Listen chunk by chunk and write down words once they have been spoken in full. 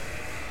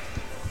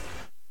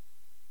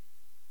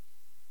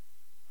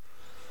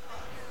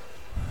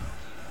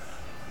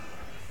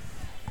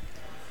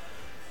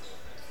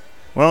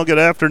Well, good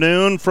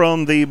afternoon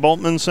from the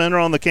Bultman Center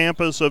on the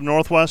campus of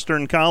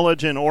Northwestern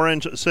College in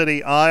Orange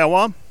City,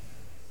 Iowa.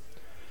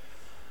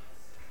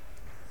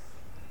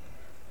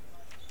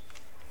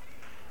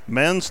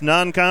 Men's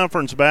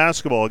non-conference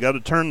basketball. Got to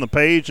turn the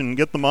page and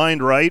get the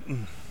mind right.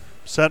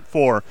 Set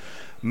for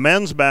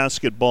men's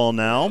basketball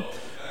now.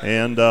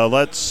 And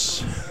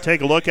let's take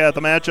a look at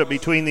the matchup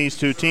between these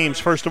two teams.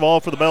 First of all,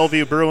 for the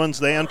Bellevue Bruins,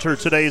 they enter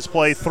today's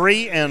play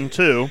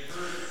 3-2.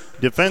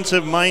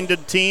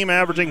 Defensive-minded team,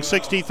 averaging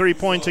 63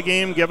 points a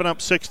game, giving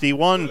up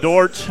 61.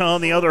 Dordt, on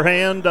the other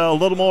hand, a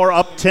little more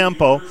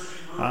up-tempo.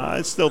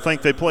 I still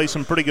think they play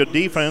some pretty good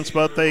defense,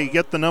 but they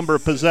get the number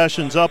of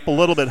possessions up a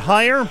little bit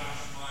higher.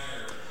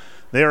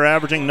 They are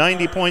averaging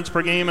 90 points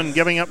per game and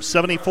giving up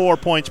 74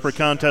 points per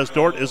contest.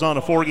 Dordt is on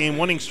a 4-game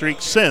winning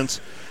streak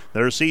since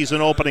their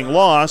season-opening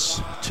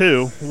loss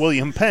to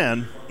William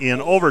Penn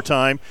in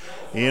overtime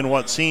in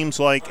what seems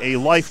like a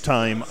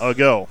lifetime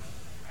ago.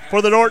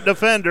 For the Dordt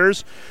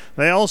defenders,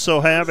 they also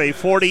have a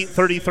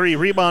 40-33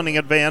 rebounding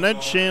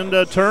advantage, and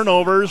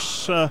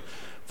turnovers,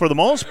 for the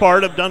most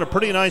part, have done a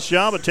pretty nice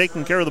job of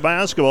taking care of the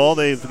basketball.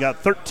 They've got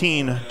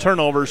 13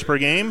 turnovers per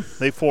game.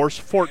 They force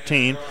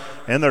 14,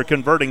 and they're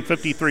converting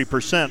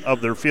 53% of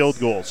their field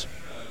goals.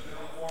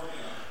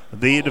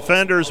 The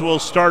defenders will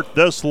start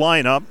this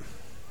lineup.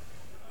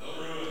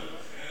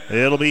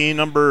 It'll be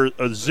number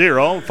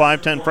 0,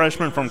 5'10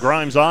 freshman from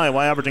Grimes,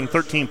 Iowa, averaging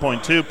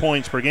 13.2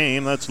 points per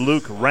game. That's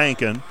Luke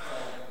Rankin.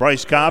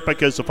 Bryce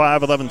Kopic is a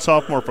 5'11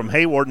 sophomore from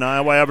Hayward,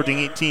 Iowa, averaging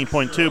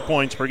 18.2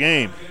 points per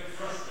game.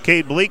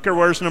 Cade Bleeker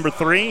wears number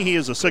 3. He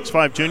is a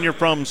 6'5 junior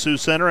from Sioux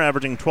Center,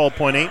 averaging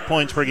 12.8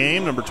 points per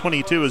game. Number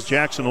 22 is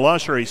Jackson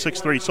Lusher, a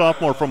 6'3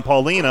 sophomore from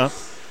Paulina,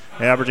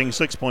 averaging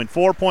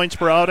 6.4 points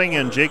per outing.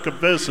 And Jacob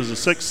Viss is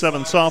a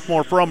 6'7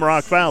 sophomore from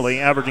Rock Valley,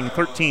 averaging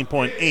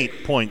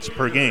 13.8 points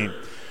per game.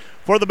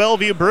 For the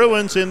Bellevue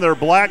Bruins in their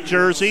black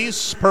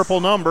jerseys, purple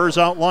numbers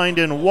outlined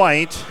in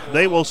white,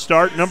 they will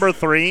start number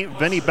 3,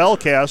 Vinny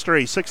Belcaster,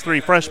 a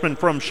 6'3 freshman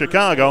from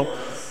Chicago,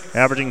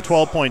 averaging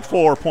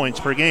 12.4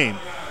 points per game.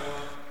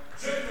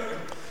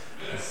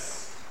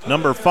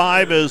 Number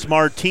 5 is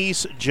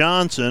Martise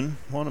Johnson.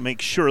 I want to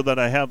make sure that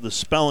I have the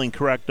spelling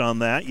correct on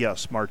that.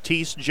 Yes,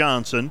 Martise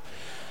Johnson,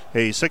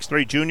 a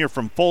 6'3 junior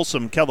from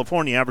Folsom,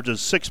 California, averages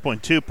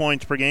 6.2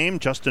 points per game.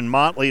 Justin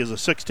Motley is a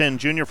 6'10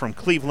 junior from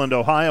Cleveland,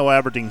 Ohio,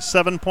 averaging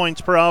 7 points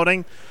per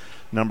outing.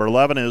 Number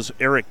 11 is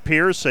Eric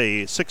Pierce,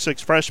 a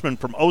 6'6 freshman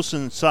from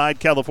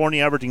Oceanside,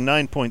 California, averaging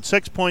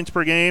 9.6 points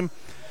per game.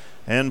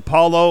 And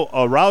Paulo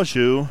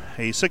Araujo,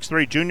 a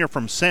 6'3 junior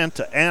from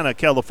Santa Ana,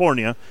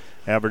 California,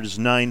 averages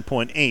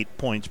 9.8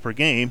 points per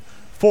game.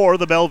 For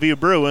the Bellevue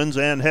Bruins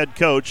and head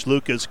coach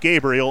Lucas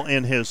Gabriel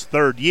in his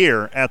 3rd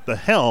year at the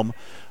helm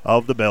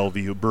of the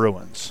Bellevue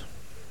Bruins.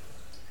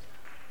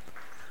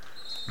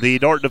 The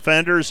Dordt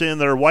defenders in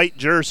their white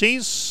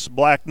jerseys,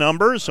 black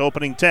numbers.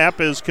 Opening tap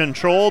is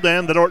controlled,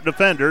 and the Dordt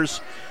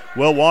defenders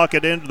will walk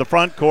it into the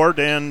front court,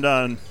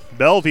 and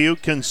Bellevue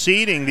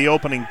conceding the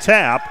opening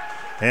tap.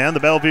 And the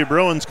Bellevue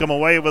Bruins come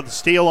away with a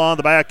steal on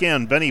the back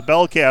end. Vinny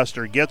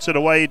Belcaster gets it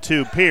away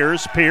to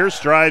Pierce. Pierce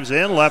drives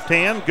in, left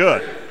hand,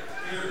 good.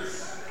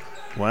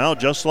 Well,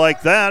 just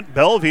like that,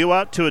 Bellevue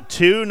out to a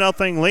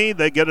 2-0 lead.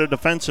 They get a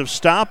defensive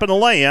stop and a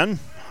lay-in.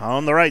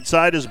 On the right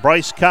side is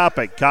Bryce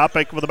Kopic.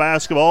 Kopic with the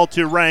basketball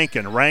to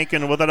Rankin.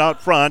 Rankin with it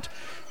out front.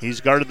 He's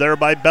guarded there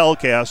by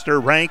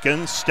Belcaster.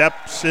 Rankin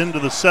steps into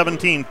the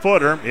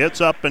 17-footer.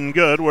 It's up and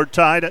good. We're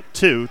tied at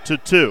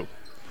 2-2.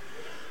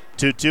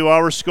 2-2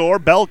 our score.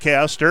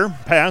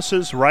 Belcaster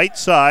passes right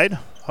side.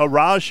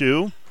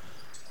 Araujo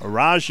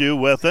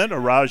with it.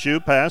 Araujo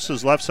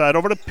passes left side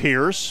over to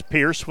Pierce.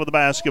 Pierce with the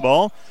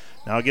basketball.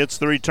 Now gets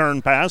the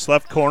return pass,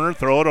 left corner,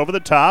 throw it over the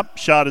top.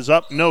 Shot is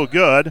up, no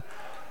good.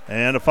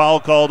 And a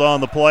foul called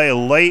on the play,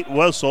 late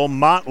whistle.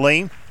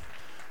 Motley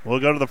will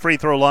go to the free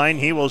throw line.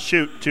 He will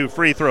shoot 2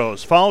 free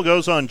throws. Foul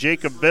goes on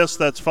Jacob Viss.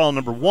 That's foul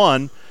number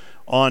 1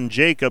 on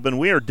Jacob. And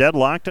we are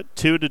deadlocked at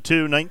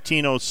 2-2,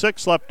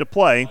 19:06 left to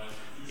play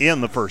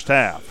in the first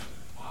half.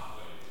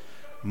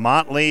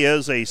 Motley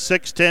is a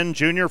 6'10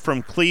 junior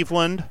from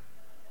Cleveland,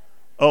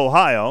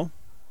 Ohio.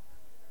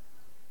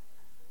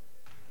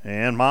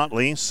 And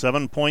Motley,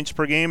 7 points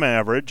per game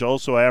average,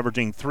 also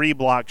averaging 3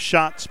 block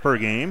shots per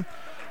game.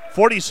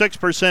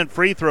 46%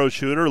 free throw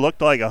shooter,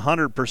 looked like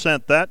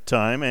 100% that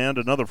time, and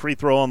another free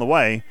throw on the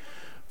way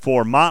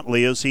for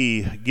Motley as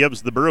he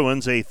gives the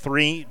Bruins a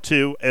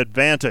 3-2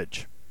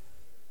 advantage.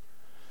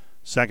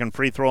 Second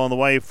free throw on the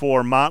way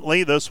for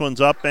Motley. This one's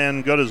up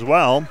and good as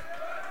well.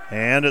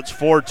 And it's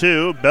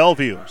 4-2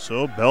 Bellevue.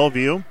 So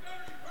Bellevue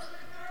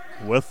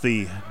with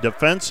the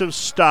defensive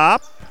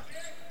stop.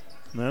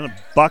 Then a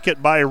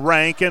bucket by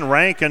Rankin.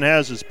 Rankin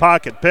has his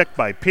pocket picked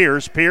by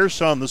Pierce.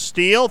 Pierce on the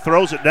steal,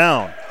 throws it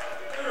down.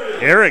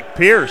 Eric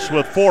Pierce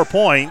with 4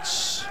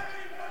 points.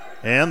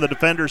 And the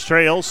defenders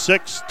trail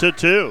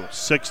 6-2.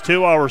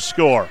 6-2 our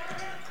score.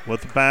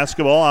 With the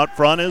basketball out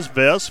front is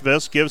Viss.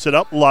 Viss gives it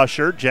up.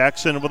 Lusher.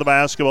 Jackson with the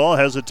basketball.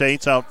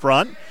 Hesitates out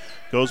front.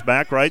 Goes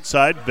back right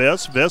side.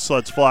 Viss. Viss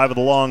lets fly with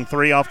a long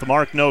three off the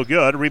mark. No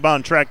good.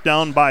 Rebound tracked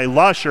down by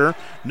Lusher.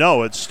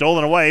 No, it's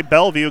stolen away.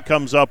 Bellevue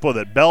comes up with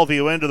it.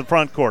 Bellevue into the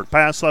front court.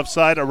 Pass left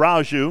side.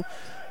 Araujo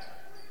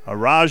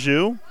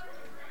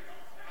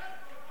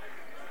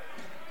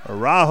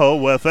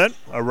with it.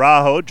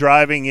 Araujo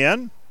driving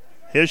in.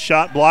 His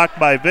shot blocked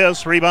by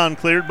Viss. Rebound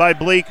cleared by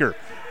Bleeker.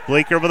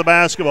 Bleeker with the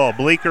basketball.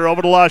 Bleeker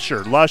over to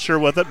Lusher. Lusher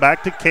with it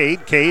back to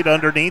Cade. Cade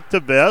underneath to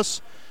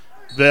Viss.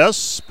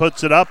 Viss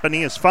puts it up, and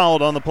he is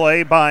fouled on the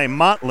play by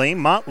Motley.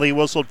 Motley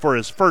whistled for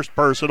his first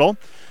personal.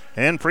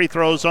 And free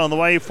throws on the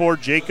way for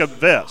Jacob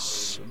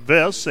Viss.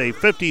 Viss, a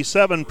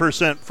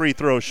 57% free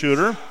throw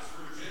shooter.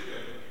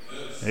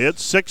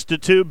 It's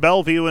 6-2,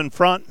 Bellevue in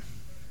front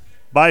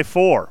by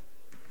 4.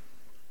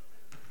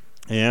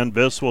 And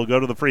Viss will go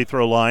to the free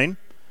throw line.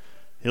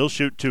 He'll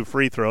shoot 2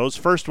 free throws.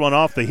 First one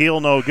off the heel,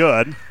 no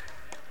good.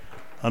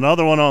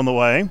 Another one on the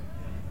way.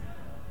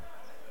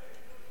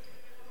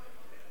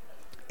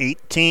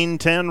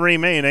 18-10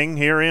 remaining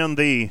here in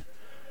the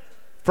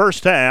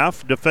first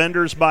half.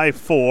 Defenders by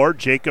 4.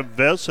 Jacob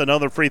Viss,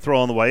 another free throw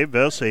on the way.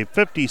 Viss, a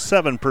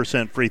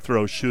 57% free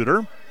throw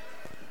shooter.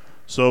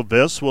 So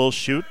Viss will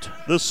shoot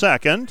the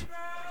second.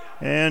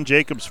 And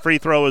Jacob's free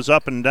throw is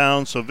up and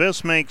down. So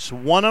Viss makes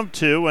 1 of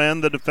 2,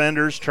 and the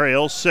defenders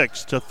trail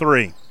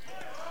 6-3.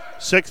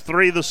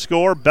 6-3 the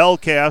score.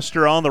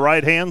 Belcaster on the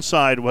right-hand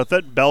side with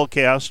it.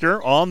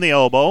 Belcaster on the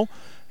elbow.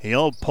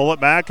 He'll pull it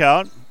back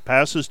out.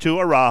 Passes to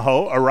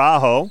Araujo.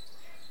 Araujo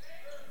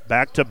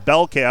back to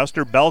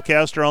Belcaster.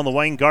 Belcaster on the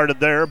wing, guarded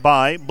there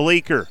by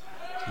Bleeker.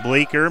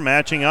 Bleeker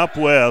matching up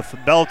with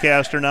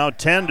Belcaster, now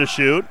 10 to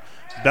shoot.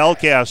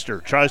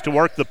 Belcaster tries to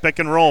work the pick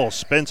and roll.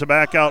 Spins it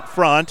back out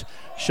front.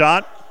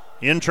 Shot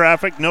in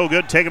traffic, no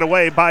good. Taken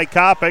away by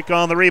Kopic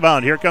on the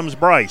rebound. Here comes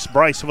Bryce.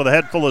 Bryce with a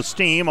head full of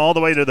steam all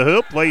the way to the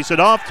hoop. Lays it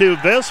off to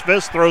Viss.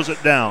 Viss throws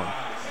it down.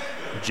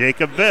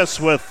 Jacob Viss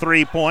with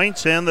 3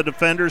 points, and the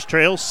defenders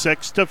trail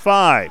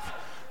 6-5.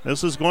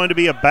 This is going to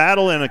be a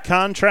battle in a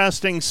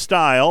contrasting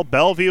style.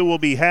 Bellevue will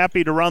be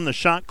happy to run the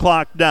shot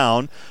clock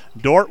down.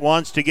 Dordt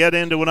wants to get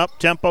into an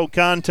up-tempo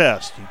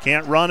contest. You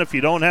can't run if you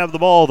don't have the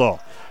ball,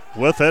 though.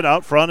 With it,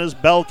 out front is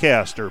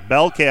Belcaster.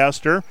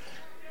 Belcaster,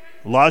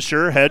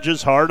 Lusher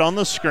hedges hard on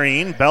the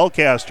screen.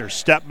 Belcaster,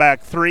 step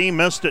back 3,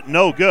 missed it,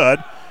 no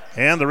good.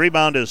 And the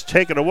rebound is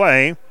taken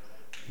away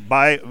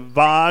by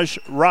Vaj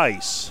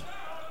Rice.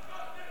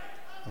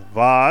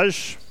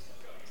 Vaj.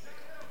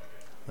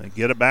 They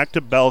get it back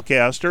to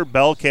Belcaster.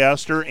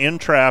 Belcaster in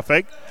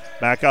traffic.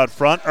 Back out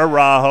front,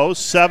 Araujo,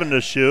 7 to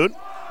shoot.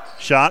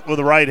 Shot with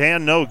the right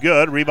hand, no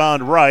good.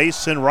 Rebound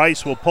Rice, and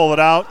Rice will pull it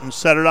out and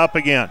set it up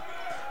again.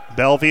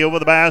 Bellevue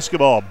with the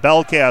basketball.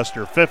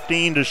 Belcaster,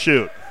 15 to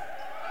shoot.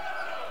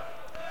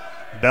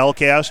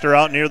 Belcaster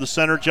out near the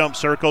center jump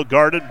circle,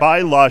 guarded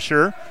by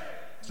Lusher.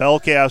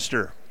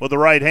 Belcaster with the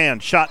right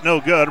hand. Shot no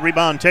good.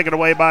 Rebound taken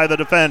away by the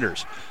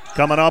defenders.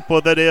 Coming up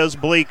with it is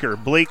Bleeker.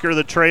 Bleeker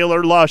the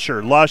trailer,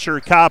 Lusher. Lusher,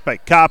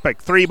 Kopic. Kopic,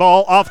 3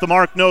 ball, off the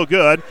mark, no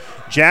good.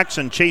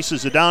 Jackson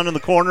chases it down in the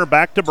corner,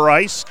 back to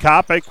Bryce.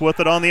 Kopic with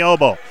it on the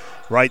elbow.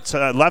 Right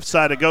side, left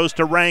side, it goes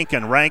to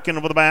Rankin.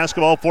 Rankin with the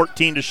basketball,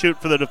 14 to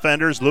shoot for the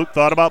defenders. Luke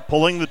thought about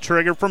pulling the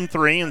trigger from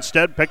 3,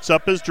 instead picks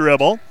up his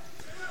dribble.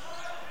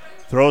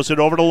 Throws it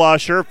over to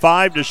Lusher,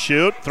 5 to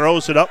shoot.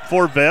 Throws it up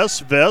for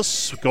Viss.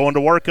 Viss going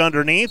to work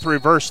underneath.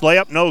 Reverse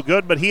layup, no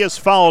good, but he is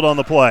fouled on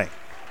the play.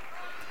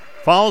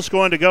 Foul's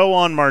going to go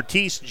on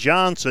Martese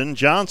Johnson.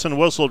 Johnson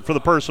whistled for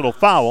the personal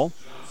foul.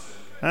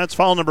 That's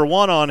foul number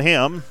 1 on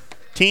him.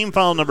 Team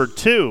foul number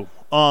 2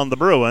 on the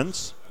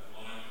Bruins.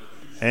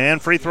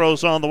 And free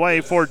throws on the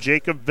way for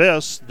Jacob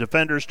Viss.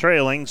 Defenders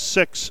trailing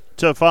 6-5.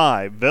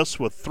 Viss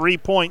with 3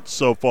 points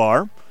so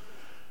far.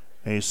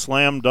 A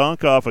slam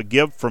dunk off a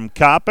give from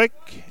Kopic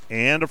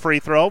and a free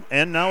throw.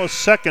 And now a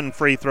second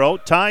free throw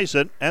ties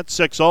it at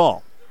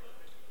 6-all.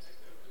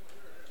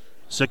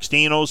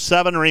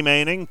 16:07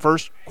 remaining,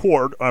 first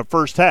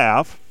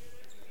half.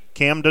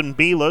 Camden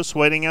Belis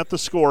waiting at the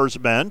scorer's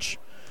bench.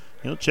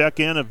 He'll check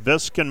in if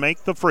Viss can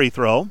make the free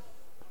throw.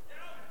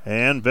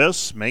 And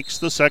Viss makes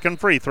the second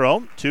free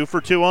throw. 2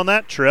 for 2 on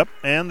that trip,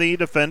 and the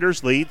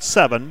defenders lead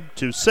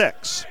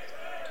 7-6.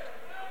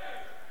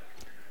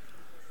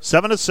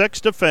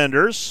 7-6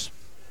 defenders.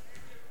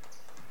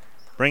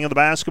 Bringing the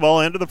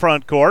basketball into the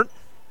front court.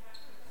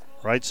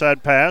 Right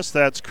side pass,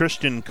 that's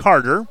Christian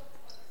Carter.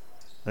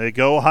 They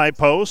go high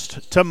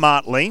post to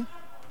Motley.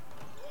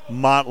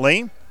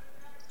 Motley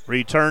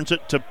returns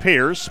it to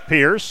Pierce.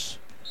 Pierce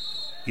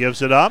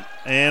gives it up,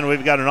 and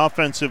we've got an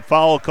offensive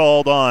foul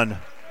called on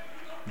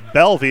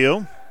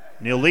Bellevue.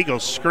 An illegal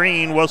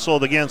screen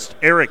whistled against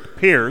Eric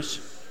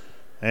Pierce,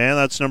 and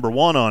that's number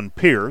 1 on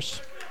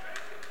Pierce.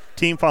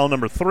 Team foul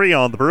number 3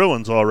 on the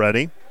Bruins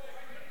already.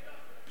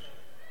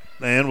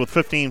 And with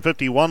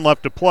 15:51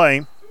 left to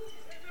play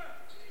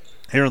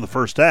here in the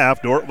first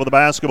half, Dordt with the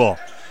basketball.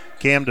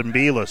 Camden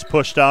Belis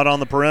pushed out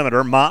on the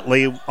perimeter.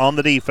 Motley on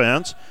the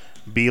defense.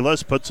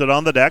 Belis puts it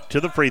on the deck to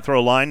the free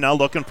throw line. Now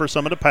looking for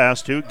someone to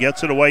pass to.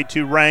 Gets it away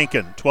to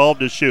Rankin. 12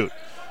 to shoot.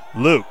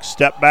 Luke,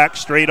 step back,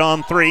 straight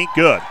on three.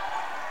 Good.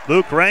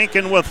 Luke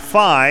Rankin with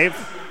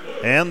 5.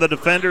 And the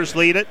defenders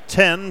lead it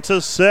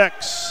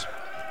 10-6.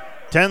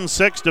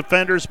 10-6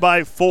 defenders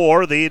by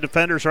 4. The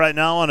defenders right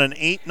now on an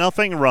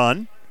 8-0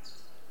 run.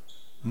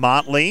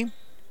 Motley,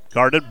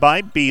 guarded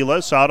by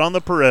Belis, out on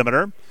the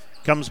perimeter.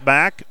 Comes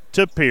back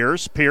to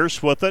Pierce.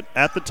 Pierce with it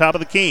at the top of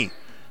the key.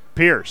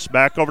 Pierce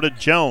back over to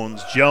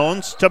Jones.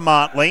 Jones to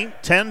Motley.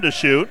 10 to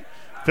shoot.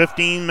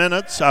 15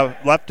 minutes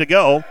left to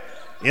go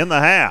in the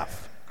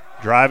half.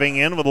 Driving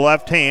in with the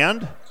left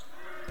hand.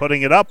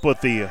 Putting it up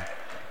with the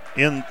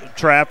in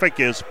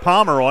traffic is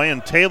Pomeroy,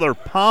 and Taylor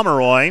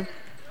Pomeroy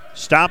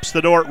stops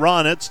the Dordt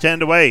run. It's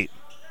 10-8.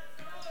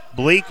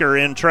 Bleeker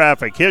in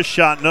traffic. His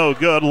shot no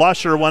good.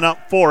 Lusher went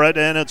up for it,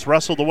 and it's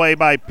wrestled away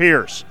by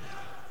Pierce.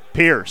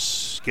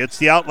 Pierce gets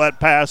the outlet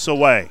pass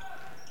away.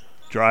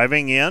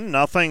 Driving in,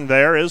 nothing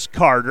there is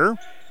Carter.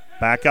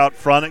 Back out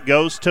front it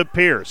goes to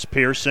Pierce.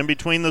 Pierce in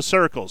between the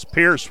circles.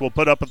 Pierce will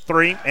put up a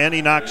 3, and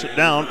he knocks it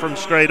down from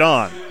straight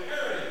on.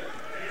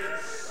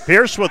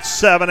 Pierce with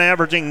 7,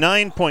 averaging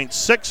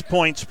 9.6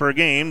 points per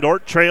game.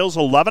 Dordt trails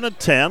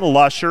 11-10.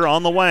 Lusher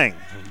on the wing.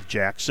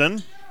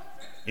 Jackson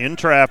in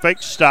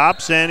traffic,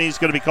 stops, and he's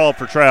going to be called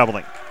for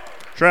traveling.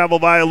 Travel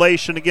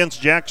violation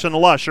against Jackson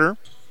Lusher.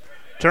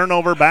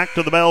 Turnover back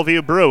to the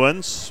Bellevue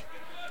Bruins.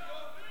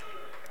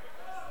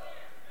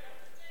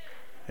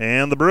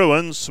 And the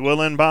Bruins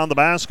will inbound the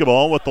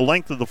basketball with the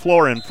length of the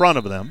floor in front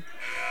of them.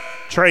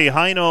 Trey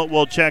Heino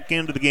will check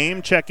into the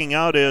game. Checking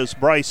out is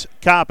Bryce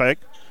Kopic.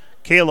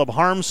 Caleb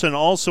Harmson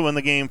also in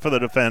the game for the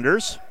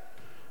defenders.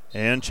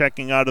 And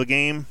checking out of the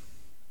game,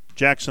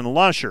 Jackson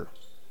Lusher.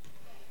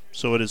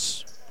 So it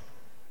is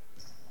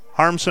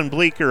Harmson,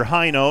 Bleeker,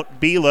 Heino,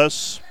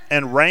 Belis,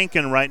 and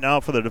Rankin right now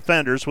for the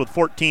defenders with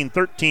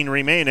 14-13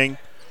 remaining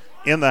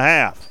in the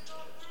half.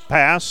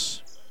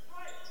 Pass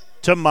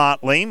to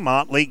Motley.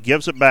 Motley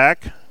gives it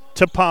back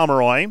to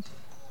Pomeroy.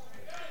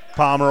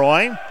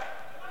 Pomeroy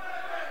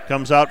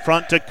comes out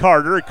front to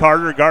Carter.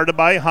 Carter guarded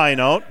by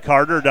Heino.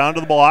 Carter down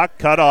to the block,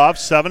 cut off,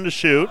 7 to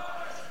shoot.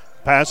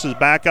 Passes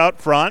back out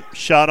front.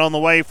 Shot on the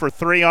way for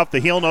 3 off the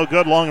heel, no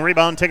good. Long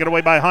rebound taken away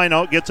by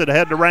Heino. Gets it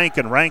ahead to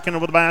Rankin. Rankin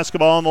with the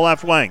basketball on the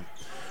left wing.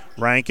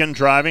 Rankin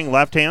driving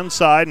left-hand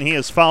side, and he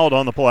is fouled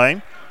on the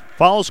play.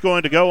 Foul's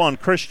going to go on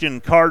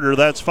Christian Carter.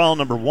 That's foul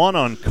number 1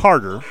 on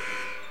Carter.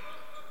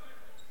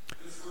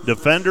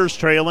 Defenders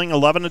trailing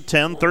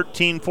 11-10,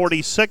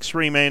 13:46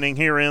 remaining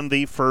here in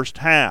the first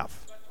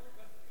half.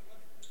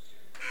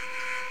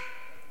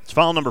 It's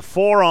foul number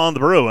 4 on the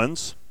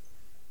Bruins.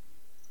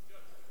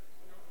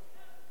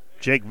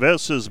 Jake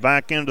Viss is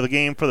back into the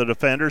game for the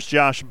defenders.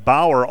 Josh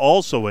Bauer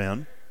also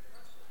in.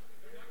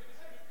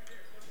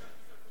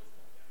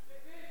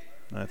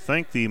 I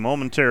think the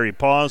momentary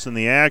pause in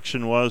the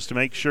action was to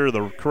make sure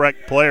the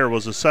correct player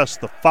was assessed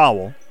the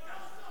foul.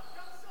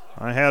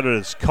 I had it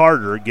as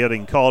Carter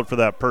getting called for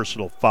that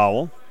personal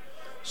foul.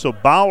 So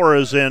Bauer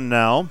is in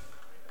now.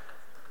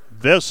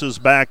 Viss is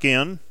back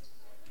in.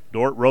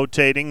 Dordt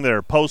rotating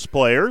their post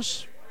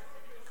players.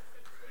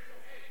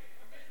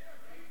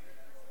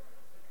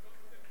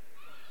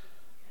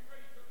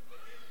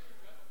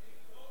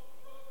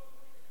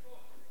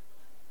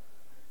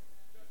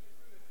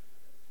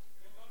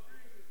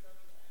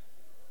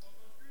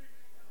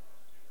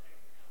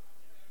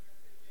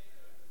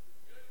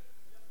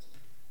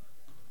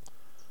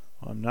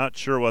 I'm not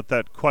sure what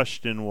that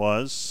question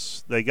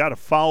was. They got a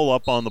foul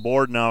up on the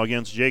board now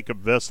against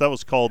Jacob Viss. That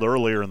was called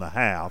earlier in the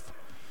half.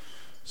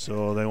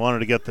 So they wanted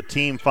to get the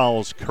team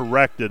fouls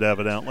corrected,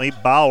 evidently.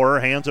 Bauer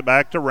hands it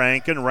back to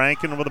Rankin.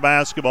 Rankin with the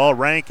basketball.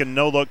 Rankin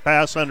no-look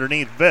pass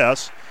underneath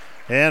Viss.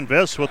 And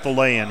Viss with the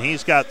lay-in.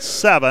 He's got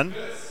 7,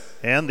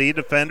 and the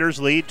defenders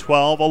lead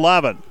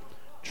 12-11.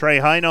 Trey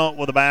Heino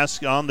with the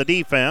basket on the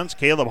defense.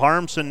 Caleb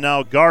Harmson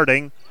now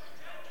guarding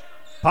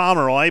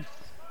Pomeroy.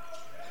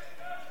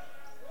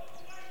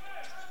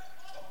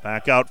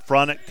 Back out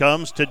front it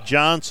comes to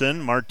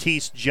Johnson.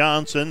 Martese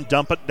Johnson.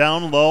 Dump it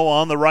down low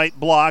on the right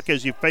block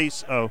as you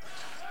face,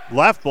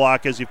 left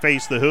block as you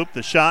face the hoop.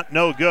 The shot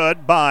no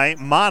good by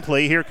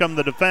Motley. Here come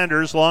the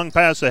defenders. Long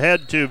pass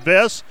ahead to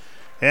Viss.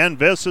 And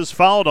Viss is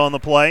fouled on the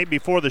play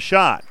before the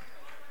shot.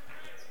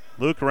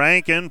 Luke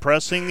Rankin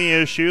pressing the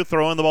issue,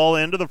 throwing the ball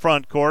into the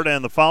front court,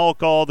 and the foul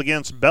called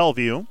against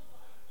Bellevue.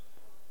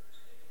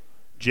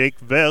 Jake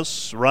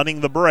Viss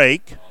running the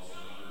break.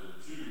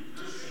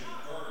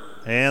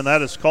 And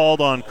that is called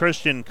on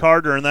Christian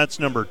Carter, and that's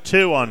number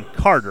 2 on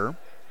Carter.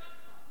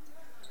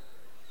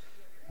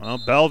 Well,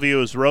 Bellevue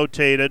has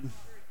rotated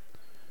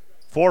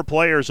 4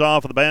 players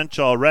off of the bench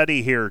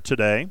already here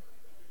today.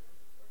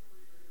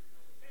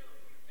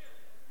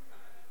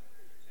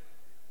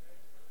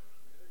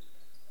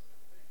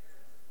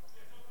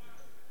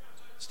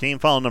 It's team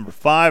foul number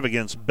 5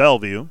 against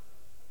Bellevue.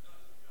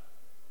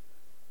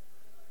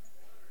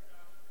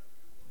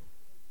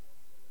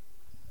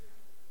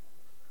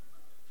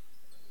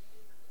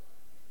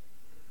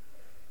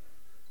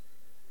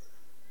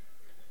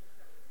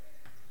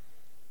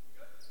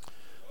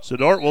 So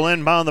Dordt will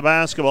inbound the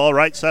basketball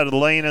right side of the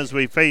lane as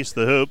we face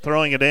the hoop.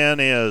 Throwing it in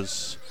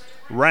is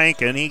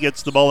Rankin. He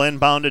gets the ball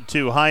inbounded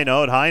to High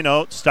Note. High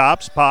Note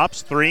stops,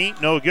 pops, three,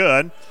 no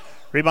good.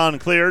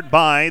 Rebound cleared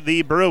by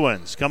the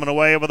Bruins. Coming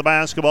away with the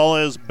basketball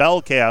is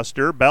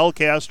Belcaster.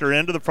 Belcaster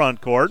into the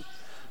front court.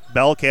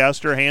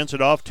 Belcaster hands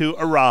it off to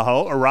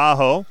Arajo.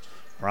 Arajo,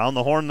 around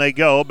the horn they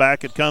go.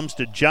 Back it comes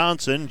to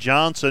Johnson.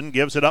 Johnson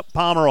gives it up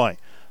Pomeroy.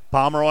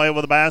 Pomeroy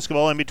with the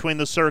basketball in between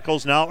the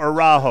circles. Now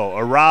Arajo.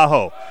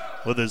 Arajo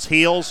with his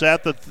heels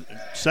at the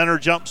center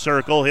jump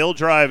circle. He'll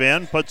drive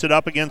in, puts it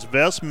up against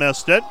Viss,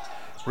 missed it.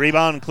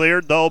 Rebound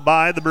cleared, though,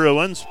 by the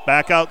Bruins.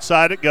 Back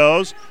outside it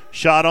goes.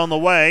 Shot on the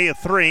way. A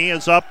three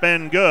is up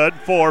and good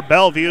for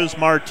Bellevue's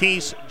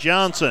Martise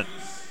Johnson.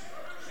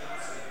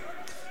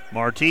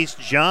 Martise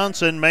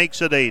Johnson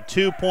makes it a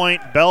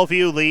 2-point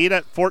Bellevue lead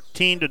at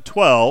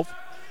 14-12.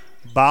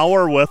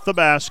 Bauer with the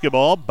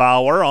basketball.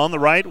 Bauer on the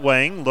right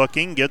wing,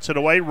 looking, gets it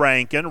away.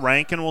 Rankin.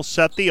 Rankin will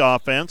set the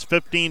offense.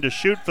 15 to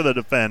shoot for the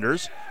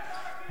defenders.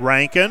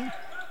 Rankin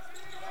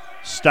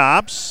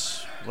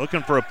stops,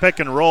 looking for a pick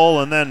and roll,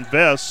 and then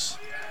Viss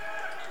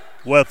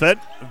with it.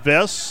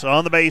 Viss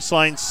on the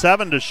baseline,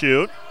 7 to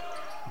shoot.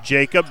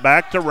 Jacob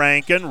back to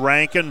Rankin.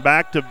 Rankin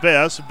back to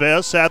Viss.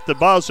 Viss at the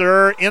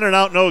buzzer. In and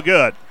out, no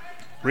good.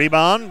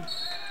 Rebound,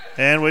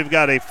 and we've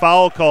got a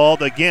foul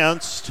called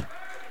against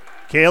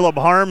Caleb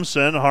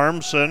Harmson.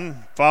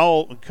 Harmson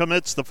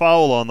commits the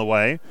foul on the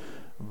way.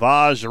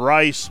 Vaj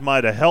Rice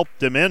might have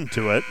helped him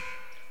into it,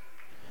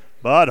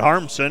 but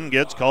Harmson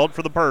gets called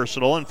for the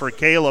personal, and for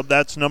Caleb,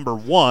 that's number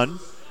 1,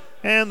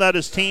 and that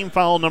is team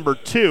foul number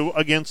 2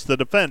 against the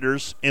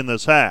defenders in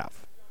this half.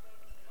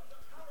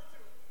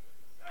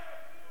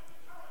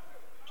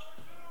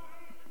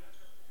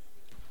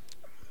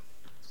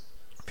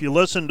 If you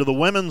listen to the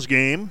women's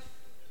game,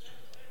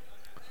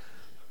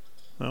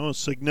 that was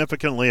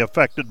significantly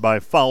affected by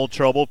foul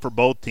trouble for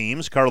both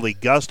teams. Carly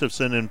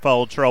Gustafson in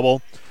foul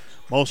trouble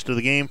most of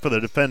the game for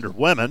the defender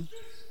women.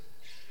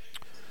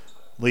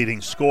 Leading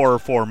scorer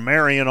for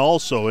Marion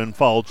also in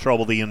foul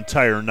trouble the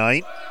entire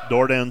night.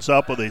 Dordt ends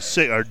up with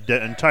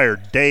entire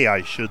day,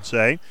 I should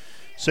say.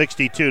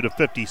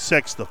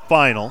 62-56 the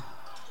final.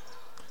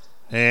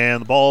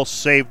 And the ball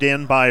saved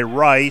in by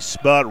Rice,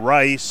 but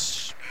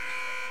Rice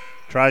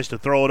tries to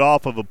throw it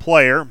off of a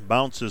player,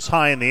 bounces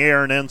high in the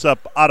air and ends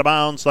up out of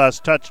bounds,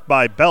 last touched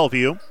by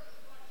Bellevue.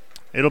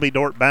 It'll be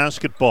Dordt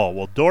basketball.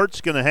 Well,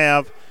 Dort's going to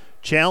have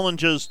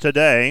challenges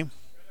today.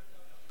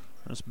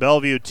 This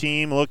Bellevue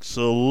team looks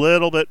a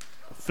little bit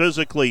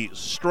physically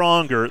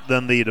stronger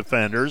than the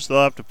defenders.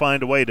 They'll have to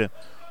find a way to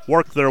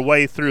work their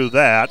way through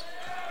that.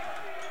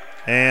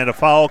 And a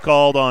foul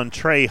called on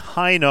Trey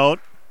Highnote.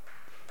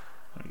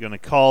 They're going to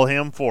call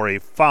him for a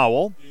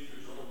foul.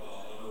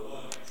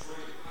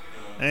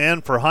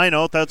 And for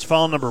Highnote, that's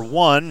foul number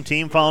 1,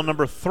 team foul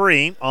number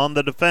 3 on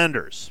the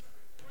defenders.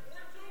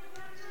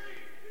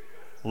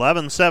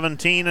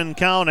 11-17 and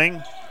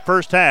counting,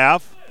 first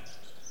half.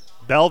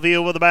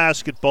 Bellevue with the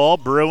basketball.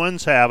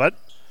 Bruins have it.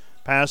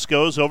 Pass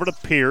goes over to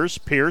Pierce.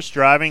 Pierce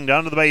driving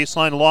down to the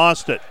baseline,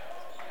 lost it.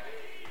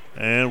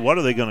 And what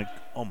are they going to...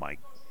 Oh, my...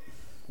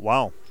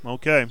 Wow,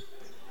 okay.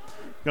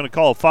 Going to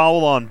call a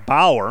foul on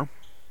Bauer.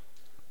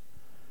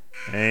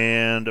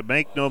 And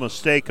make no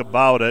mistake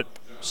about it,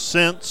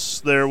 since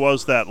there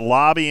was that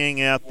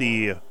lobbying at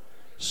the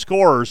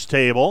scorer's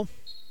table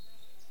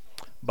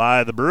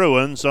by the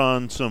Bruins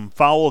on some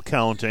foul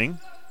counting,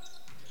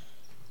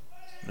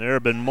 there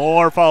have been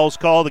more fouls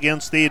called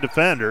against the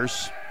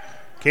defenders.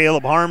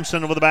 Caleb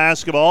Harmson with the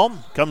basketball,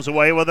 comes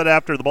away with it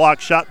after the block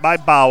shot by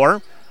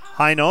Bauer.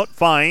 Highnote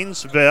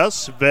finds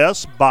Viss.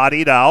 Viss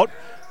bodied out,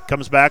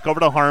 comes back over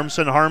to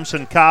Harmson.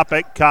 Harmson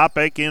Kopic.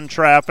 Kopic in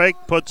traffic,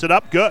 puts it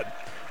up, good.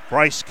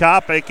 Bryce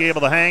Kopic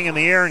able to hang in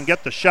the air and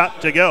get the shot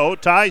to go.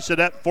 Ties it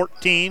at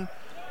 14-14.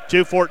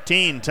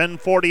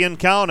 10:40 and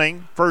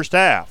counting, first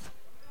half.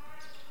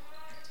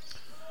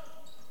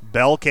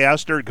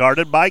 Belcaster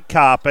guarded by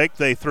Kopic.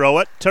 They throw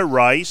it to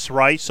Rice.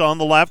 Rice on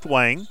the left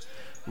wing.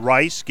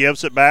 Rice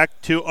gives it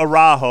back to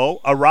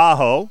Arajo.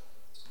 Arajo.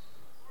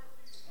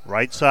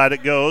 Right side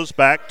it goes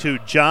back to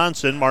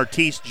Johnson.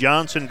 Martise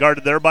Johnson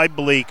guarded there by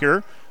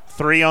Bleeker.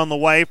 3 on the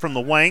way from the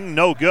wing.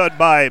 No good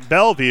by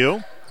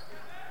Bellevue.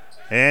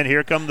 And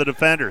here come the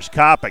defenders.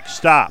 Kopic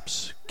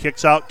stops.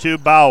 Kicks out to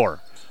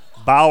Bauer.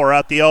 Bauer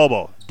at the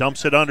elbow.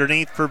 Dumps it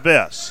underneath for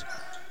Viss.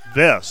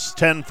 Viss,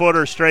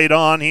 10-footer straight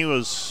on. He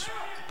was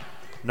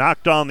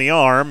knocked on the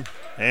arm.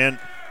 And,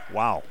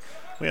 wow,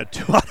 we had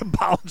 2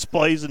 out-of-bounds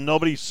plays and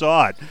nobody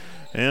saw it.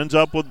 Ends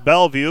up with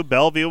Bellevue.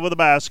 Bellevue with the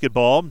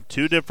basketball.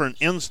 2 different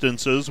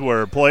instances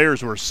where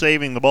players were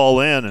saving the ball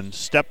in and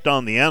stepped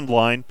on the end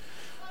line.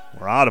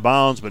 We're out of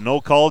bounds, but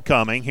no call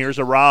coming. Here's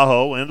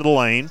Arajo into the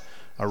lane.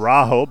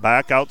 Arajo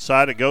back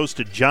outside. It goes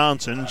to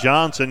Johnson.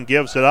 Johnson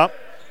gives it up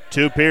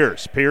to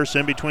Pierce. Pierce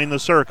in between the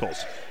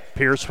circles.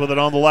 Pierce with it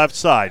on the left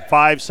side.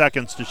 5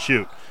 seconds to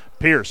shoot.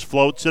 Pierce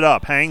floats it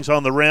up. Hangs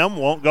on the rim.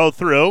 Won't go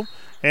through.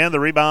 And the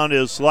rebound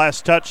is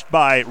last touched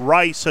by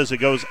Rice as it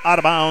goes out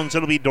of bounds.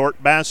 It'll be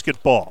Dordt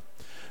basketball.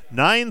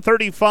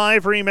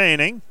 9:35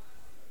 remaining.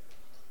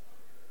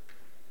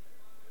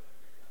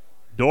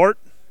 Dordt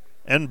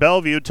and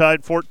Bellevue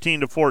tied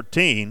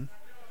 14-14.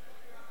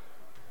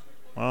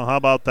 Well, how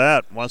about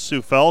that? West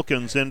Sioux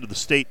Falcons into the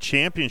state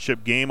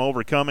championship game,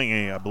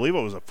 overcoming I believe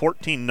it was a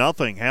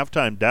 14-0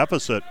 halftime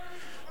deficit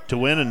to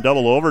win in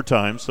double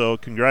overtime. So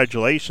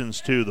congratulations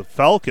to the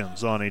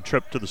Falcons on a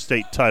trip to the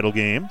state title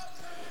game.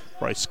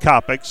 Bryce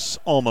Koppick's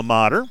alma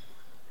mater.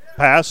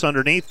 Pass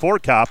underneath for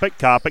Koppick.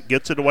 Koppick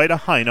gets it away to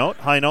Highnote.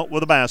 Highnote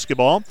with a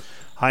basketball.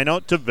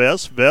 Highnote to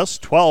Viss. Viss,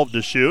 12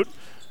 to shoot.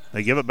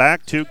 They give it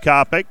back to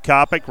Koppick.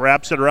 Koppick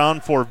wraps it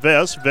around for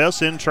Viss.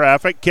 Viss in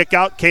traffic. Kick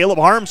out. Caleb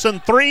Harmson.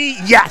 3.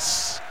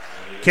 Yes!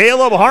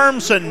 Caleb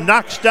Harmson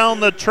knocks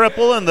down the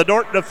triple, and the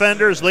Dordt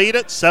defenders lead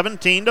it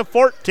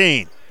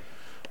 17-14.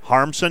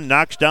 Harmson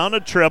knocks down a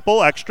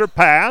triple. Extra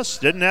pass.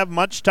 Didn't have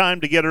much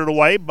time to get it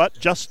away, but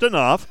just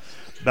enough.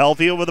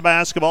 Bellevue with the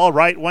basketball.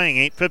 Right wing.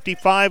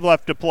 8:55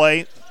 left to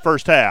play.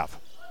 First half.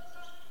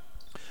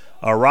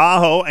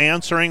 Araujo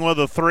answering with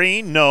a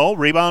 3. No.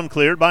 Rebound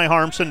cleared by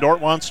Harmson.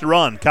 Dordt wants to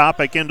run.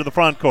 Koppick into the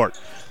front court.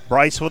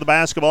 Bryce with the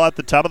basketball at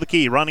the top of the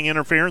key. Running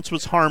interference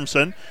was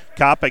Harmson.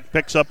 Koppick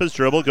picks up his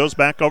dribble. Goes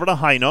back over to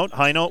Highnote.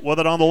 Highnote with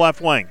it on the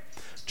left wing.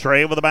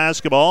 Trey with the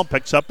basketball.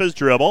 Picks up his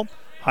dribble.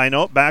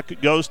 Highnote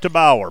back goes to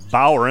Bauer.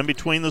 Bauer in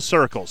between the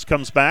circles.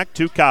 Comes back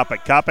to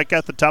Koppick. Koppick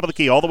at the top of the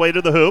key. All the way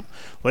to the hoop.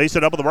 Lays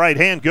it up with the right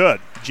hand. Good.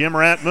 Jim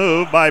Rat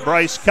move by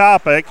Bryce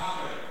Koppick.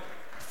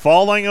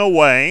 Falling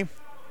away.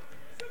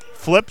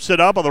 Flips it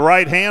up with the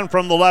right hand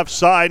from the left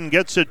side and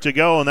gets it to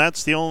go, and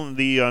that's the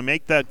only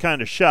make that kind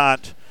of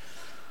shot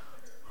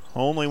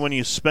only when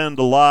you spend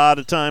a lot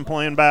of time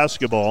playing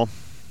basketball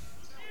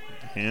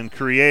and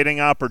creating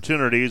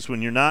opportunities.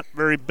 When you're not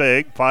very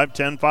big,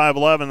 5'10",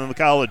 5'11" in the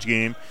college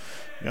game,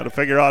 you got to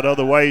figure out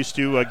other ways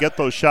to get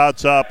those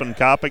shots up, and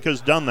Koppick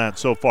has done that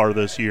so far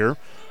this year.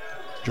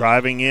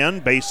 Driving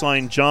in,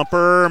 baseline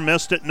jumper,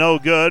 missed it, no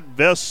good.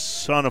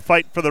 Viss on a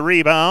fight for the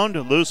rebound.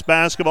 Loose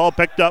basketball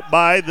picked up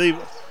by the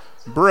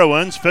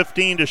Bruins.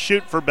 15 to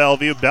shoot for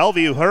Bellevue.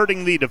 Bellevue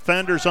hurting the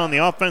defenders on the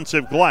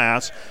offensive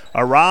glass.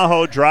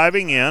 Araujo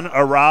driving in.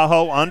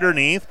 Araujo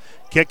underneath.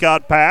 Kick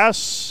out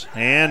pass.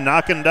 And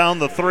knocking down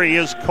the 3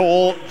 is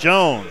Cole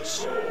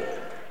Jones.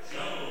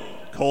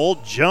 Cole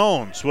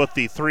Jones with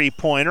the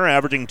three-pointer,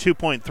 averaging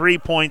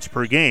 2.3 points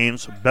per game.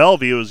 So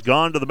Bellevue has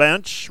gone to the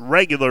bench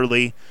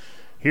regularly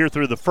here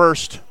through the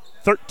first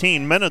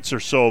 13 minutes or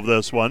so of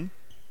this one.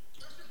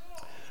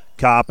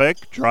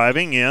 Koppick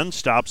driving in,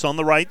 stops on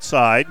the right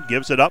side,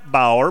 gives it up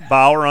Bauer.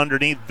 Bauer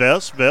underneath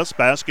Viss. Viss,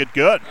 basket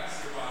good.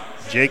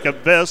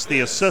 Jacob Viss, the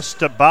assist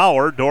to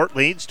Bauer. Dordt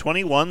leads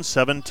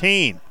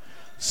 21-17.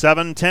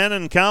 7:10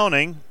 and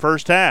counting,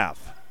 first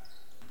half.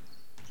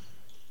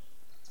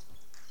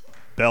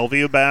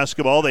 Bellevue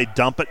basketball, they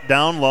dump it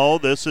down low.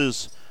 This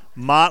is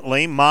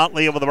Motley.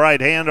 Motley over the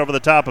right hand over the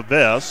top of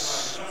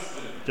Viss.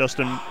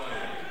 Justin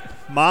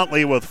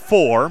Motley with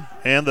 4,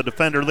 and the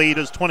defender lead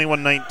is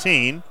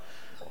 21-19.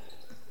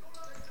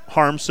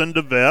 Harmson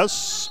to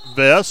Viss.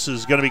 Viss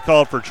is going to be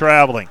called for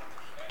traveling.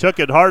 Took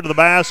it hard to the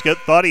basket,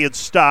 thought he had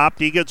stopped.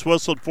 He gets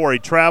whistled for a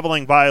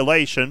traveling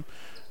violation,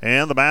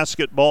 and the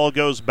basketball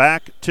goes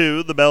back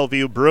to the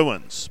Bellevue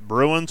Bruins.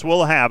 Bruins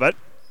will have it,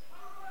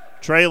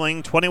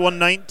 trailing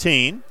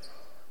 21-19.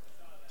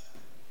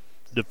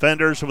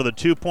 Defenders with a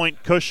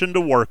 2-point cushion to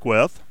work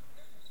with.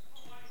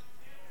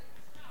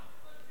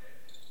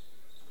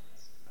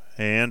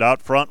 And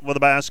out front with the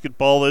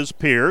basketball is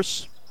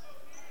Pierce.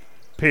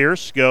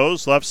 Pierce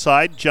goes left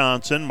side,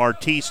 Johnson.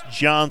 Martise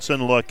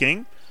Johnson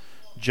looking.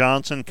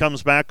 Johnson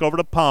comes back over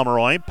to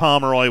Pomeroy.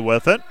 Pomeroy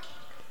with it.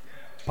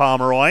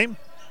 Pomeroy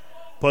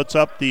puts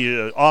up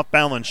the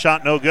off-balance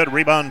shot, no good.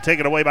 Rebound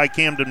taken away by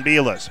Camden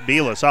Belis.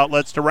 Belis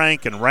outlets to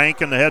Rankin.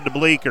 Rankin ahead to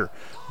Bleeker.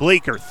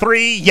 Bleeker,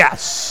 3,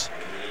 yes!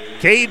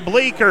 Cade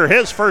Bleeker,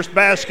 his first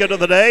basket of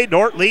the day.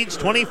 Dordt leads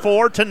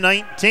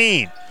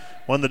 24-19.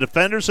 When the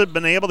defenders have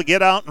been able to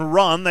get out and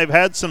run, they've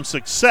had some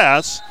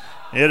success.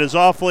 It is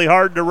awfully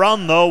hard to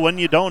run, though, when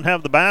you don't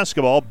have the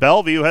basketball.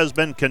 Bellevue has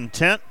been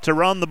content to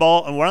run the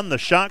ball and run the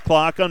shot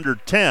clock under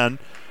 10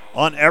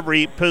 on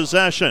every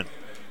possession.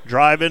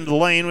 Drive into the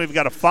lane. We've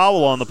got a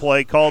foul on the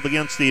play called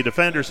against the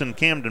defenders in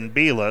Camden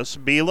Belis.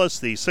 Belis,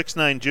 the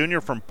 6'9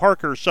 junior from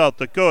Parker, South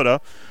Dakota,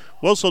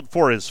 whistled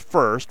for his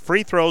first.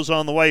 Free throws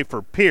on the way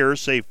for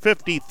Pierce, a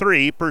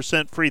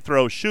 53% free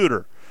throw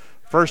shooter.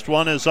 First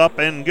one is up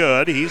and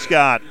good. He's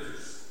got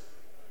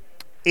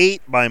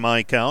 8 by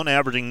my count,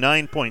 averaging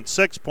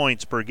 9.6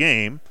 points per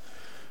game.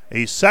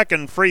 A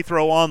second free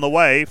throw on the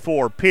way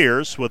for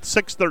Pierce with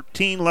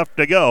 6:13 left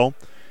to go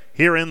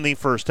here in the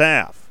first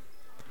half.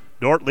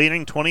 Dordt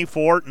leading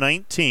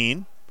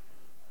 24-19,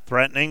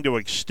 threatening to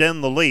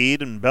extend the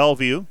lead, and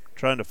Bellevue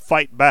trying to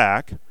fight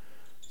back.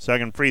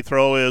 Second free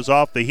throw is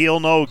off the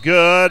heel, no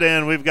good,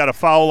 and we've got a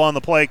foul on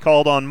the play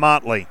called on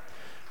Motley.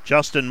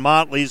 Justin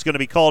Motley is going to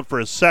be called for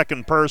his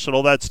second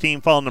personal. That's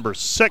team foul number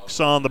 6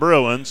 on the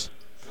Bruins.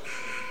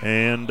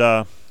 And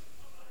at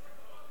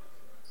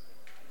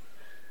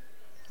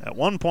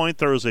one point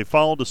there was a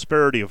foul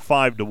disparity of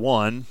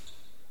 5-1.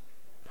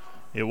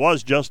 It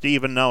was just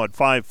even now at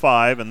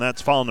 5-5, and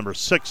that's foul number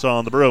 6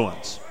 on the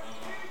Bruins.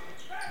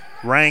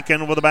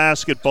 Rankin with the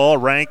basketball.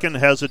 Rankin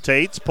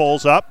hesitates,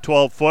 pulls up,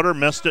 12-footer,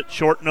 missed it,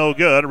 short, no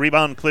good.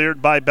 Rebound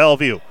cleared by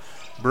Bellevue.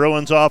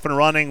 Bruins off and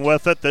running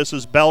with it. This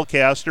is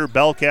Belcaster.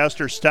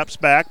 Belcaster steps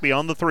back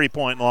beyond the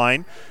three-point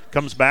line.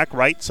 Comes back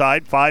right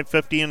side,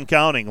 5:50 and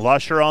counting.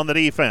 Lusher on the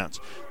defense.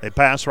 They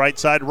pass right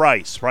side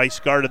Rice. Rice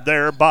guarded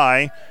there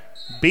by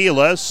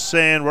Belis,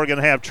 and we're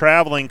going to have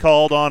traveling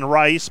called on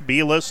Rice.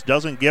 Belis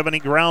doesn't give any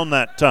ground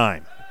that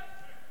time.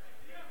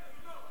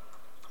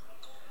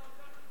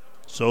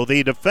 So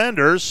the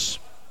defenders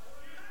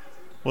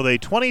with a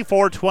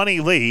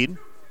 24-20 lead.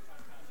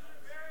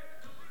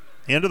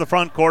 Into the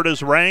front court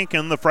is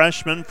Rankin, the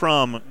freshman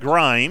from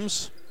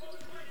Grimes.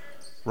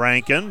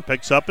 Rankin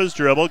picks up his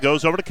dribble,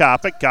 goes over to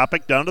Kopic.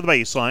 Kopic down to the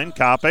baseline.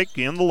 Kopic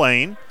in the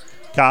lane.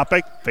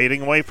 Kopic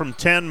fading away from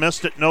 10,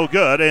 missed it, no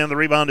good, and the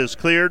rebound is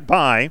cleared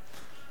by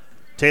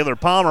Taylor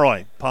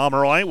Pomeroy.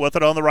 Pomeroy with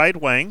it on the right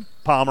wing.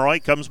 Pomeroy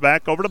comes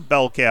back over to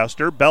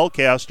Belcaster.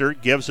 Belcaster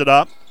gives it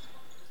up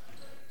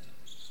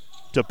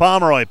to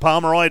Pomeroy.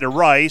 Pomeroy to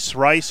Rice.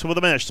 Rice with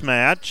a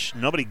mismatch.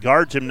 Nobody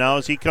guards him now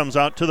as he comes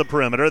out to the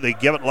perimeter. They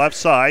give it left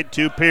side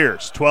to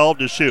Pierce. 12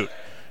 to shoot.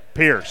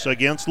 Pierce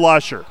against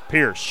Lusher.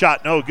 Pierce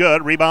shot no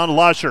good. Rebound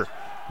Lusher.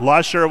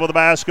 Lusher with the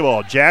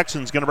basketball.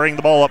 Jackson's going to bring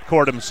the ball up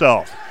court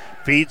himself.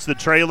 Feeds the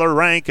trailer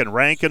Rankin.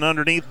 Rankin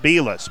underneath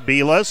Belis.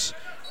 Belis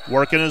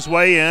working his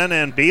way in,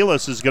 and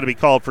Belis is going to be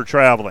called for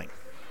traveling.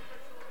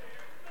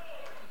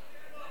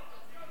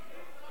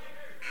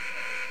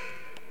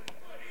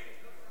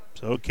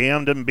 So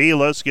Camden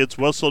Belis gets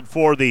whistled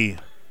for the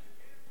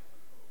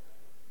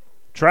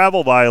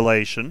travel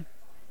violation.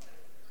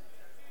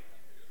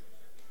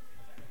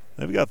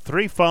 They've got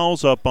 3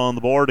 fouls up on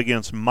the board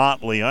against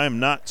Motley. I'm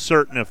not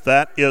certain if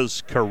that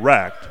is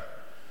correct.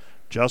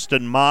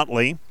 Justin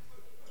Motley,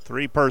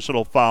 3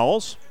 personal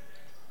fouls.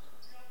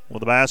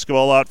 With the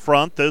basketball out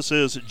front, this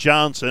is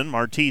Johnson.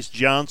 Martise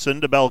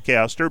Johnson to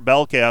Belcaster.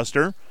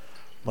 Belcaster,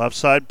 left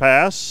side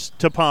pass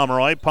to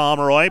Pomeroy.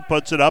 Pomeroy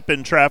puts it up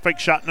in traffic.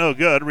 Shot no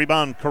good.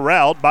 Rebound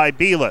corralled by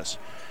Belis.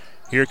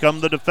 Here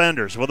come the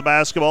defenders with the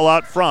basketball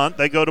out front.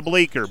 They go to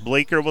Bleeker.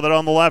 Bleeker with it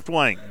on the left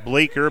wing.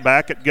 Bleeker,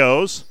 back it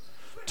goes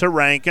to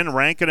Rankin.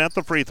 Rankin at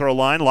the free throw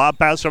line. Lob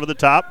pass over the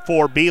top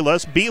for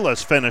Belis.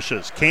 Belis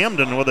finishes.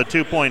 Camden with a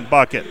 2-point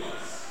bucket.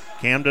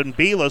 Camden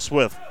Belis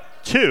with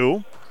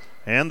 2.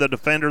 And the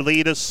defender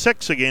lead is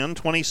 6 again,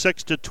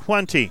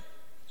 26-20.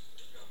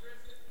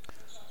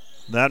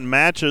 That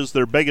matches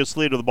their biggest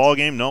lead of the ball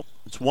game. Nope,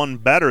 it's one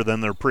better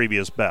than their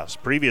previous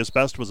best. Previous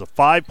best was a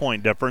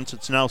 5-point difference.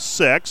 It's now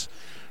 6.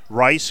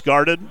 Rice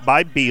guarded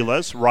by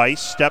Belis.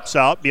 Rice steps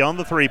out beyond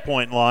the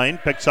 3-point line,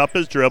 picks up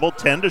his dribble,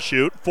 10 to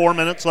shoot, 4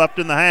 minutes left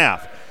in the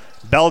half.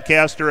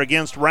 Belcaster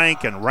against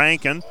Rankin.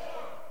 Rankin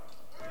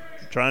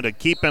trying to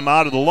keep him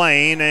out of the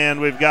lane, and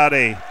we've got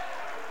an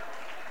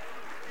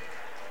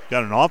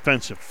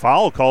offensive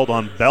foul called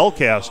on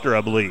Belcaster,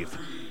 I believe.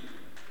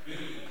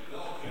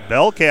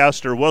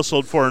 Belcaster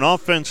whistled for an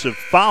offensive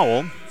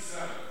foul.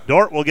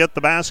 Dordt will get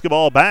the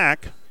basketball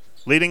back,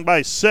 leading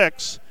by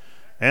 6,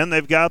 and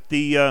they've got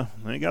the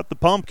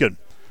pumpkin.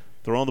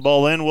 Throwing the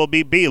ball in will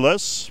be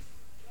Belis.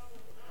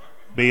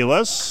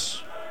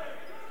 Belis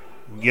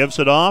gives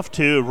it off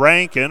to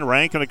Rankin.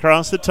 Rankin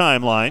across the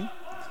timeline.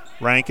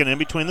 Rankin in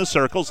between the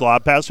circles.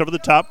 Lob pass over the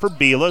top for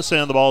Belis,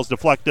 and the ball is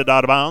deflected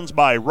out of bounds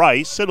by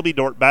Rice. It'll be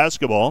Dordt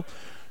basketball.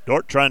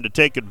 Dordt trying to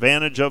take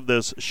advantage of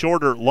this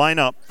shorter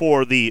lineup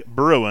for the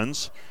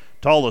Bruins.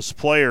 Tallest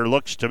player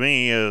looks to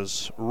me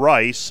is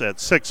Rice at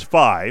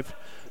 6'5".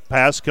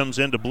 Pass comes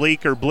into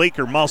Bleeker.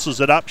 Bleeker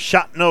muscles it up.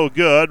 Shot no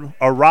good.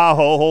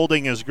 Araujo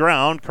holding his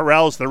ground.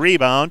 Corrals the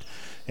rebound.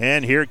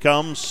 And here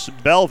comes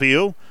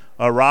Bellevue.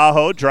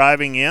 Araujo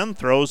driving in.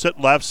 Throws it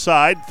left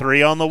side.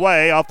 3 on the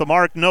way. Off the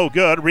mark. No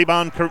good.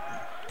 Rebound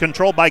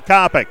controlled by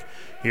Kopic.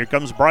 Here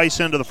comes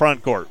Bryce into the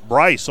front court.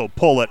 Bryce will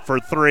pull it for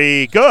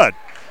 3. Good.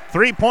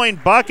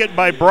 3-point bucket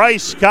by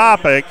Bryce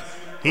Kopic.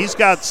 He's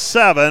got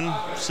 7.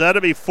 Said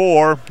it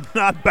before.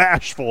 Not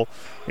bashful.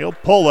 He'll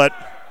pull it.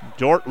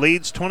 Dordt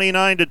leads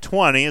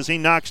 29-20 as he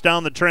knocks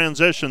down the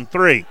transition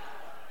 3.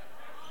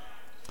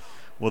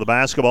 Well, the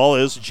basketball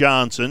is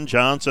Johnson.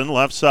 Johnson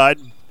left side.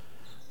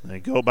 They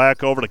go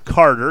back over to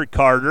Carter.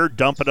 Carter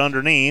dump it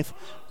underneath.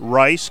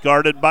 Rice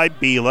guarded by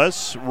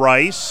Belis.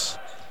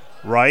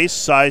 Rice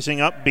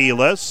sizing up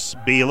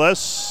Belis.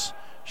 Belis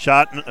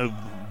shot.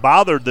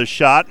 Bothered the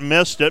shot,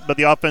 missed it, but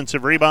the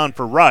offensive rebound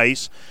for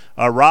Rice.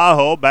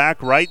 Araujo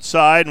back right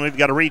side, and we've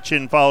got a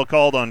reach-in foul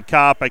called on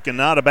Kopic, and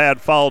not a bad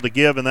foul to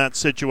give in that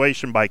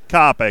situation by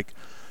Kopic.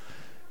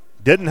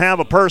 Didn't have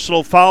a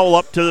personal foul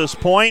up to this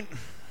point.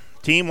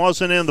 Team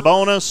wasn't in the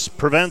bonus.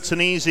 Prevents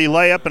an easy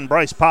layup, and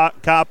Bryce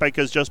Kopic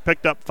has just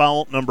picked up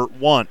foul number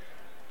 1.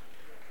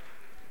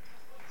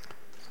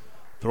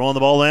 Throwing the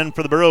ball in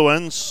for the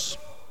Bruins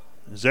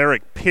is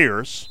Eric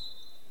Pierce.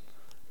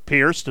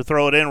 Pierce to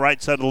throw it in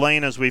right side of the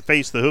lane as we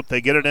face the hoop. They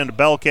get it into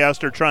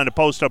Belcaster trying to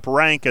post up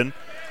Rankin.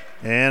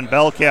 And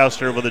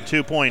Belcaster with a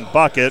 2-point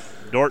bucket.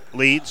 Dordt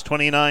leads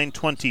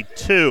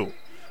 29-22.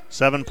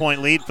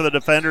 7-point lead for the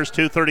defenders.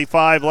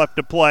 2:35 left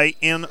to play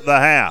in the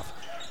half.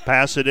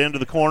 Pass it into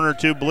the corner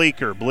to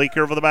Bleeker.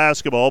 Bleeker for the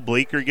basketball.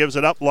 Bleeker gives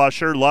it up.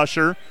 Lusher.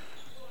 Lusher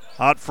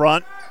out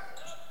front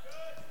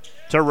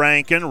to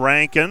Rankin.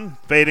 Rankin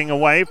fading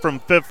away from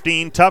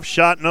 15. Tough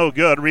shot, no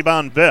good.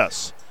 Rebound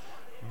Viss.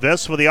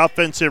 Viss with the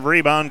offensive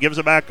rebound gives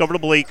it back over to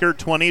Bleeker.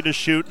 20 to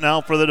shoot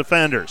now for the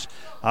defenders.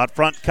 Out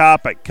front,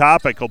 Kopic.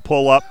 Kopic will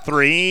pull up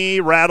 3.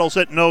 Rattles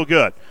it, no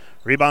good.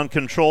 Rebound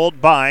controlled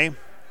by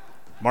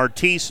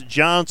Martise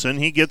Johnson.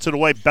 He gets it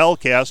away.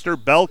 Belcaster.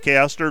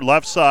 Belcaster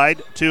left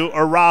side to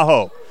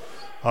Araujo.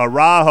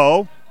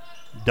 Araujo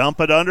dump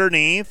it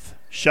underneath.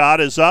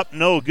 Shot is up,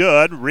 no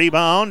good.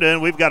 Rebound,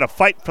 and we've got a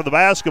fight for the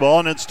basketball,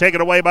 and it's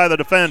taken away by the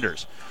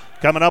defenders.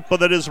 Coming up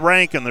with it is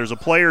Rankin. There's a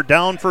player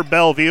down for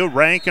Bellevue.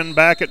 Rankin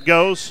back it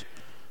goes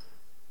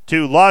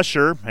to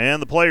Lusher,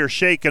 and the player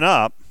shaken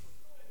up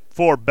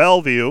for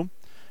Bellevue,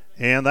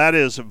 and that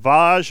is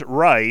Vaj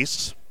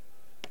Rice.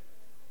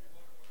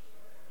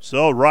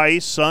 So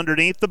Rice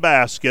underneath the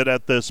basket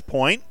at this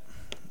point.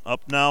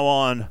 Up now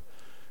on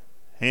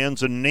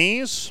hands and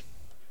knees.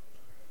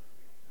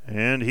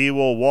 And he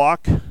will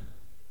walk.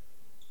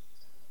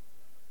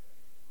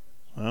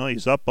 Well,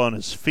 he's up on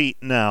his feet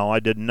now.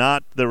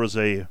 There was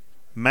a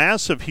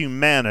mass of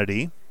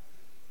humanity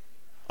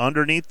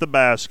underneath the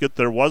basket.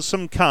 There was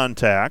some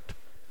contact.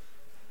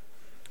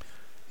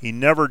 He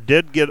never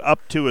did get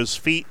up to his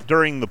feet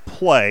during the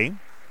play.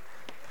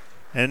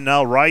 And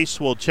now Rice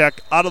will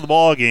check out of the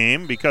ball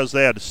game because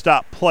they had to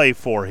stop play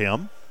for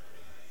him.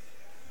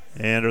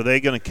 And are they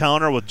going to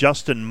counter with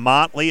Justin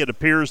Motley? It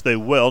appears they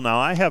will. Now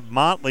I have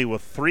Motley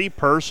with 3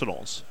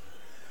 personals.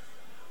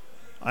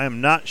 I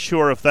am not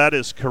sure if that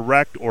is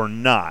correct or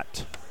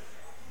not.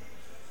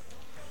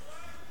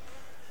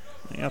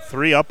 They got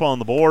 3 up on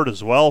the board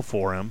as well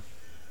for him.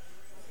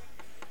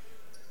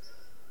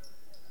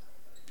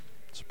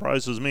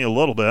 Surprises me a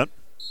little bit.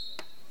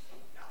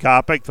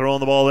 Kopic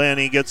throwing the ball in.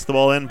 He gets the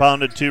ball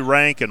inbounded to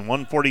Rankin.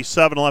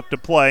 1:47 left to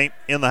play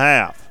in the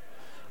half.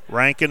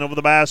 Rankin over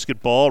the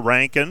basketball.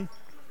 Rankin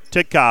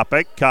to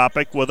Kopic.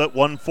 Kopic with it.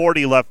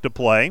 1:40 left to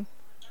play.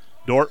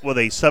 Dort with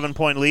a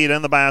 7-point lead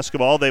in the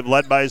basketball. They've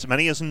led by as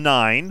many as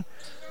 9.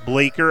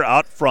 Bleeker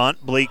out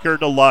front. Bleeker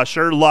to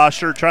Lusher.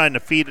 Lusher trying to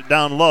feed it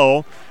down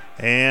low.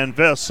 And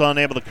Viss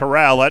unable to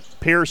corral it.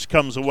 Pierce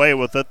comes away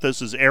with it.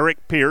 This is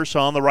Eric Pierce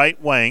on the right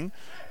wing.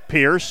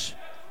 Pierce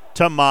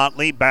to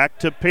Motley, back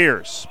to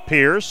Pierce.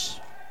 Pierce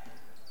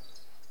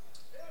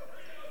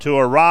to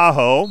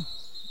Araujo.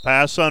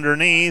 Pass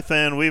underneath,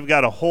 and we've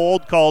got a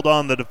hold called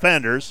on the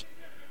defenders.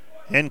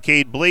 And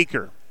Cade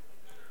Bleeker.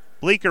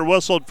 Bleeker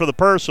whistled for the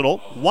personal.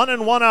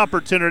 1-and-1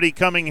 opportunity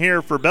coming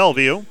here for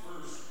Bellevue.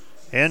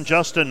 And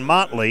Justin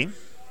Motley.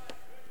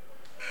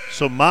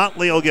 So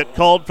Motley will get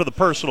called for the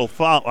personal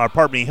foul.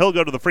 He'll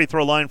go to the free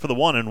throw line for the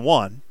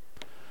 1-and-1.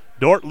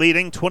 Dort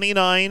leading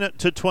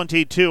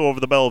 29-22 over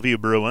the Bellevue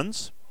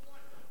Bruins.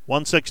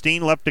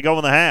 1:16 left to go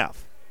in the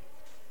half.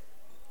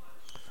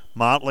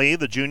 Motley,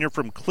 the junior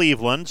from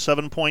Cleveland,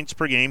 7 points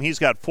per game. He's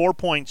got 4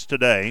 points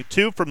today,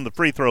 2 from the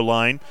free throw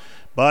line,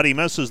 but he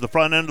misses the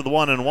front end of the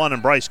 1-and-1,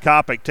 and Bryce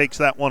Kopic takes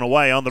that one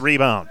away on the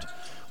rebound.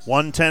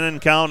 1:10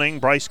 and counting.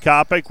 Bryce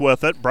Kopic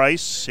with it.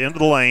 Bryce into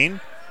the lane.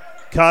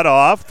 Cut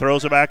off.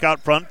 Throws it back out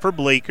front for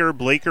Bleeker.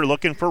 Bleeker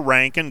looking for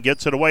Rankin.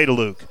 Gets it away to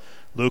Luke.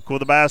 Luke with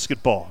the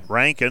basketball.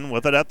 Rankin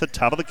with it at the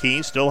top of the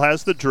key. Still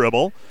has the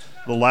dribble.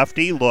 The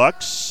lefty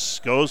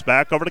looks. Goes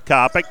back over to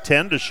Kopic.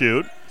 10 to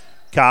shoot.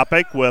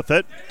 Kopic with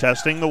it.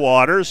 Testing the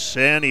waters.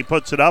 And he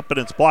puts it up, and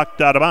it's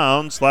blocked out of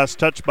bounds. Last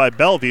touch by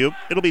Bellevue.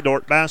 It'll be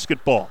Dort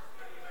basketball.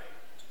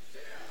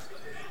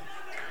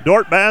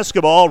 Dort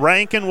basketball.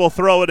 Rankin will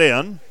throw it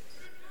in.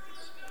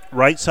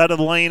 Right side of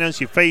the lane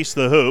as you face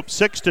the hoop.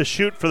 6 to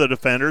shoot for the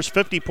defenders.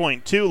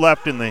 50.2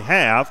 left in the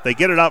half. They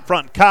get it out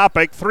front.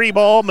 Kopic, 3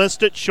 ball,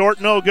 missed it, short,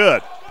 no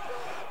good.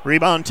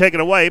 Rebound taken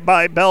away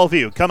by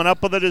Bellevue. Coming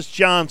up with it is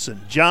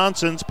Johnson.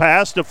 Johnson's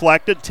pass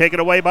deflected, taken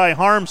away by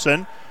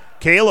Harmson.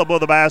 Caleb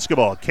with the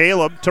basketball.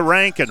 Caleb to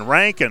Rankin.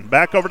 Rankin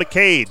back over to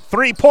Cade.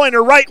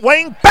 3-pointer right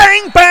wing.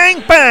 Bang,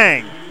 bang,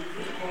 bang.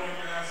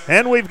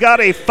 And we've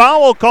got a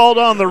foul called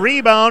on the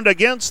rebound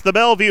against the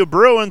Bellevue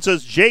Bruins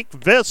as Jake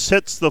Viss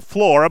hits the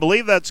floor. I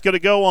believe that's going to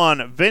go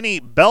on Vinny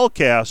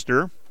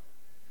Belcaster.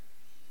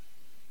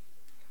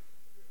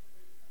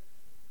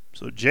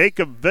 So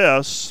Jacob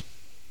Viss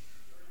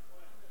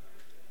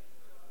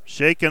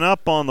shaken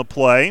up on the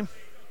play.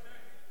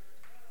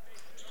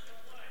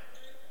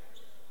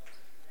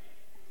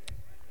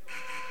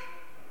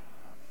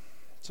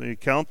 So you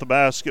count the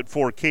basket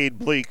for Cade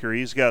Bleeker.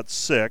 He's got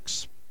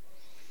 6.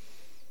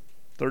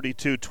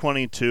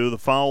 32-22. The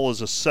foul is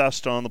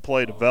assessed on the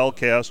play to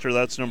Belcaster.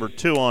 That's number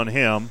 2 on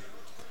him.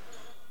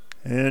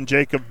 And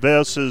Jacob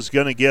Viss is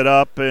going to get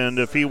up, and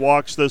if he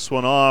walks this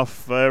one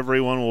off,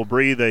 everyone will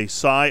breathe a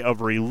sigh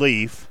of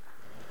relief.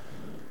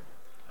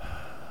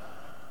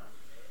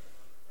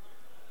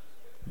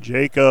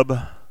 Jacob,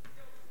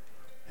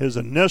 his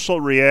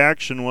initial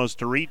reaction was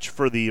to reach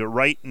for the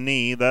right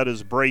knee. That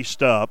is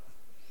braced up.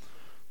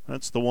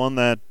 That's the one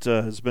that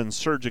has been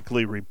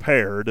surgically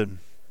repaired, and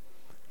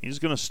he's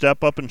going to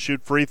step up and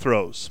shoot free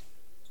throws.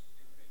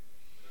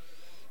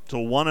 It's a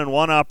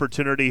 1-and-1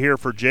 opportunity here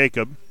for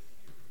Jacob.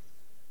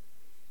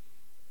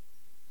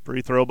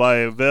 Free throw by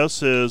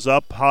Viss is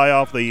up high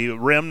off the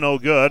rim, no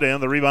good,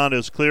 and the rebound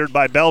is cleared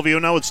by Bellevue.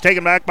 Now it's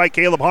taken back by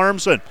Caleb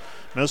Harmson.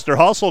 Mr.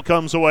 Hustle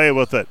comes away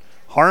with it.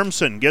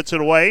 Harmson gets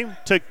it away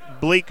to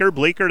Bleeker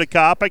to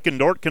Kopic, and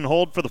Dordt can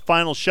hold for the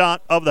final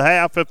shot of the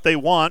half if they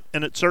want,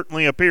 and it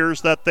certainly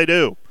appears that they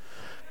do.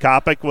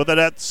 Kopic with it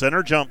at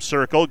center jump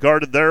circle,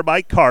 guarded there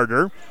by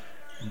Carter.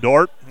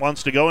 Dordt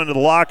wants to go into the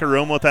locker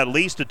room with at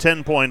least a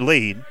 10-point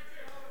lead.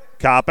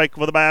 Kopic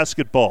with a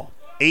basketball.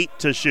 8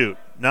 to shoot.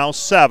 Now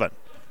 7.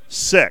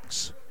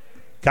 6.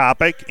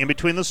 Kopic in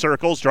between the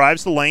circles,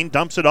 drives the lane,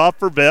 dumps it off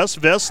for Viss.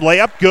 Viss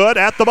layup good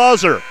at the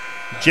buzzer.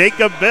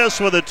 Jacob Viss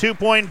with a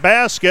 2-point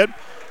basket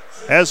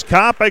as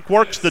Kopic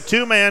works the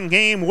two-man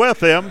game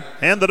with him,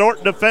 and the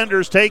Dordt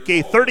defenders take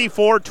a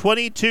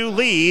 34-22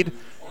 lead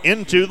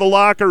into the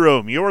locker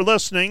room. You're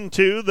listening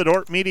to the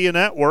Dordt Media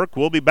Network.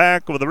 We'll be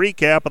back with a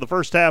recap of the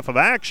first half of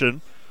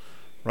action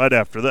right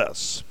after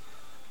this.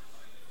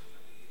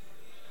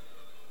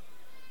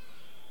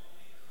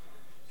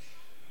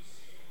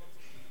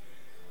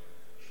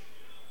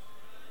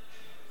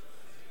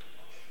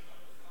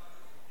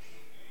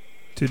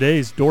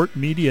 Today's Dordt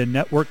Media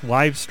Network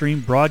live stream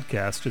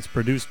broadcast is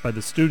produced by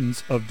the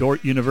students of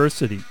Dordt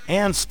University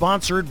and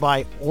sponsored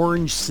by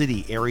Orange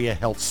City Area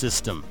Health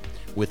System,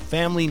 with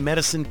family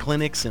medicine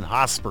clinics in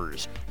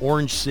Hospers,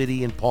 Orange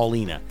City, and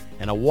Paulina,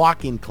 and a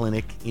walk-in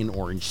clinic in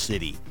Orange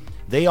City.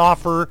 They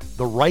offer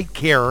the right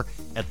care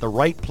at the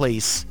right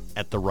place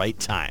at the right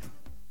time.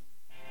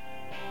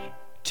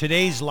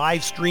 Today's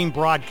live stream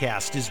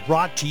broadcast is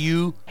brought to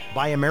you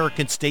by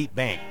American State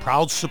Bank,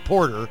 proud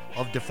supporter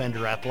of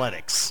Defender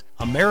Athletics.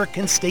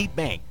 American State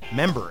Bank,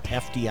 member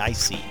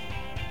FDIC.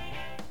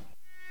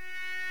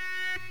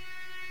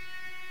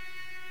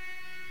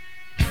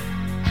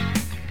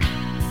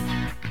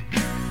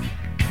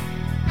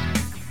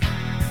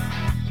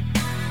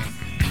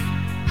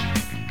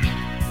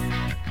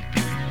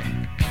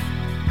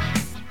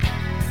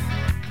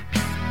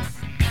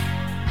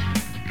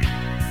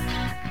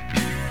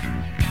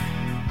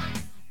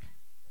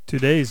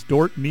 Today's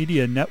Dordt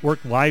Media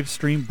Network live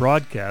stream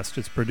broadcast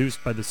is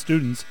produced by the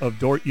students of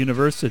Dordt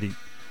University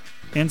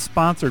and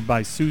sponsored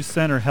by Sioux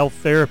Center Health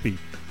Therapy,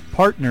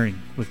 partnering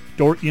with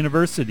Dordt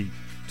University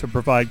to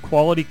provide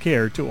quality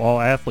care to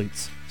all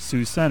athletes.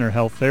 Sioux Center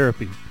Health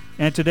Therapy.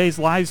 And today's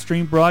live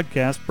stream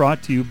broadcast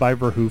brought to you by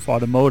Verhoof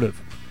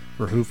Automotive.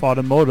 Verhoof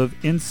Automotive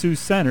in Sioux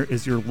Center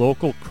is your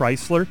local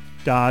Chrysler,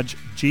 Dodge,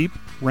 Jeep,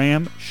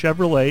 Ram,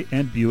 Chevrolet,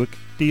 and Buick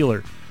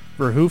dealer.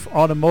 Verhoof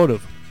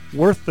Automotive,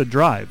 worth the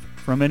drive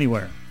from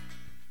anywhere.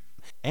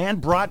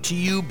 And brought to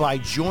you by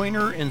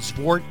Joyner and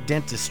Zwart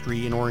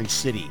Dentistry in Orange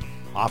City,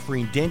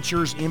 offering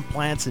dentures,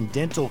 implants, and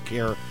dental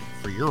care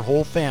for your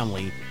whole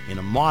family in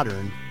a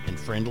modern and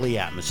friendly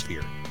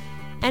atmosphere.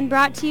 And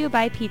brought to you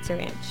by Pizza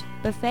Ranch,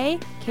 buffet,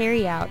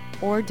 carry out,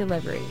 or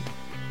delivery.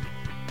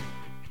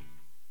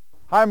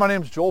 Hi, my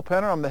name is Joel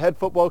Penner. I'm the head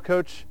football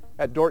coach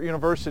at Dordt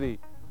University.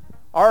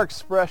 Our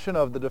expression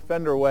of the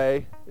Defender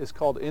Way is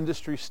called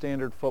industry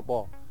standard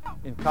football.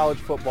 In college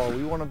football,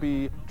 we want to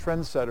be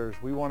trendsetters.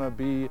 We want to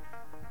be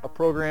a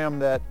program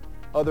that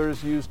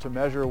others use to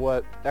measure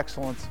what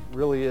excellence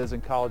really is in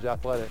college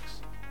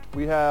athletics.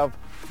 We have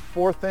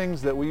 4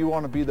 things that we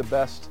want to be the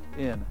best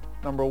in.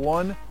 Number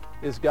 1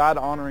 is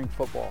God-honoring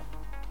football.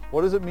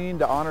 What does it mean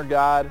to honor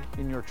God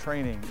in your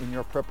training, in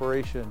your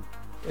preparation,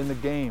 in the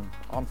game,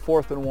 on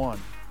 4th and 1?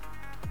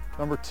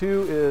 Number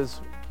 2 is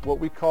what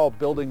we call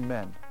building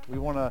men. We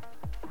want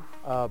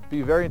to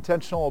be very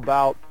intentional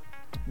about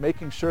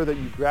making sure that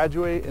you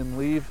graduate and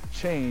leave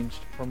changed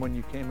from when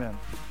you came in.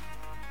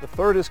 The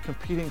 3rd is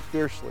competing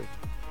fiercely.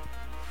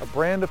 A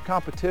brand of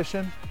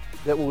competition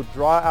that will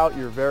draw out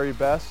your very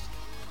best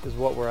is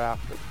what we're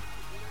after.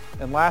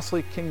 And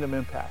lastly, kingdom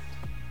impact.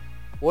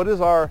 What is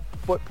our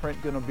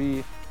footprint going to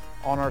be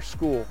on our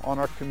school, on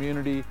our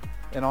community,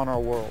 and on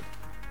our world?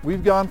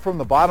 We've gone from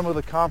the bottom of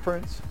the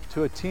conference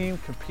to a team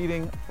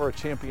competing for a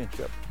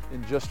championship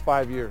in just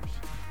 5 years.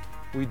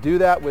 We do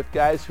that with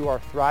guys who are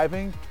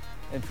thriving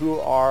and who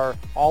are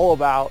all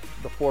about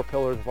the 4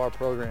 pillars of our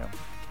program.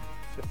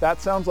 If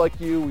that sounds like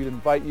you, we'd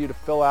invite you to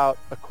fill out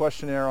a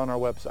questionnaire on our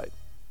website.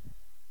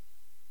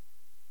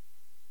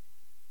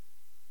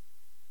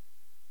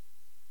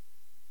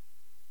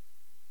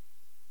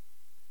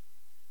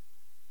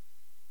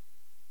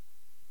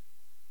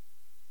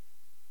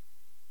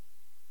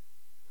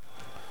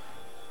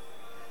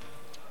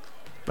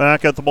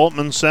 Back at the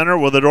Bultman Center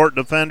with the Dordt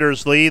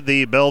defenders lead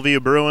the Bellevue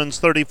Bruins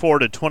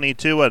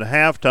 34-22 at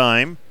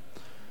halftime.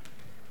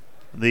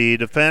 The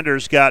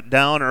defenders got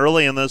down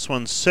early in this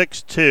one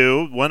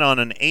 6-2, went on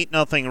an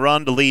 8-0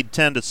 run to lead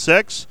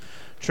 10-6,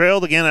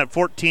 trailed again at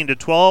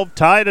 14-12,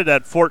 tied it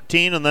at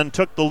 14, and then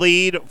took the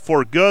lead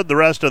for good the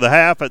rest of the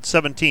half at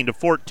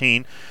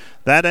 17-14.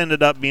 That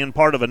ended up being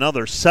part of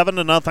another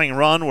 7-0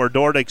 run where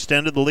Dordt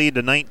extended the lead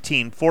to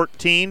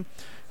 19-14,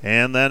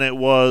 and then it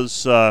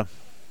was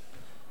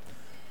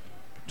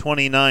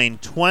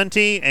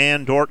 29-20,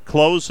 and Dordt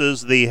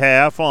closes the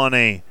half on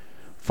a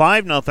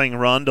 5-0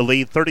 run to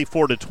lead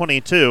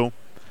 34-22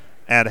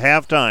 at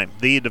halftime.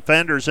 The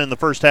defenders in the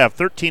first half,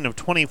 13 of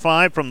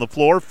 25 from the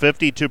floor,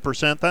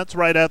 52%. That's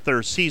right at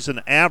their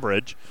season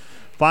average.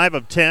 5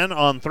 of 10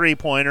 on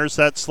three-pointers.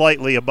 That's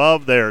slightly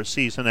above their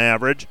season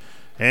average.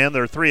 And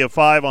they're 3 of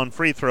 5 on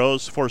free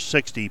throws for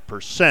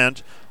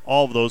 60%.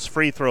 All of those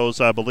free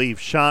throws, I believe,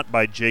 shot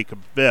by Jacob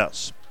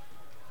Viss.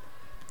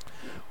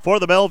 For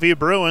the Bellevue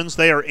Bruins,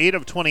 they are 8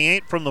 of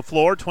 28 from the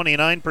floor,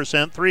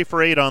 29%, 3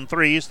 for 8 on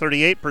threes,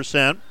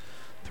 38%,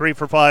 3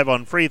 for 5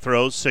 on free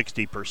throws,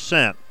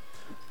 60%.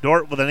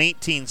 Dort with an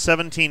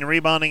 18-17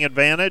 rebounding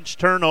advantage.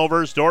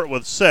 Turnovers, Dort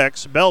with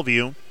 6.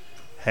 Bellevue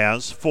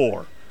has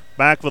 4.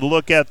 Back with a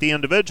look at the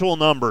individual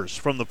numbers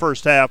from the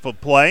first half of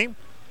play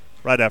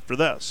right after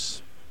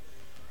this.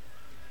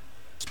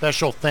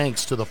 Special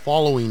thanks to the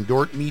following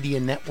Dort Media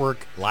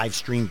Network live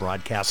stream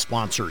broadcast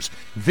sponsors.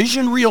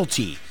 Vision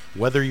Realty.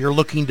 Whether you're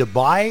looking to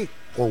buy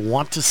or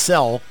want to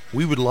sell,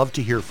 we would love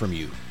to hear from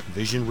you.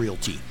 Vision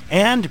Realty.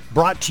 And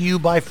brought to you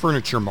by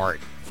Furniture Mart.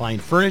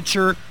 Find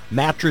furniture,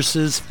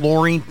 mattresses,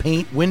 flooring,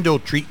 paint, window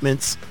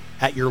treatments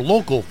at your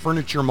local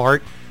Furniture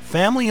Mart,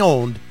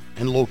 family-owned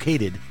and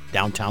located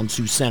downtown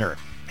Sioux Center.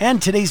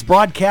 And today's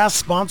broadcast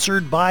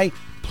sponsored by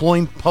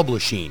Ployne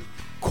Publishing.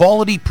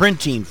 Quality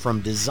printing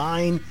from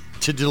design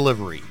to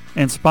delivery.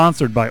 And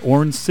sponsored by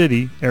Orange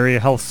City Area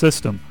Health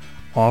System,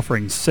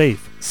 offering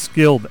safe,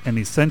 skilled, and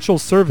essential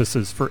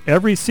services for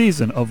every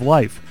season of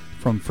life,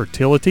 from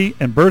fertility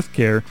and birth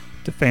care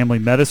to family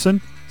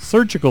medicine,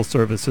 surgical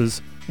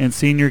services, and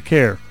senior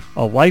care.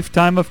 A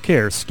lifetime of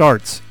care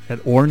starts at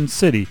Orange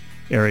City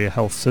Area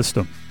Health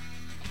System.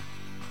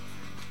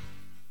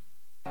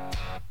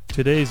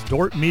 Today's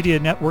Dort Media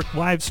Network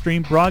live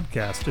stream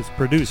broadcast is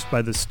produced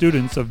by the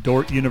students of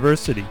Dort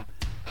University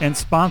and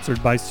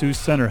sponsored by Sioux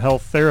Center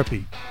Health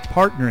Therapy,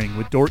 partnering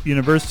with Dort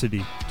University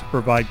to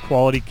provide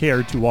quality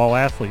care to all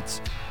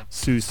athletes.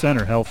 Sioux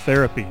Center Health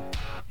Therapy.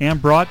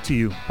 And brought to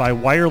you by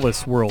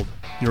Wireless World,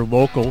 your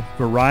local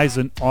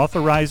Verizon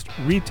authorized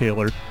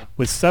retailer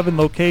with 7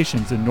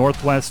 locations in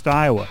Northwest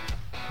Iowa.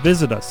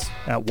 Visit us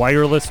at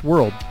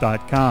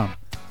wirelessworld.com.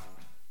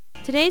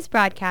 Today's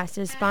broadcast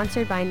is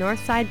sponsored by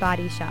Northside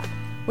Body Shop.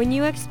 When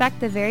you expect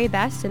the very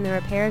best in the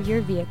repair of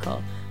your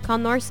vehicle, call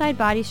Northside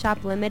Body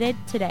Shop Limited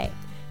today.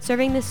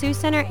 Serving the Sioux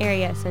Center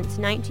area since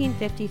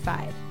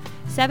 1955.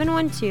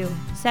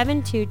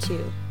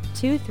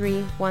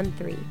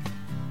 712-722-2313.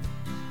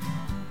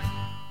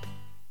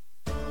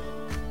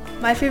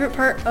 My favorite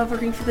part of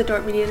working for the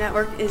Dort Media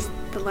Network is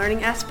the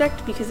learning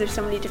aspect, because there's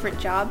so many different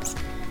jobs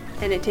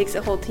and it takes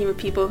a whole team of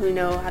people who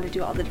know how to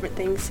do all the different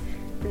things,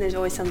 and there's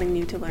always something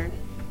new to learn.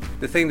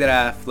 The thing that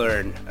I've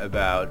learned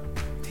about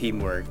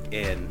teamwork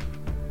in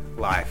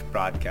live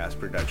broadcast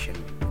production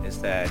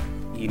is that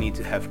you need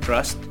to have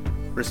trust,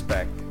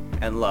 respect,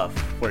 and love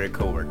for your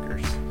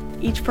coworkers.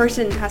 Each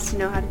person has to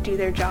know how to do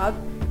their job,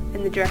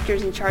 and the director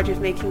is in charge of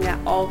making that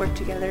all work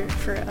together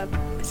for a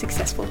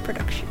successful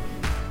production.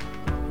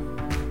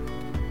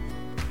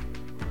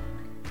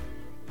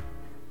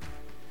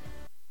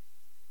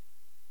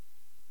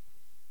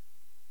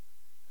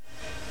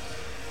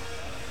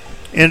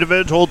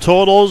 Individual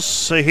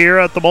totals here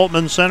at the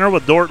Boltman Center,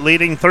 with Dort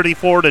leading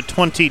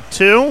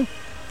 34-22.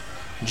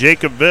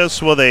 Jacob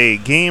Viss with a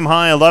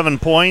game-high 11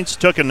 points.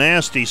 Took a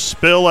nasty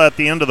spill at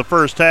the end of the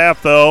first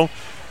half, though.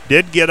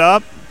 Did get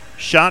up,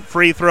 shot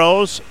free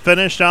throws,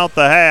 finished out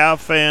the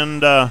half,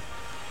 and if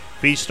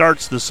he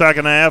starts the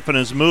second half and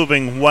is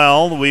moving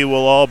well, we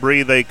will all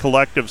breathe a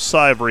collective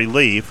sigh of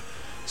relief.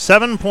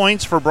 7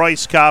 points for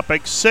Bryce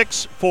Kopic,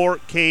 6 for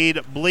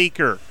Cade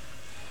Bleeker.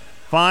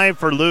 5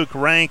 for Luke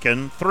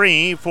Rankin,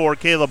 3 for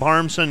Caleb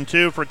Harmson,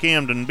 2 for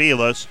Camden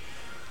Belis.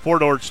 For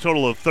Dort's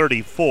total of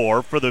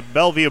 34. For the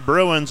Bellevue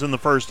Bruins in the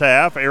first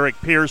half, Eric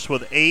Pierce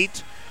with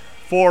 8.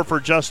 4 for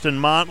Justin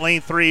Motley,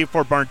 3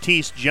 for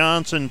Martise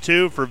Johnson,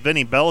 2 for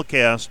Vinny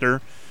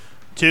Belcaster,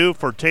 2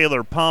 for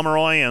Taylor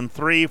Pomeroy, and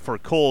 3 for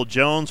Cole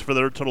Jones for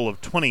their total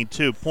of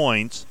 22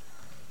 points.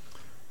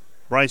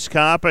 Bryce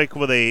Kopic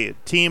with a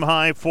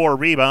team-high 4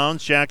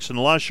 rebounds, Jackson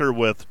Lusher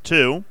with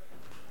 2.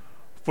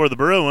 For the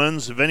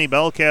Bruins, Vinny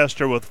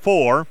Belcaster with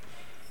 4,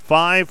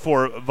 5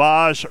 for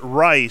Vaj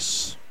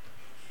Rice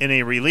in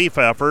a relief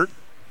effort,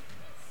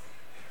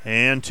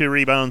 and 2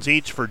 rebounds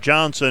each for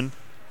Johnson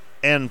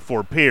and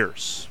for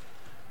Pierce.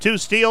 2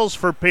 steals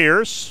for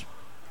Pierce,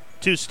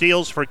 2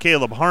 steals for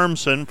Caleb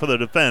Harmson for the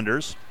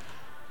defenders.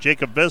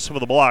 Jacob Viss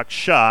with a blocked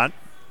shot.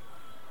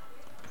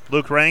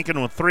 Luke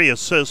Rankin with 3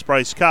 assists,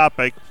 Bryce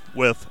Kopic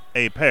with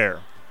a pair.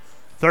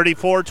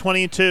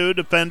 34-22,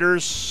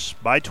 defenders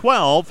by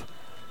 12.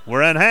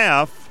 We're at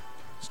half.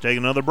 Let's take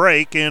another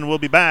break, and we'll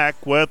be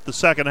back with the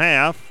second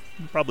half.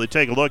 We'll probably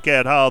take a look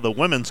at how the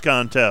women's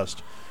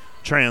contest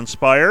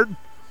transpired.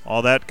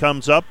 All that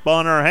comes up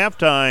on our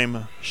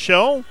halftime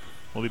show.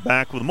 We'll be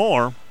back with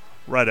more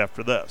right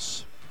after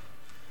this.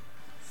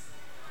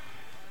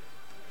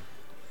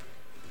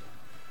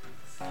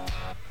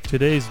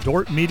 Today's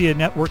Dort Media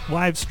Network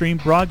live stream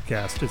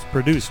broadcast is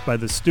produced by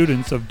the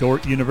students of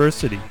Dort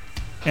University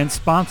and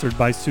sponsored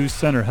by Sioux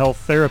Center Health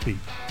Therapy,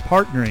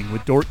 partnering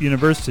with Dordt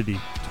University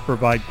to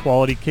provide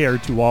quality care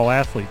to all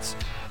athletes.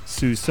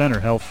 Sioux Center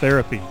Health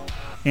Therapy.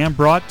 And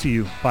brought to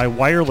you by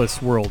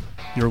Wireless World,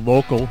 your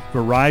local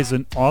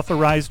Verizon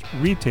authorized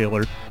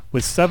retailer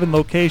with 7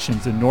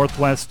 locations in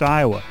Northwest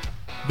Iowa.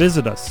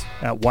 Visit us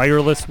at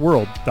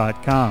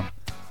wirelessworld.com.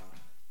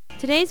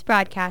 Today's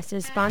broadcast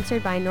is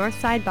sponsored by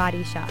Northside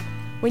Body Shop.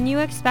 When you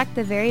expect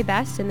the very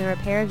best in the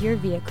repair of your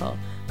vehicle,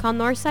 call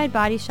Northside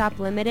Body Shop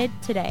Limited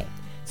today,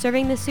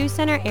 serving the Sioux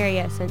Center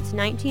area since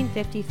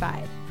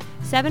 1955.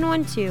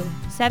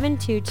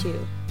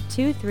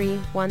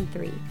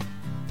 712-722-2313.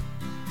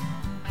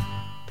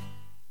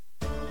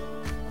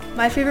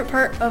 My favorite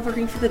part of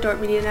working for the Dordt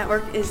Media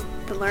Network is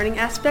the learning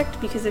aspect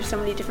because there's so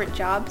many different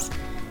jobs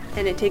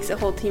and it takes a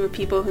whole team of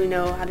people who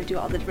know how to do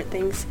all the different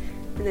things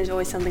and there's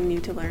always something new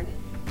to learn.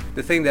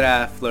 The thing that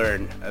I've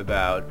learned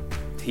about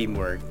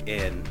teamwork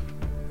in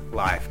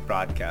live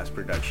broadcast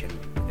production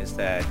is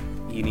that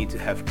you need to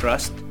have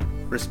trust,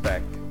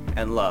 respect,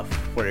 and love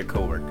for your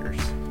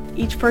coworkers.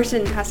 Each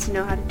person has to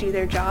know how to do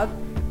their job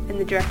and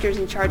the director is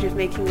in charge of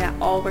making that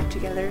all work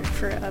together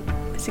for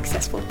a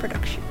successful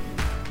production.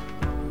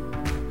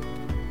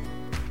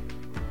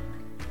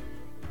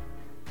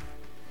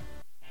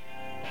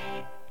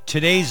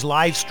 Today's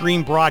live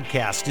stream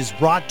broadcast is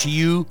brought to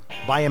you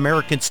by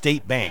American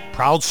State Bank,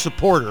 proud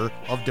supporter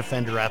of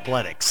Defender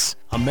Athletics.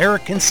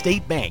 American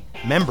State Bank,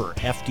 member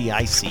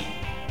FDIC.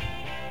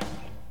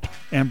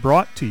 And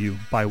brought to you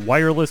by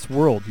Wireless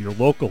World, your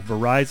local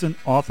Verizon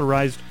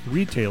authorized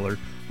retailer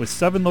with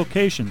 7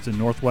 locations in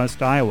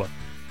Northwest Iowa.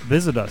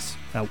 Visit us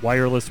at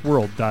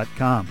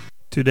wirelessworld.com.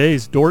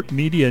 Today's Dordt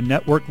Media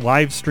Network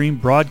live stream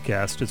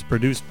broadcast is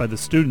produced by the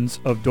students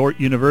of Dordt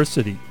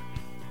University.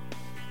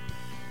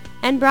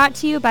 And brought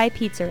to you by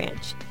Pizza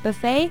Ranch,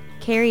 buffet,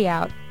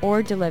 carry-out,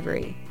 or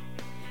delivery.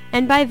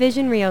 And by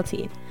Vision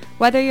Realty.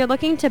 Whether you're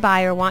looking to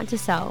buy or want to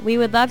sell, we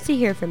would love to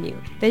hear from you.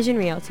 Vision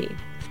Realty.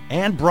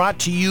 And brought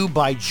to you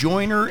by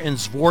Joyner and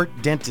Zwart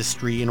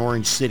Dentistry in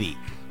Orange City,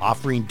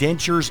 offering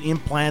dentures,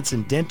 implants,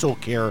 and dental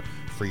care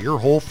for your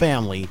whole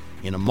family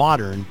in a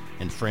modern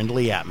and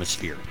friendly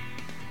atmosphere.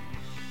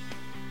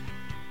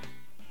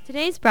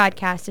 Today's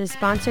broadcast is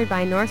sponsored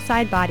by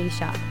Northside Body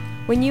Shop.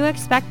 When you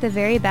expect the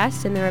very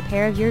best in the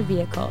repair of your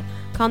vehicle,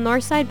 call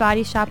Northside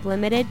Body Shop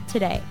Limited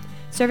today,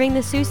 serving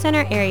the Sioux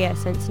Center area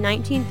since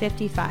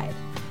 1955.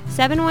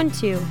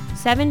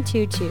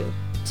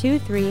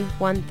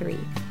 712-722-2313.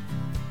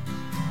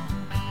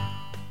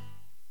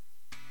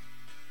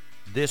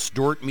 This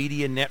Dordt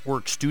Media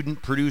Network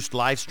student-produced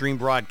live stream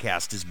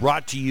broadcast is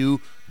brought to you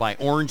by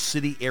Orange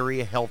City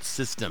Area Health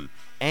System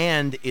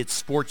and its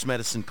sports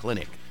medicine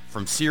clinic.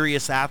 From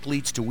serious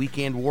athletes to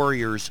weekend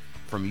warriors,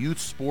 from youth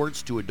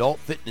sports to adult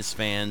fitness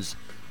fans,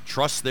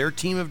 trust their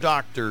team of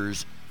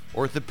doctors,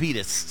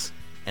 orthopedists,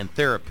 and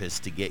therapists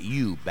to get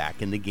you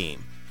back in the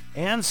game.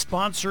 And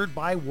sponsored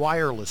by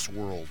Wireless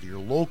World, your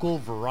local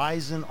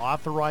Verizon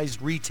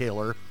authorized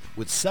retailer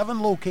with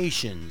 7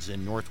 locations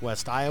in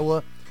Northwest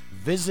Iowa.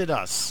 Visit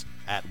us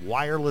at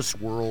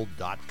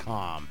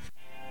wirelessworld.com.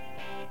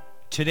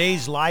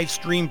 Today's live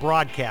stream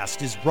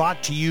broadcast is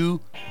brought to you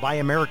by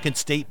American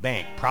State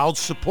Bank, proud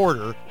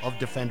supporter of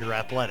Defender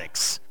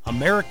Athletics.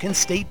 American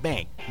State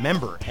Bank,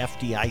 member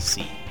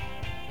FDIC.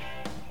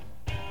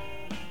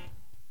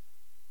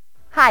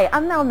 Hi,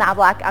 I'm Mel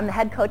Knobloch. I'm the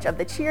head coach of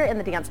the cheer and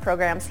the dance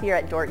programs here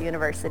at Dordt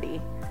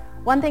University.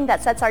 One thing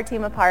that sets our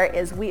team apart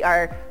is we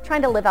are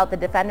trying to live out the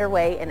Defender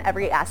way in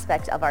every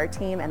aspect of our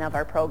team and of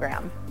our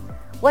program.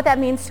 What that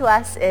means to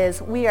us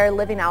is we are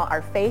living out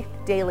our faith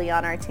daily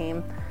on our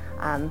team,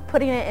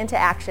 putting it into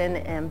action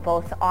in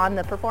both on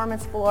the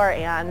performance floor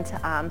and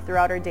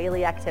throughout our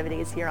daily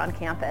activities here on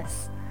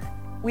campus.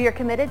 We are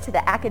committed to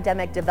the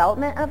academic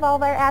development of all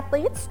of our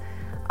athletes.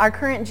 Our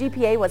current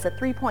GPA was a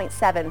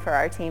 3.7 for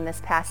our team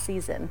this past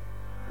season.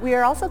 We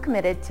are also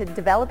committed to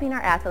developing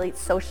our athletes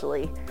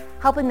socially,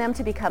 helping them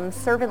to become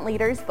servant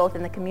leaders both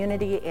in the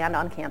community and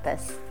on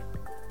campus.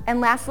 And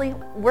lastly,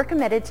 we're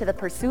committed to the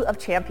pursuit of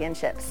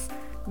championships,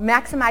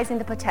 maximizing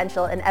the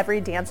potential in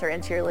every dancer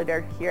and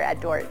cheerleader here at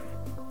Dordt.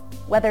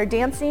 Whether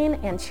dancing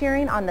and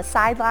cheering on the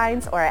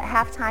sidelines or at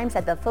half times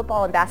at the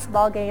football and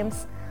basketball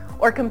games,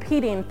 or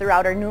competing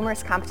throughout our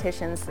numerous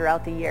competitions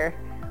throughout the year,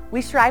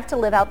 we strive to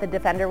live out the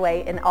Defender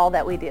way in all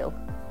that we do.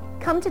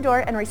 Come to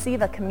Dordt and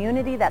receive a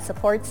community that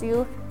supports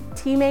you,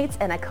 teammates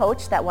and a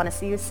coach that want to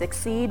see you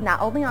succeed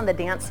not only on the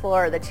dance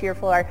floor or the cheer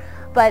floor,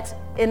 but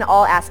in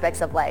all aspects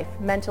of life,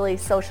 mentally,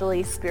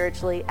 socially,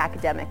 spiritually,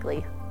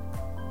 academically.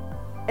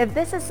 If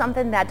this is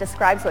something that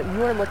describes what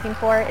you are looking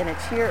for in a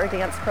cheer or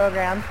dance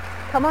program,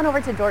 come on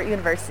over to Dordt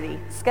University,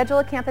 schedule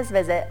a campus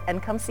visit,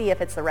 and come see if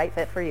it's the right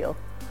fit for you.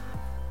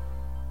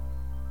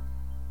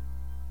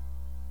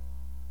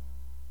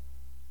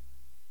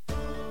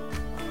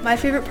 My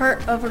favorite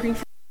part of working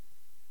for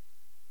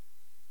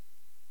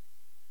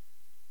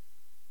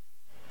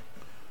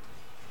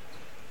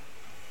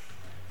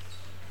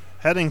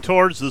Heading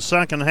towards the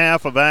second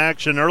half of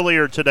action,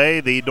 earlier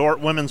today, the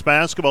Dordt women's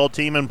basketball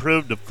team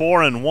improved to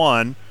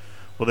 4-1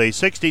 with a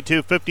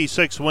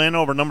 62-56 win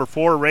over number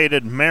 4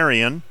 rated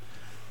Marion.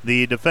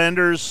 The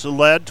defenders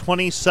led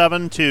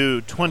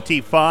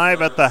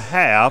 27-25 at the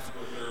half,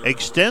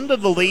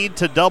 extended the lead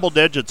to double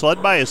digits,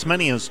 led by as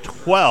many as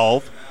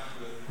 12.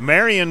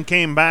 Marion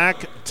came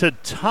back to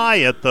tie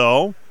it,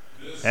 though,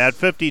 at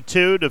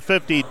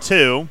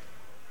 52-52.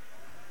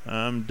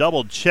 I'm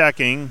double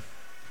checking.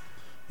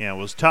 Yeah, it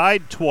was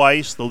tied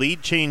twice. The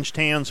lead changed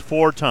hands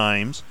 4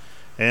 times.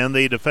 And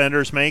the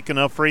defenders make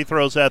enough free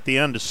throws at the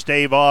end to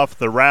stave off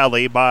the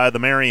rally by the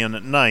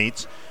Marion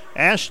Knights.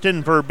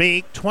 Ashton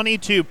Verbeek,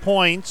 22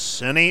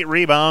 points and 8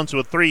 rebounds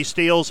with 3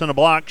 steals and a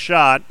block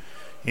shot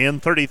in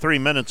 33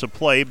 minutes of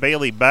play.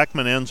 Bailey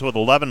Beckman ends with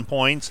 11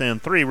 points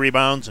and 3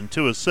 rebounds and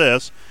 2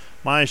 assists.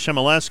 Maya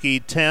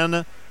Shimoleski,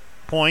 10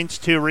 points,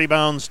 2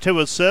 rebounds, 2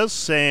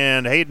 assists.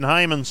 And Hayden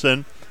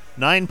Hymanson,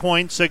 9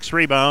 points, 6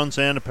 rebounds,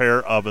 and a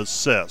pair of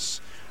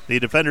assists. The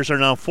defenders are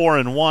now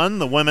 4-1.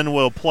 The women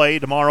will play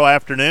tomorrow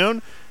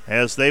afternoon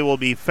as they will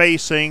be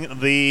facing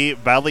the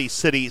Valley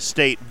City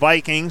State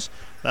Vikings.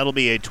 That'll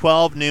be a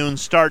 12 noon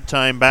start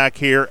time back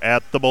here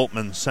at the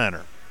Bultman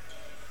Center.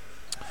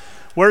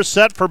 We're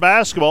set for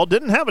basketball.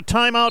 Didn't have a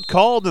timeout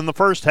called in the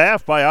first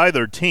half by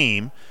either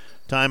team.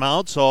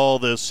 Timeouts all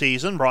this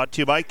season brought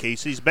to you by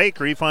Casey's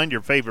Bakery. Find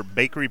your favorite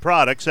bakery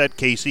products at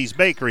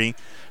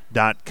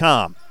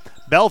caseysbakery.com.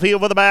 Bellevue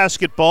with the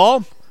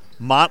basketball.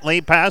 Motley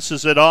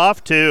passes it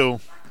off to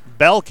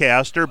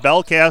Belcaster.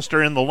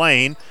 Belcaster in the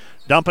lane.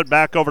 Dump it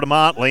back over to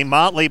Motley.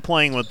 Motley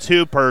playing with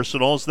 2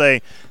 personals.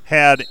 They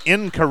had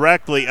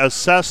incorrectly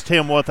assessed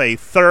him with a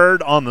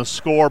 3rd on the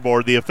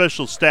scoreboard. The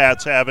official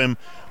stats have him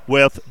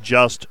with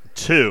just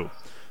 2.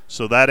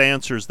 So that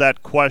answers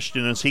that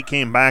question as he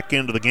came back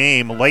into the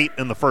game late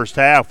in the first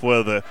half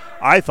with,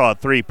 I thought,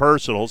 3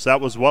 personals.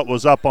 That was what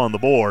was up on the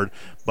board,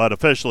 but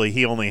officially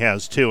he only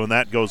has 2, and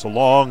that goes a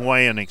long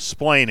way in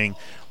explaining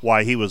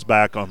why he was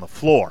back on the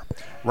floor.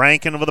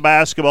 Rankin with the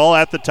basketball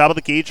at the top of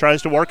the key,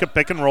 tries to work a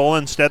pick and roll.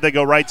 Instead they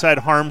go right side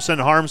Harmson.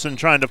 Harmson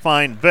trying to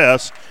find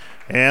Viss,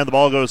 and the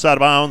ball goes out of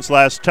bounds.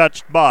 Last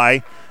touched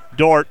by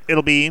Dort.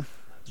 It'll be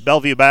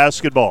Bellevue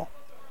basketball.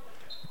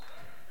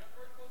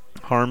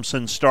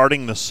 Harmson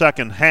starting the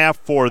second half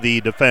for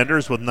the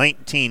defenders with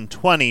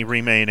 19:20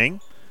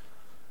 remaining.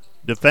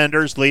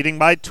 Defenders leading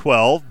by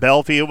 12.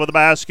 Bellevue with the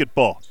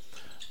basketball.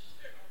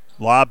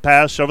 Lob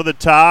pass over the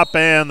top,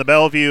 and the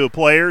Bellevue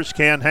players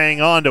can't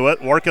hang on to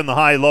it, working the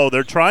high-low.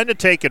 They're trying to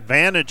take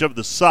advantage of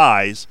the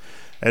size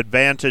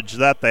advantage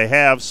that they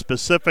have,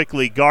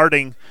 specifically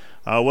guarding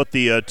with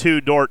the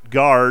 2 Dort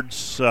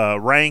guards,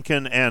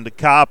 Rankin and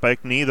Kopic.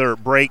 Neither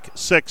break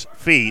 6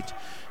 feet.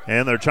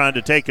 And they're trying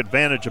to take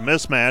advantage of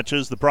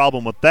mismatches. The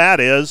problem with that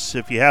is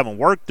if you haven't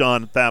worked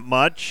on it that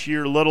much,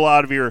 you're a little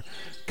out of your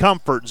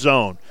comfort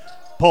zone.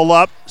 Pull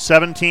up,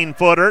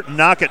 17-footer,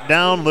 knock it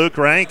down, Luke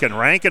Rankin.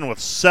 Rankin with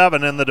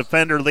 7, and the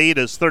defender lead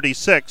is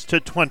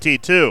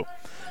 36-22.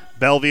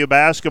 Bellevue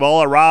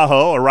basketball,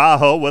 Araujo.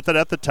 Araujo with it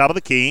at the top of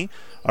the key.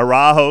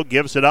 Araujo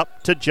gives it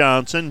up to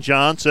Johnson.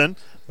 Johnson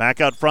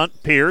back out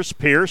front, Pierce.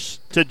 Pierce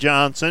to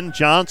Johnson.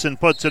 Johnson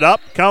puts it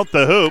up, count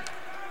the hoop,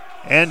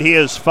 and he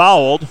is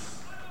fouled.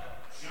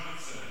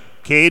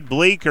 Cade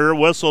Bleeker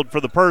whistled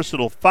for the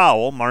personal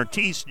foul.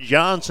 Martise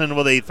Johnson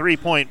with a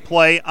 3-point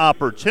play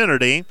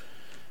opportunity.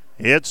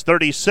 It's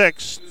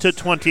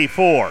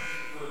 36-24.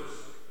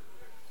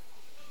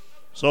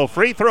 So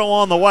free throw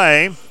on the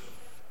way.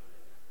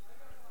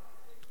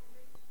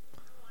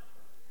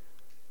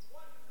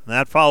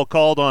 That foul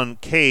called on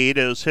Cade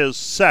is his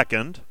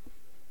 2nd.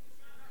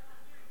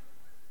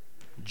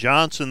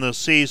 Johnson this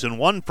season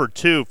 1 for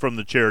 2 from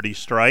the charity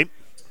stripe.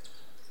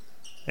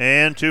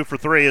 And 2 for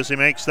 3 as he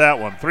makes that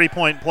one.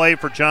 3-point play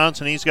for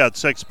Johnson. He's got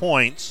 6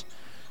 points.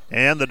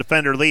 And the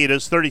defender lead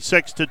is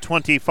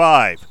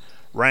 36-25.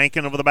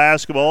 Rankin over the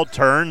basketball,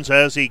 turns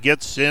as he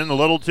gets in a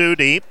little too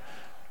deep.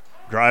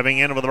 Driving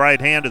in with the right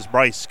hand is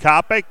Bryce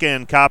Kopic,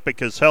 and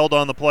Kopic is held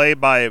on the play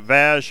by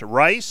Vaj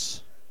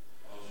Rice.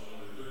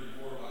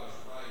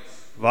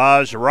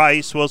 Vaj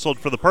Rice whistled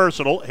for the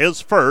personal, his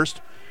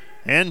first.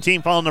 And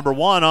team foul number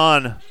 1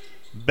 on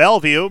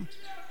Bellevue.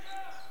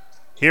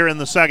 Here in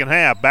the second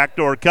half,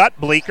 backdoor cut,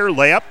 Bleeker,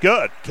 layup,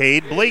 good.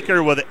 Cade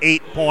Bleeker with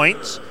 8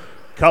 points,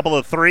 couple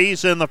of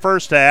threes in the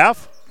first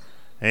half,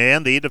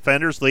 and the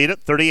defenders lead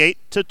it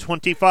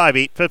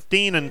 38-25,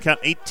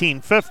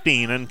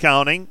 18-15 and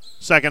counting,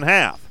 second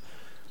half.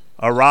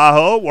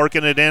 Araujo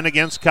working it in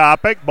against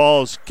Kopic,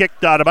 ball is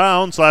kicked out of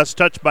bounds, last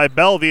touch by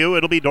Bellevue,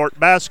 it'll be Dort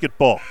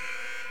basketball.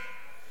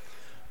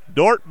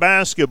 Dort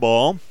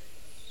basketball,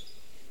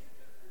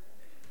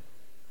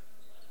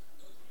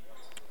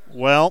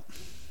 well,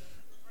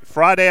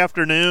 Friday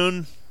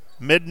afternoon,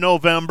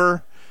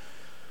 mid-November,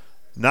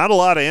 not a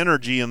lot of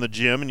energy in the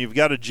gym, and you've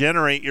got to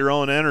generate your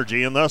own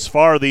energy. And thus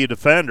far, the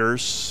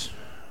defenders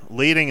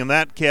leading in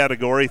that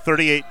category,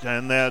 38,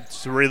 and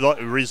that's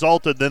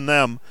resulted in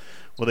them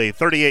with a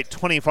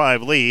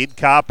 38-25 lead.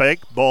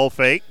 Kopic, ball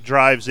fake,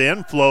 drives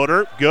in,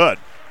 floater, good.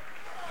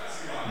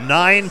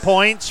 9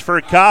 points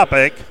for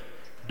Kopic.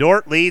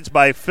 Dort leads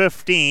by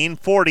 15,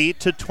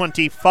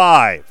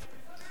 40-25.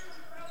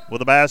 with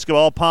the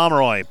basketball,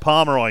 Pomeroy.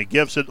 Pomeroy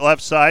gives it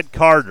left side,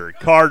 Carter.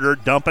 Carter,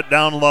 dump it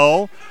down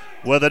low.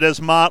 With it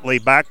is Motley.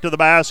 Back to the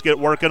basket,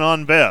 working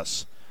on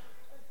Viss.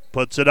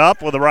 Puts it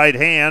up with the right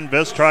hand.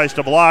 Viss tries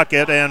to block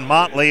it, and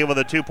Motley with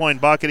a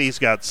 2-point bucket. He's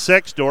got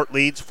 6. Dordt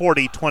leads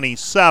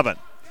 40-27.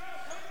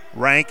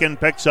 Rankin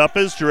picks up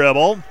his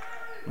dribble.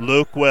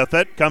 Luke with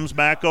it. Comes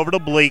back over to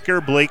Bleeker.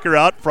 Bleeker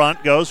out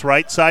front. Goes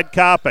right side,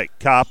 Kopic.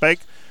 Kopic.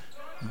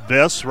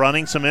 Viss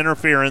running some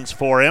interference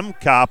for him.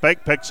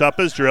 Kopic picks up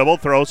his dribble,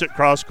 throws it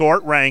cross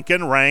court.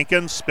 Rankin.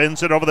 Rankin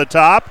spins it over the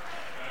top.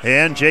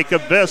 And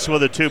Jacob Viss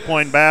with a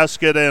 2-point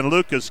basket, and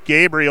Lucas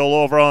Gabriel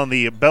over on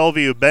the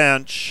Bellevue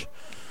bench.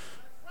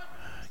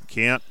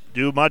 Can't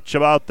do much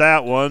about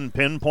that one.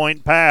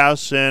 Pinpoint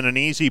pass and an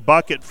easy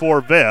bucket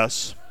for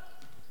Viss.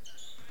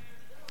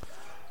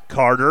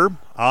 Carter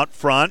out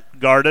front,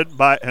 guarded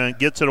by,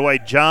 gets it away.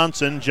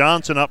 Johnson.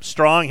 Johnson up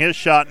strong. His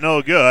shot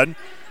no good.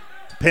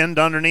 Pinned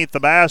underneath the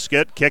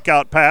basket. Kick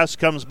out pass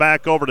comes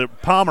back over to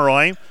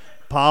Pomeroy.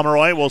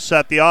 Pomeroy will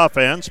set the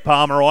offense.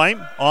 Pomeroy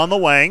on the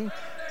wing.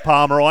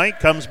 Pomeroy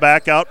comes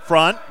back out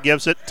front,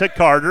 gives it to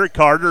Carter.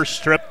 Carter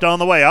stripped on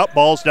the way out.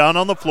 Ball's down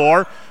on the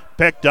floor.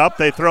 Picked up.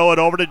 They throw it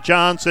over to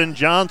Johnson.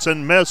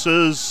 Johnson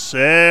misses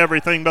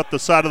everything but the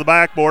side of the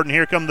backboard, and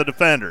here come the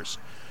defenders.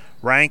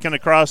 Rankin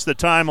across the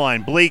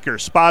timeline. Bleeker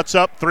spots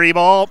up.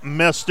 3-ball.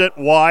 Missed it.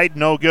 Wide.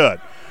 No good.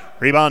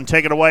 Rebound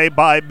taken away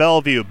by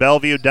Bellevue.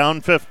 Bellevue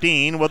down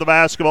 15 with the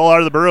basketball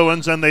are the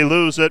Bruins, and they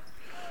lose it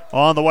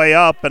on the way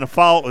up. And a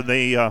foul.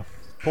 The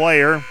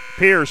player,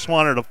 Pierce,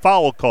 wanted a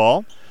foul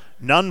call.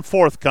 None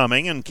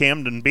forthcoming, and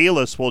Camden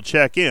Belis will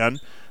check in.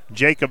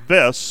 Jacob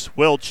Viss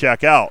will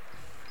check out.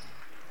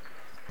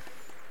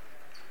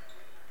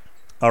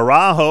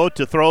 Araujo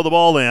to throw the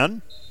ball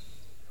in.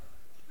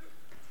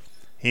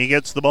 He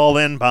gets the ball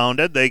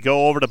inbounded. They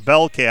go over to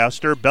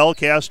Belcaster.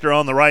 Belcaster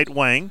on the right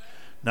wing.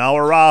 Now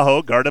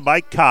Araujo guarded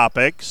by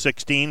Kopic.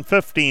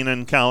 16-15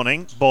 and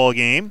counting. Ball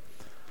game.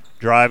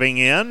 Driving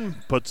in.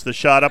 Puts the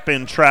shot up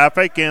in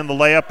traffic, and the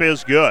layup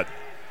is good.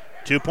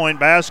 2-point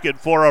basket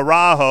for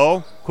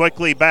Araujo.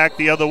 Quickly back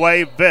the other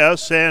way.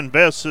 Viss, and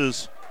Viss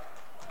is...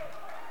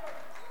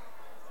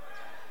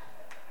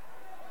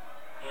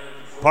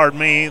 Pardon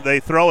me, they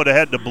throw it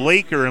ahead to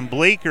Bleeker, and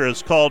Bleeker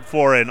is called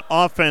for an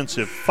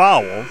offensive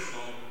foul.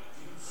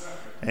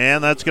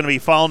 And that's going to be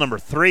foul number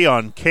 3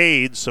 on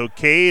Cade. So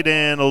Cade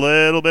in a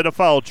little bit of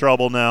foul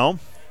trouble now.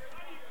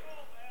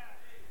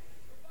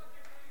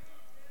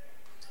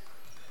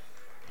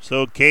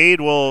 So Cade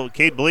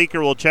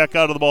Bleeker will check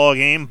out of the ball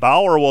game.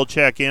 Bauer will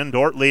check in.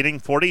 Dordt leading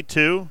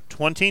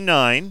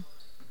 42-29.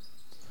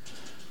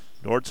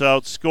 Dordt's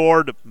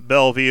outscored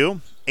Bellevue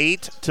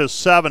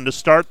 8-7 to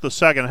start the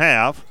second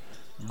half.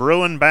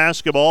 Bruin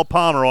basketball,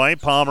 Pomeroy.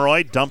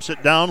 Pomeroy dumps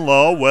it down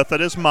low. With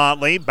it is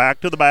Motley.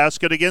 Back to the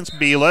basket against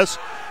Belis.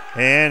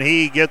 And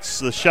he gets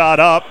the shot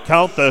up.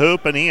 Count the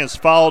hoop, and he is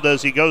fouled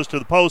as he goes to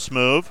the post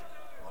move.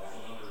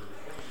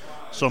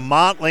 So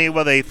Motley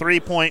with a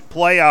 3-point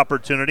play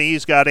opportunity.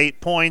 He's got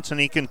 8 points, and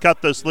he can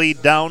cut this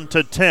lead down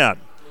to 10.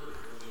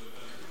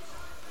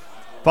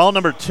 Foul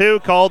number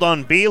 2 called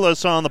on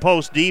Belis on the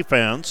post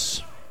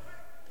defense.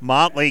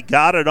 Motley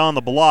got it on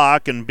the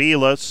block, and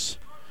Belis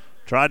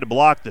tried to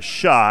block the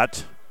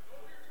shot.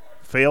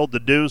 Failed to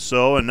do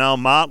so, and now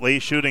Motley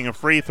shooting a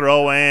free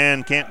throw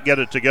and can't get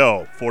it to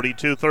go.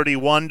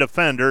 42-31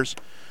 defenders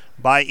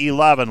by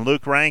 11.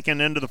 Luke Rankin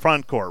into the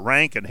front court.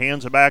 Rankin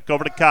hands it back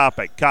over to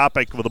Kopic.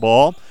 Kopic with the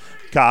ball.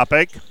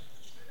 Kopic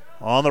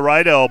on the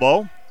right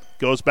elbow.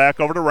 Goes back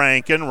over to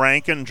Rankin.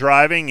 Rankin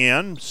driving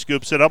in.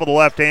 Scoops it up with the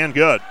left hand.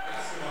 Good.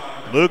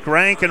 Luke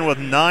Rankin with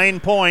 9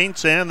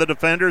 points, and the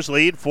defenders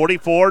lead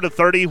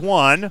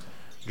 44-31.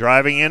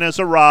 Driving in is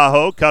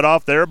Araujo. Cut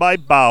off there by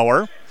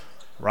Bauer.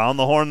 Around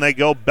the horn they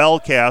go.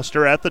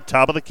 Belcaster at the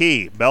top of the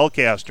key.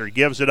 Belcaster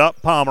gives it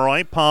up.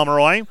 Pomeroy.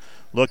 Pomeroy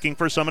looking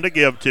for someone to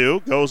give to.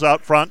 Goes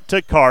out front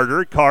to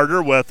Carter.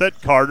 Carter with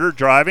it. Carter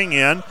driving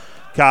in.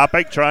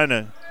 Kopic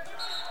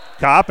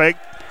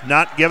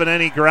not giving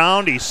any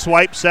ground. He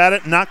swipes at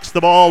it, knocks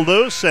the ball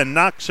loose, and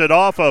knocks it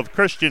off of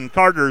Christian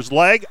Carter's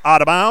leg,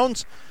 out of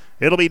bounds.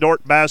 It'll be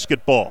Dordt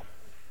basketball.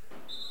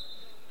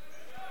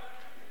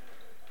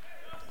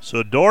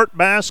 So Dordt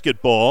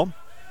basketball.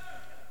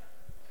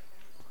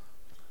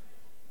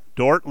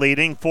 Dordt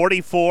leading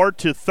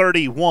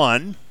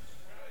 44-31.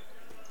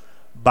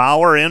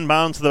 Bauer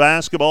inbounds the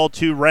basketball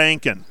to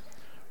Rankin.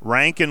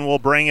 Rankin will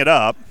bring it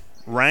up.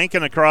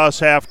 Rankin across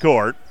half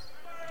court.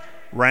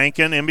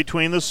 Rankin in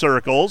between the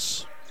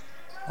circles.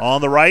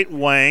 On the right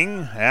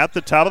wing, at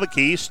the top of the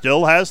key,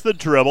 still has the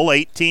dribble,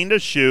 18 to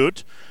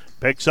shoot.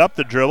 Picks up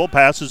the dribble,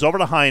 passes over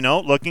to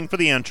Heinold, looking for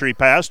the entry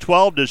pass,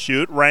 12 to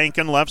shoot.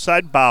 Rankin left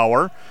side,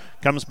 Bauer.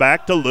 Comes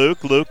back to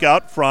Luke. Luke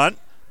out front.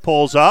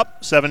 Pulls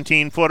up,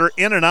 17-footer,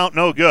 in and out,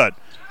 no good.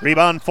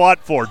 Rebound fought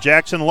for.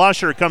 Jackson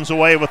Lusher comes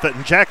away with it,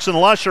 and Jackson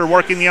Lusher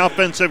working the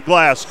offensive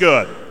glass,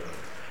 good.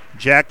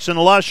 Jackson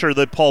Lusher,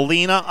 the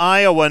Paulina,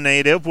 Iowa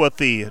native, with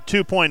the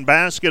 2-point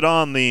basket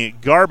on the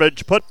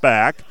garbage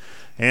putback,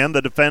 and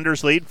the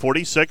defenders lead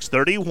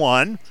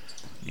 46-31.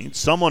 Needs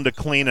someone to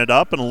clean it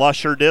up, and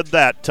Lusher did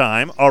that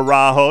time.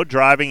 Araujo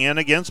driving in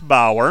against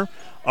Bauer.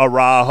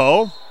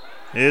 Araujo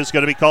is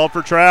going to be called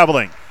for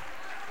traveling.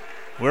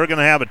 We're going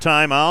to have a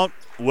timeout.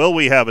 Will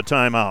we have a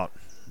timeout?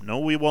 No,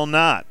 we will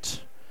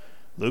not.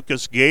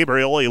 Lucas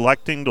Gabriel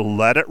electing to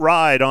let it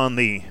ride on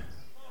the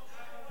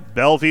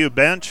Bellevue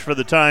bench for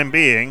the time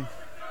being.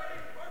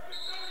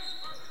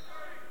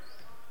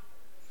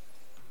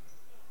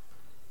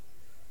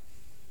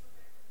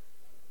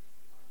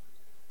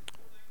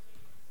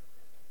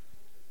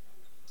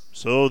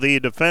 So the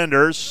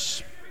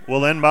defenders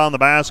will inbound the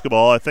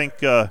basketball. I think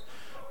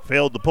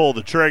failed to pull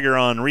the trigger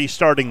on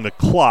restarting the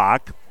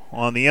clock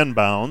on the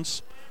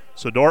inbounds.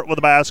 So Dordt with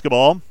the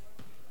basketball,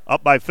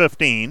 up by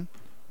 15.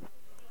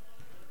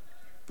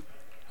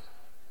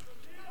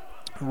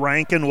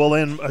 Rankin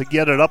will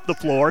get it up the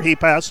floor. He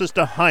passes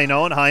to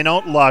Heinold.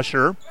 Heinold,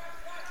 Lusher.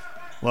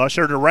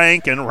 Lusher to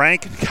Rankin.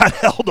 Rankin got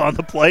held on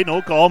the play.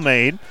 No call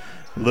made.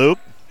 Luke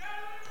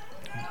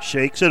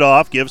shakes it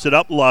off, gives it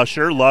up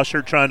Lusher.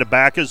 Lusher trying to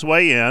back his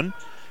way in.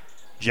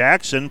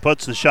 Jackson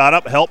puts the shot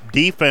up, help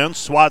defense,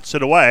 swats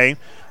it away.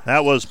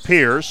 That was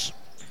Pierce.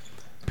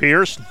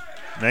 Pierce,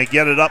 they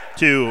get it up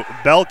to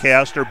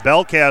Belcaster.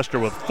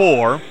 Belcaster with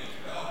 4.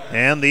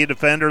 And the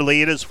defender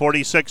lead is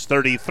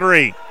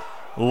 46-33.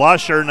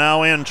 Lusher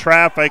now in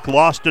traffic,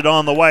 lost it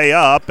on the way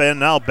up, and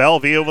now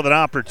Bellevue with an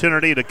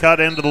opportunity to cut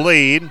into the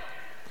lead.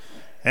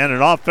 And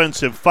an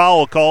offensive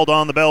foul called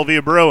on the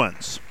Bellevue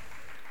Bruins.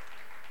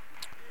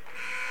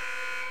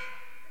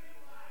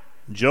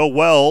 Joe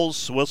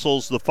Wells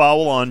whistles the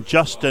foul on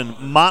Justin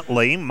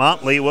Motley.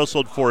 Motley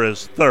whistled for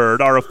his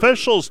 3rd. Our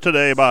officials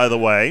today, by the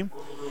way,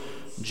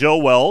 Joe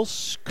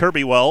Wells,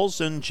 Kirby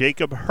Wells, and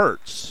Jacob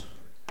Hertz.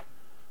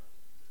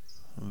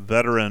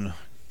 Veteran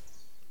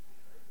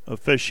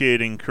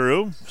officiating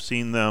crew.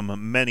 Seen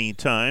them many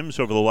times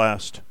over the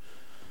last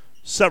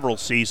several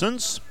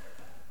seasons.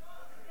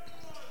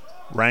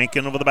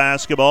 Rankin over the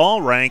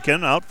basketball.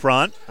 Rankin out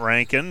front.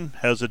 Rankin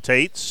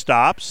hesitates,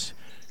 stops.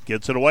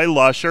 Gets it away,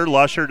 Lusher.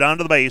 Lusher down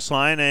to the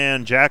baseline,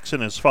 and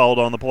Jackson is fouled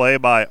on the play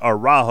by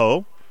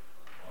Araujo.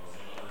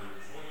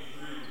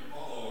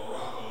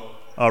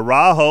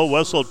 Araujo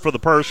whistled for the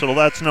personal.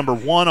 That's number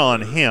 1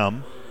 on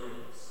him.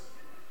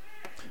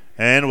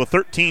 And with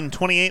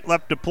 13:28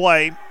 left to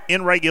play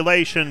in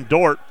regulation,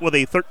 Dordt with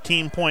a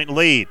 13-point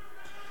lead.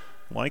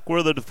 Like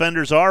where the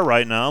defenders are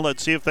right now,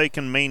 let's see if they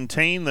can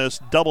maintain this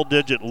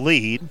double-digit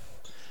lead.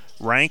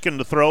 Rankin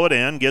to throw it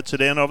in, gets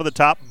it in over the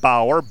top.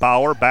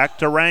 Bauer back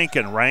to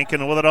Rankin.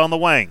 Rankin with it on the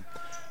wing.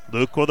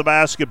 Luke with the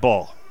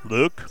basketball.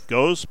 Luke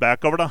goes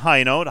back over to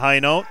Heinold.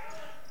 Heinold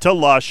to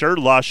Lusher.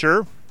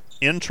 Lusher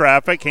in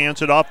traffic,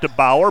 hands it off to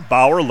Bauer.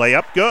 Bauer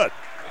layup good.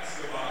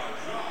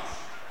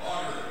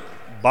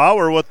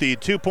 Bauer with the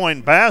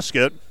 2-point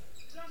basket.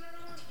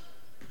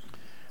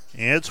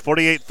 It's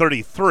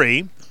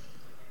 48-33.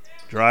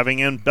 Driving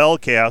in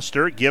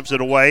Belcaster, gives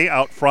it away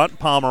out front.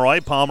 Pomeroy.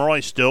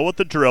 Pomeroy still with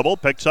the dribble,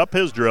 picks up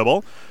his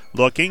dribble.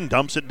 Looking,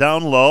 dumps it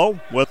down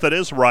low. With it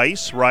is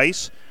Rice.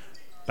 Rice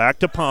back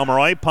to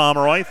Pomeroy.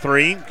 Pomeroy,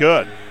 3,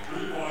 good.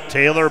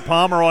 Taylor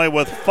Pomeroy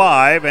with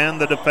 5, and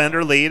the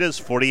defender lead is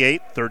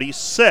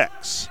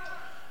 48-36.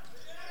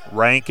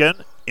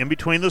 Rankin in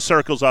between the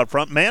circles out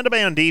front.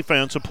 Man-to-man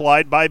defense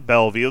applied by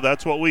Bellevue.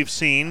 That's what we've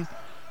seen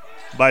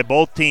by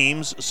both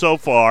teams so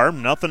far.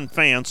 Nothing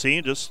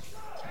fancy, just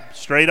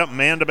straight up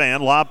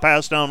man-to-man. Lob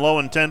pass down low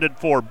intended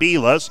for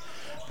Belis.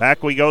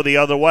 Back we go the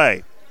other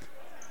way.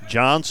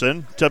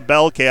 Johnson to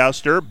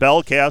Belcaster.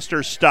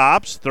 Belcaster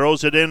stops,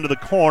 throws it into the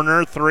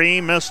corner.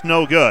 3, missed,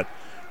 no good.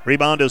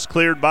 Rebound is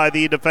cleared by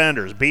the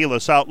defenders.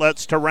 Belis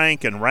outlets to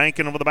Rankin.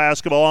 Rankin with the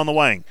basketball on the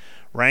wing.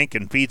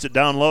 Rankin feeds it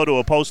down low to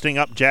a posting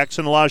up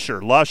Jackson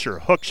Lusher. Lusher,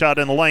 hook shot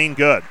in the lane,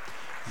 good.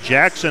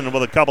 Jackson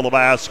with a couple of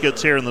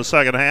baskets here in the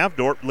second half.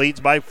 Dordt leads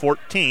by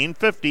 14,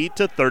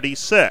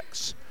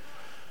 50-36.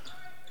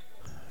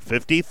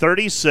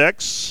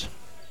 50-36.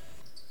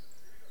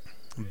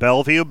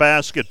 Bellevue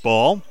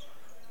basketball.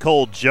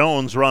 Cole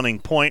Jones running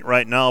point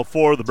right now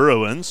for the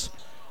Bruins.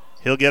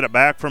 He'll get it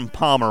back from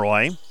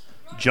Pomeroy.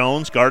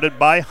 Jones guarded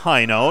by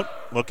Heinold.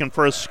 Looking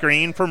for a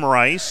screen from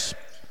Rice.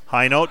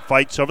 Heinold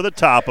fights over the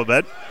top of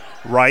it.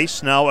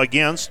 Rice now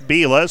against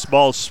Belis.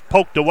 Ball's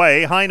poked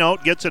away.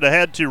 Heinold gets it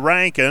ahead to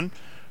Rankin.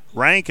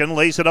 Rankin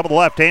lays it up with the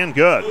left hand.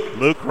 Good.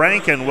 Luke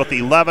Rankin with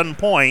 11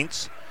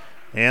 points.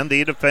 And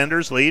the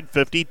defenders lead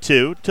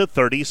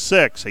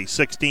 52-36. A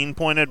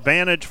 16-point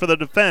advantage for the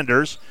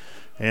defenders.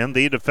 And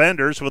the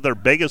defenders with their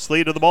biggest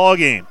lead of the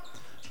ballgame.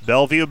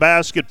 Bellevue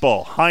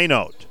basketball.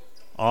 Heinold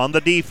on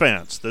the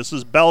defense. This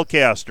is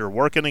Belcaster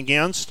working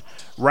against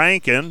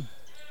Rankin.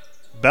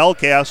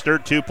 Belcaster,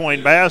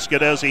 2-point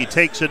basket as he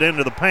takes it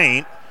into the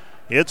paint.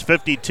 It's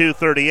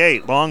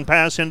 52-38. Long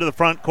pass into the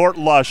front court,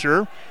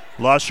 Lusher.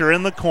 Lusher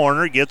in the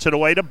corner, gets it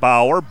away to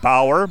Bauer.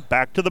 Bauer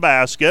back to the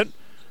basket.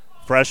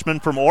 Freshman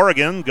from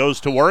Oregon goes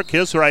to work.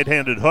 His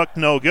right-handed hook,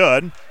 no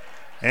good.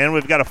 And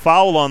we've got a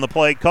foul on the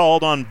play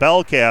called on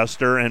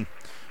Belcaster. And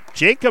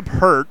Jacob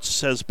Hertz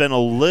has been a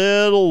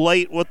little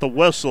late with the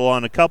whistle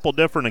on a couple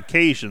different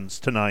occasions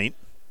tonight.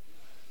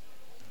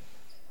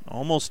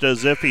 Almost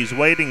as if he's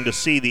waiting to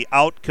see the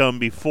outcome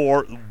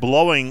before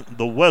blowing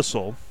the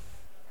whistle.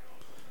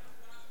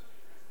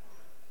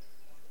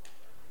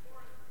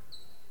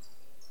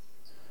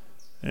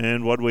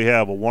 And what do we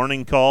have? A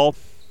warning call?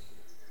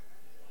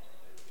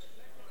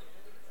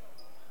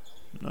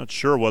 Not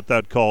sure what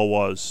that call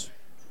was.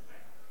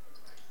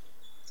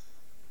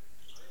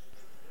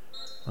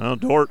 Well,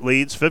 Dordt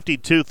leads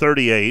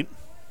 52-38.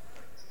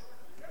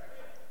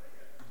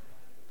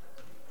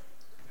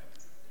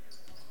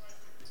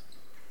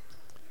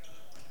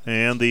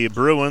 And the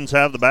Bruins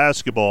have the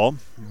basketball.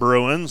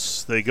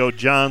 Bruins, they go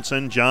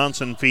Johnson.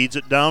 Johnson feeds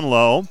it down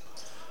low.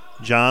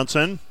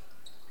 Johnson,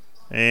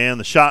 and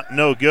the shot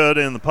no good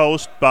in the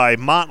post by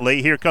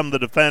Motley. Here come the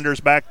defenders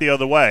back the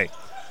other way.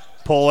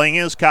 Pulling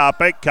is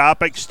Kopic.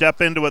 Kopic step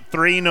into it,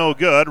 three, no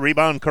good.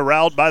 Rebound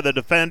corralled by the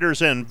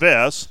defenders and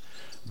Viss.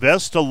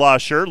 Viss to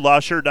Lusher.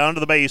 Lusher down to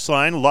the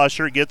baseline.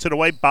 Lusher gets it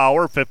away.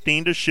 Bauer,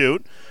 15 to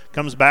shoot.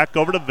 Comes back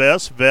over to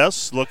Viss.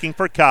 Viss looking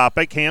for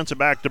Kopic. Hands it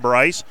back to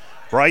Bryce.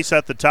 Bryce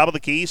at the top of the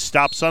key.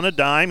 Stops on a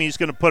dime. He's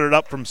going to put it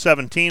up from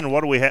 17. And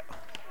what do we have?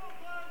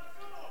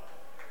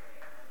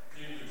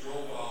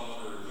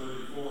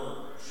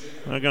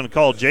 They're going to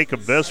call Jacob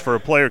Viss for a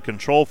player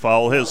control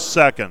foul, his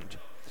second.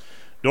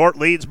 Dordt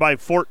leads by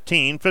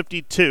 14,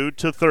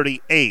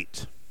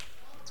 52-38.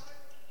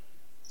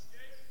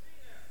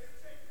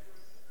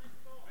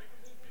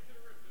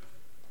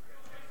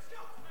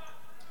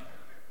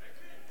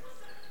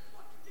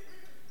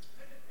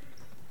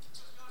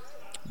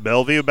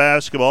 Bellevue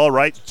basketball,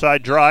 right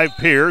side drive,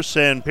 Pierce,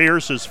 and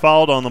Pierce is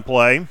fouled on the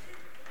play.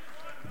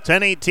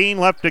 10:18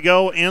 left to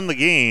go in the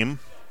game.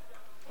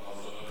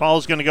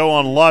 Foul's going to go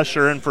on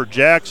Lusher, and for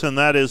Jackson,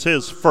 that is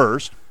his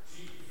first.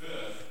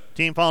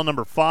 Team foul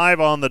number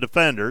 5 on the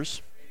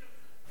defenders.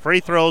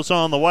 Free throws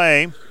on the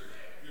way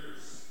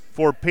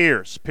for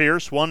Pierce.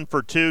 Pierce 1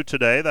 for 2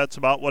 today. That's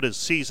about what his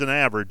season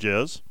average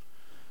is.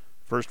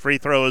 First free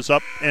throw is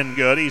up and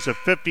good. He's a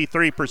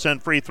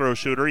 53% free throw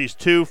shooter. He's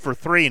 2 for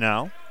 3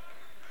 now.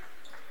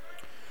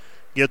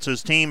 Gets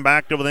his team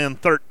back to within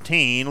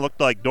 13.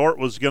 Looked like Dordt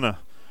was going to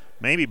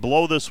maybe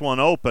blow this one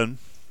open.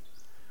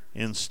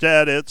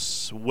 Instead,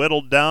 it's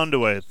whittled down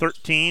to a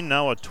 13,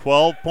 now a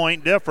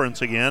 12-point difference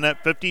again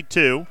at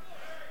 52-40.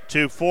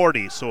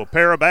 So a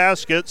pair of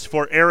baskets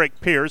for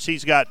Eric Pierce.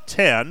 He's got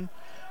 10.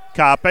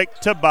 Kopic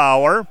to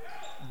Bauer.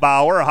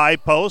 Bauer, high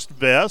post,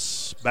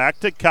 Viss.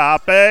 Back to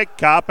Kopic.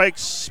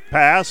 Kopic's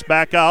pass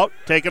back out,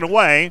 taken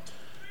away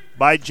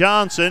by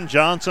Johnson.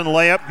 Johnson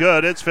layup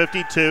good. It's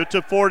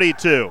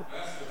 52-42.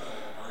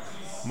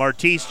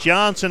 Martise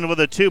Johnson with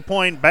a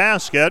 2-point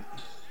basket.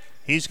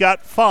 He's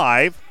got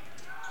 5.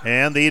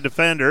 And the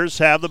defenders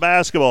have the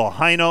basketball.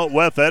 Highnote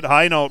with it.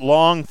 Highnote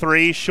long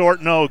three,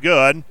 short no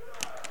good.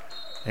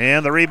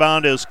 And the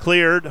rebound is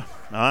cleared.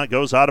 It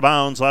goes out of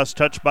bounds. Last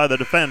touch by the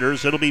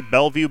defenders. It'll be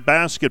Bellevue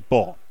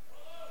basketball.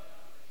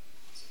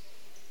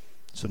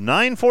 So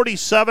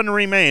 9:47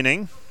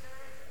 remaining.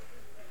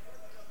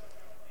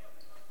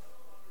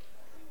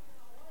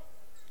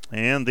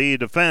 And the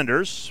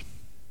defenders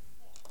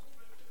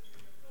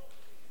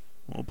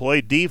will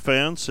play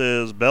defense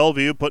as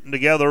Bellevue putting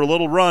together a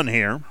little run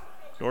here.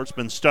 Dordt's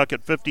been stuck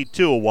at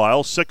 52 a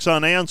while. 6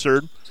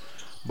 unanswered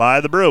by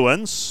the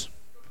Bruins.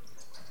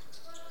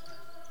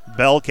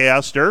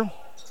 Belcaster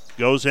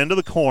goes into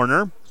the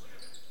corner.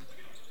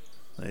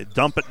 They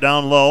dump it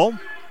down low.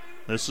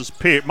 This is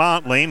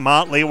Motley.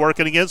 Motley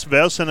working against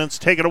Viss, and it's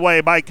taken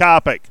away by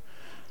Kopic.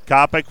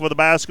 Kopic with the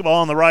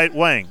basketball on the right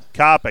wing.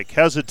 Kopic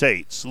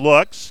hesitates,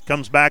 looks,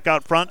 comes back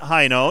out front.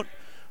 Highnote.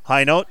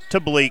 Highnote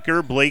to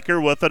Bleeker. Bleeker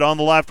with it on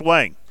the left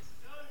wing.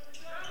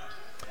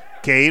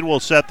 Cade will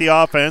set the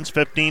offense,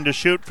 15 to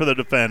shoot for the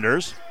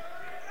defenders.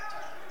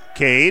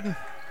 Cade,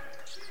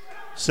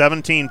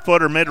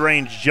 17-footer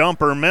mid-range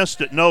jumper, missed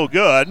it, no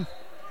good.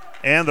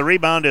 And the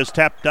rebound is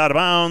tapped out of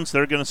bounds.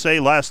 They're going to say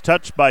last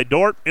touch by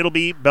Dordt. It'll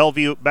be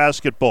Bellevue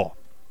basketball.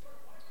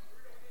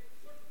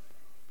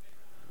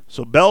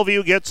 So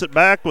Bellevue gets it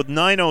back with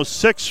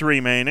 9:06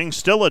 remaining.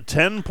 Still a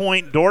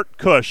 10-point Dordt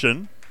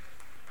cushion.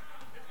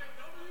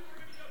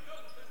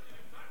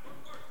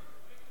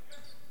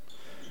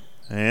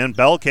 And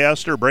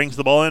Belcaster brings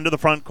the ball into the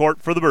front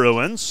court for the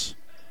Bruins.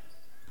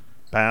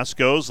 Pass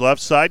goes left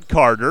side,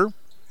 Carter.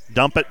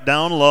 Dump it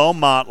down low,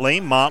 Motley.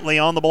 Motley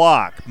on the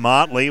block.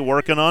 Motley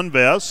working on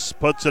Viss.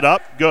 Puts it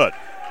up, good.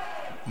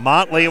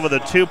 Motley with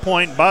a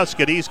 2-point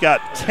basket. He's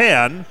got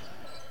 10.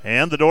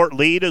 And the Dordt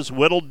lead is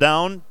whittled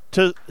down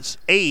to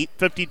 8,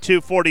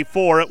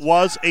 52-44. It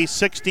was a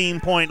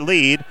 16-point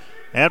lead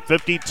at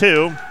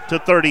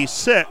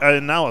 52-36.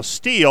 And now a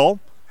steal.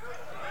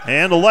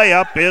 And a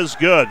layup is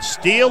good.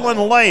 Steal and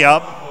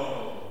layup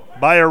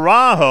by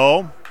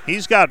Araujo.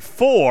 He's got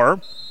 4.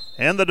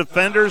 And the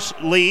defenders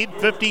lead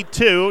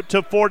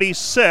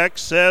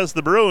 52-46 as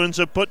the Bruins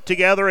have put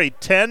together a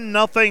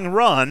 10-0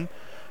 run.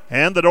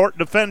 And the Dordt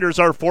defenders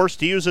are forced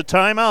to use a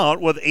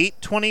timeout with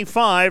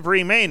 8:25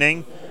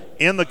 remaining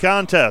in the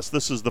contest.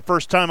 This is the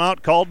first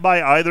timeout called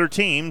by either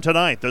team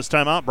tonight. This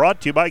timeout brought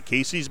to you by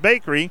Casey's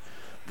Bakery.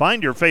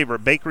 Find your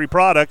favorite bakery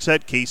products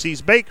at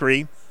Casey's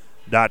Bakery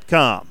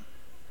DortMedia.com.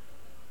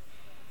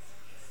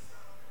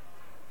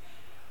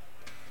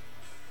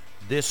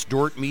 This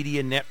Dort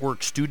Media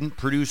Network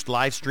student-produced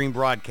live stream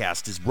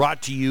broadcast is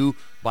brought to you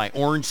by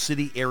Orange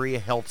City Area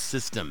Health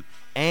System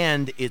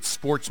and its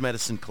sports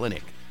medicine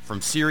clinic.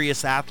 From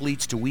serious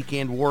athletes to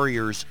weekend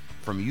warriors,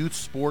 from youth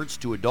sports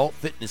to adult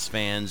fitness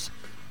fans,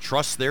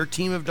 trust their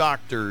team of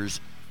doctors,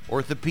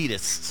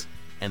 orthopedists,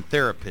 and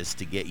therapists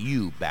to get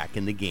you back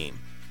in the game.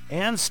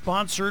 And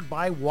sponsored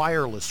by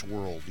Wireless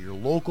World, your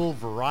local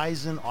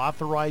Verizon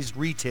authorized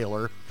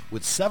retailer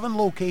with 7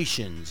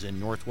 locations in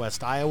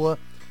Northwest Iowa.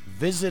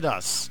 Visit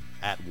us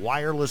at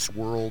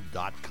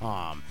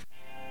wirelessworld.com.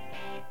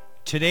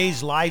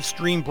 Today's live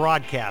stream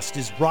broadcast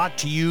is brought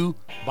to you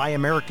by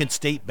American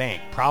State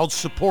Bank, proud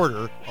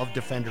supporter of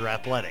Defender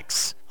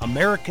Athletics.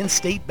 American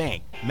State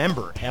Bank,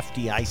 member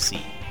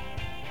FDIC.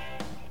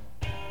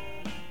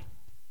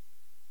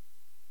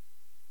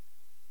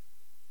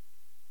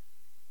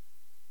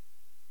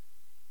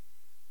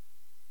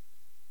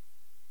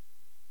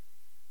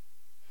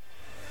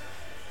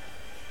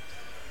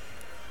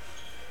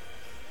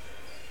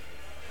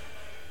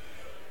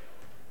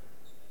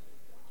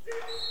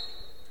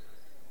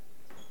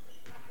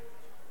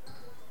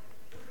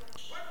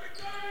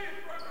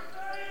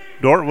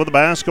 Dort with the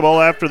basketball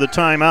after the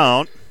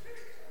timeout.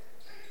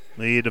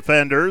 The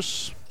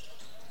defenders,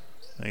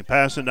 they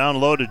pass it down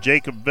low to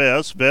Jacob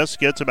Viss. Viss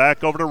gets it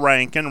back over to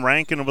Rankin.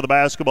 Rankin with the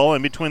basketball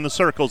in between the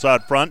circles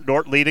out front.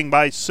 Dort leading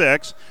by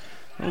 6.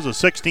 It was a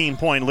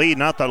 16-point lead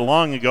not that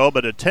long ago,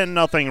 but a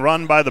 10-0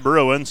 run by the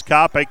Bruins.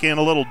 Kopic in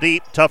a little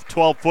deep, tough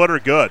 12-footer,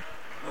 good.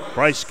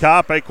 Bryce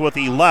Kopic with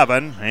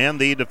 11, and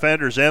the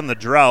defenders end the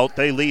drought.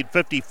 They lead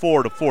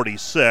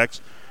 54-46.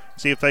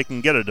 See if they can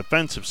get a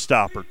defensive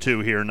stop or two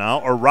here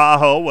now.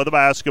 Araujo with the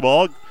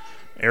basketball.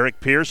 Eric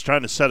Pierce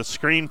trying to set a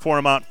screen for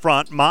him out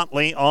front.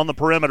 Motley on the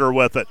perimeter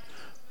with it.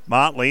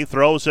 Motley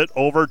throws it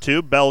over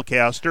to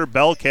Belcaster.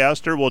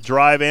 Belcaster will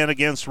drive in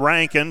against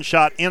Rankin.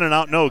 Shot in and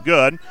out, no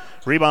good.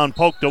 Rebound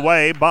poked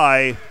away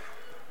by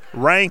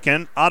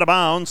Rankin. Out of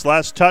bounds.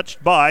 Last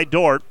touched by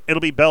Dort.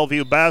 It'll be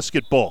Bellevue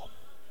basketball.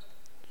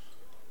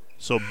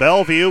 So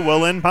Bellevue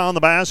will inbound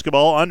the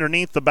basketball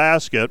underneath the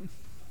basket.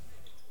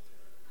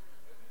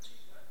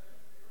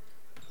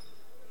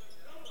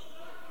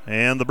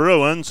 And the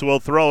Bruins will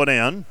throw it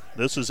in.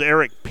 This is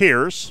Eric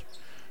Pierce.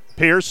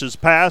 Pierce's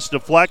pass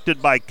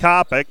deflected by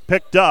Kopic,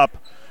 picked up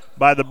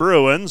by the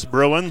Bruins.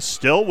 Bruins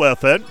still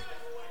with it.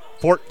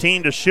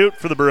 14 to shoot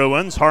for the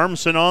Bruins.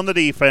 Harmson on the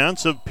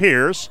defense of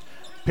Pierce.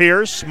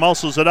 Pierce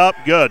muscles it up,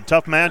 good.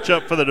 Tough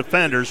matchup for the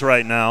defenders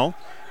right now.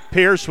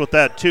 Pierce with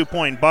that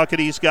 2-point bucket,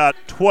 he's got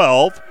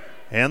 12.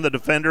 And the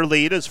defender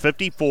lead is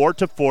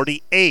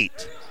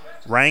 54-48.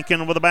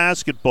 Rankin with the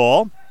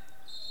basketball.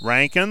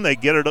 Rankin, they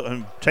get it,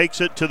 takes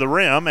it to the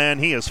rim,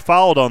 and he is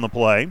fouled on the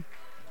play.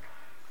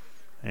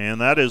 And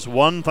that is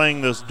one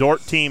thing this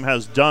Dort team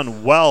has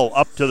done well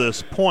up to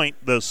this point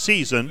this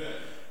season,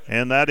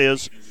 and that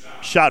is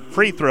shot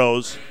free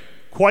throws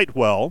quite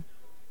well.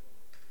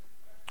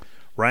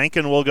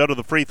 Rankin will go to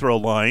the free throw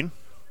line.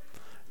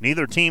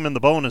 Neither team in the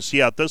bonus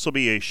yet. This will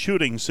be a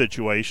shooting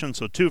situation,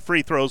 so 2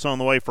 free throws on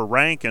the way for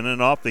Rankin, and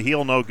off the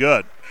heel, no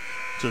good.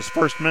 It's his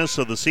first miss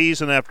of the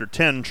season after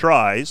 10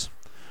 tries.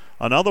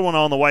 Another one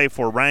on the way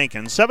for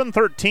Rankin.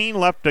 7:13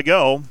 left to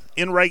go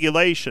in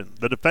regulation.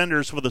 The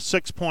defenders with a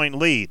 6-point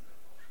lead.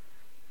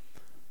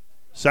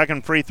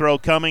 Second free throw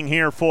coming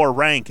here for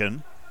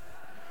Rankin.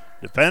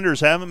 Defenders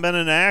haven't been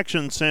in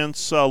action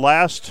since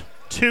last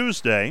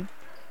Tuesday,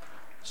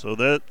 so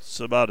that's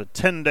about a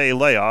 10-day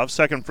layoff.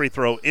 Second free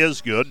throw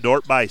is good.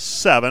 Dort by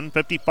 7,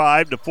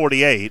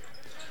 55-48.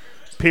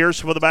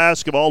 Pierce with the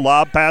basketball.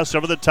 Lob pass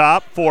over the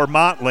top for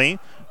Motley.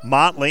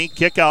 Motley,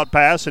 kick-out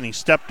pass, and he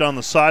stepped on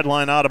the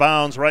sideline out of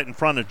bounds right in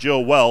front of Joe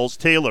Wells.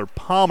 Taylor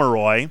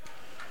Pomeroy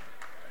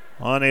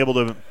unable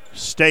to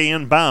stay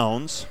in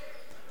bounds.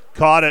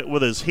 Caught it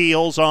with his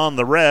heels on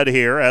the red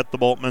here at the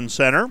Bultman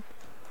Center.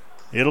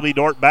 It'll be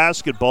Dort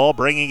basketball.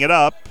 Bringing it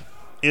up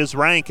is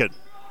Rankin.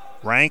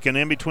 Rankin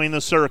in between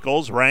the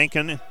circles.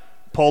 Rankin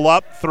pull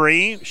up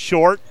 3,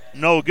 short,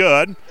 no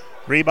good.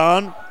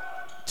 Rebound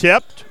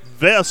tipped.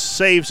 Viss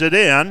saves it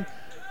in.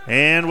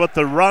 And with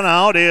the run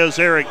out is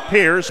Eric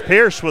Pierce.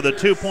 Pierce with a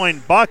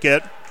 2-point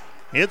bucket.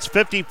 It's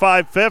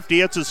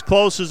 55-50. It's as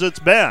close as it's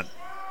been.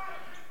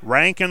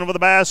 Rankin with the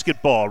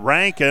basketball.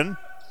 Rankin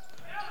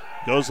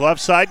goes left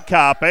side,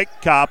 Kopic.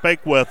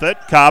 Kopic with it.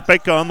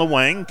 Kopic on the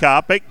wing.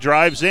 Kopic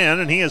drives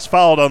in, and he is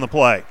fouled on the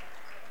play.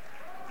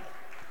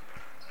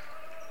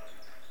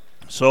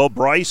 So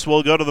Bryce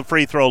will go to the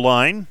free throw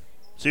line.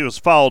 So he was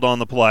fouled on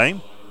the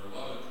play.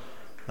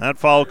 That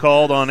foul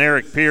called on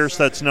Eric Pierce.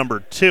 That's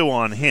number 2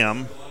 on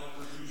him.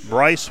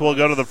 Bryce will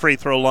go to the free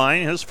throw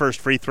line. His first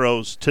free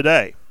throws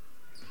today.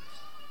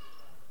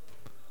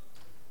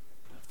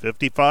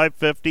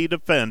 55-50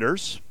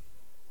 defenders.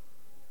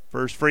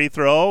 First free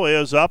throw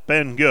is up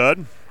and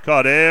good.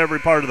 Caught every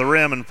part of the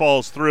rim and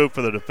falls through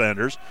for the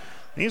defenders.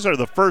 These are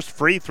the first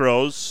free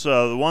throws.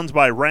 The ones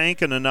by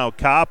Rankin and now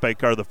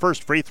Kopic are the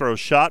first free throws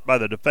shot by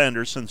the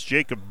defenders since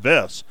Jacob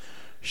Viss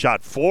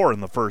Shot 4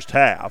 in the first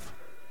half.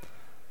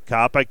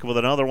 Kopic with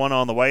another one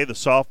on the way, the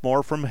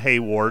sophomore from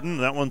Haywarden.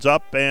 That one's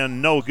up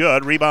and no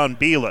good. Rebound,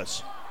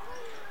 Belis.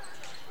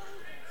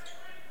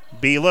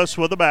 Belis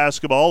with the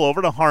basketball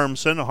over to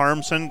Harmson.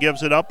 Harmson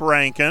gives it up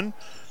Rankin.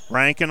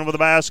 Rankin with the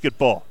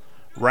basketball.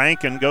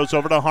 Rankin goes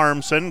over to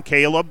Harmson.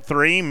 Caleb,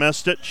 3,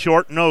 missed it,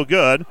 short, no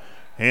good.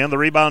 And the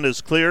rebound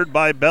is cleared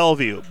by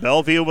Bellevue.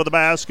 Bellevue with the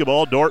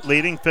basketball. Dordt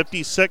leading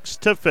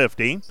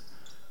 56-50.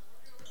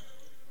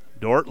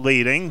 Dordt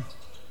leading.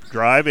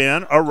 Drive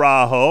in.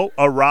 Araujo.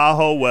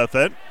 Araujo with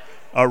it.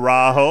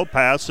 Araujo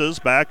passes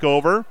back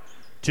over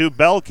to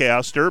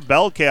Belcaster.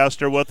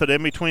 Belcaster with it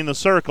in between the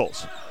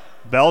circles.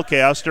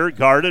 Belcaster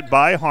guarded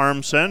by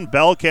Harmson.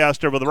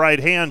 Belcaster with the right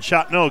hand.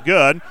 Shot no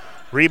good.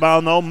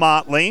 Rebound though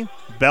Motley.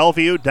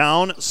 Bellevue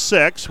down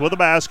 6 with the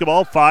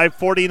basketball.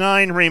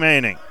 5:49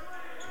 remaining.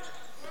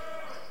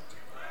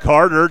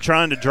 Carter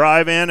trying to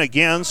drive in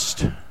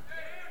against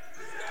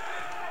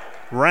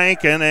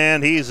Rankin,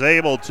 and he's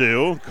able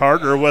to.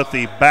 Carter with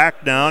the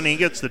back down. He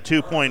gets the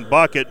 2-point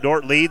bucket.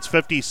 Dordt leads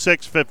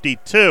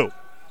 56-52.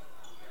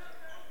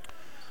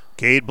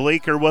 Cade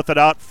Bleeker with it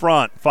out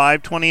front.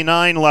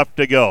 5:29 left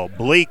to go.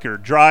 Bleeker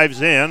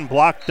drives in,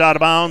 blocked out of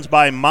bounds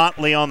by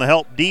Motley on the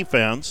help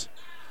defense.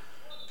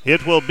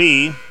 It will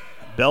be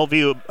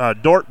Bellevue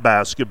Dordt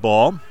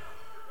basketball.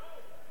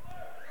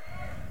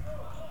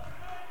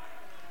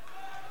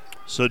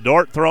 So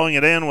Dordt throwing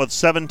it in with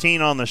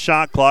 17 on the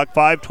shot clock,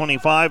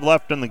 5:25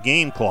 left in the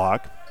game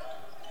clock.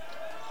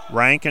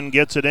 Rankin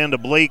gets it into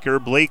Bleeker.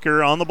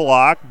 Bleeker on the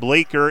block.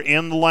 Bleeker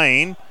in the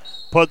lane.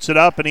 Puts it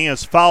up, and he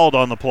is fouled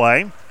on the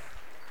play.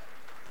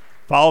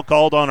 Foul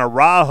called on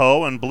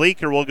Araujo, and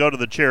Bleeker will go to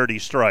the charity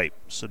stripe.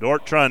 So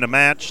Dordt trying to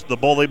match the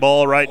bully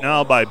ball right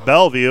now by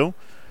Bellevue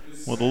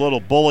with a little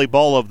bully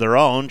ball of their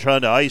own,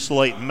 trying to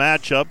isolate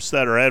matchups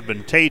that are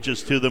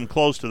advantageous to them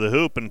close to the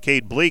hoop, and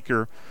Cade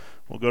Bleeker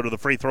will go to the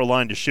free throw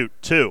line to shoot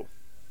 2.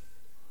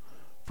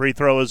 Free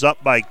throw is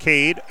up by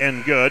Cade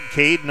and good.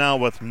 Cade now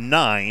with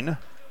 9.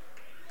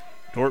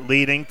 Dordt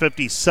leading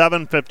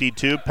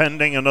 57-52,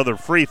 pending another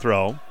free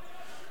throw.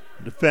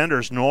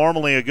 Defenders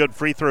normally a good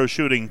free throw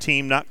shooting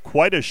team, not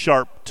quite as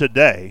sharp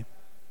today.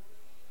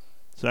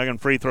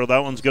 Second free throw,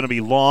 that one's going to be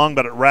long,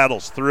 but it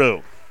rattles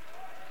through.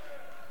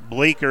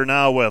 Bleeker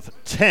now with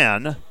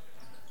 10,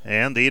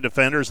 and the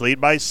defenders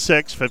lead by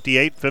 6,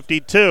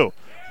 58-52.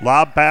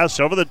 Lob pass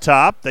over the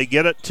top. They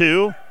get it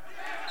to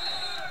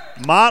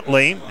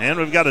Motley, and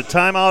we've got a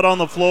timeout on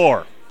the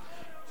floor.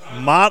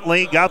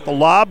 Motley got the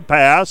lob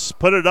pass,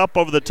 put it up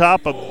over the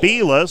top of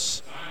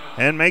Belis,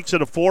 and makes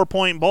it a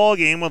 4-point ball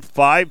game with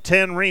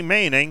 5:10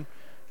 remaining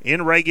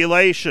in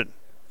regulation.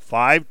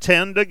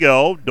 5:10 to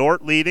go.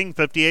 Dordt leading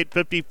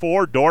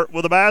 58-54. Dordt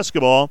with the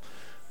basketball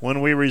when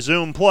we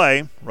resume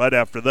play right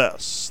after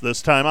this.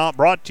 This timeout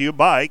brought to you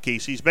by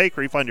Casey's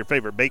Bakery. Find your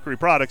favorite bakery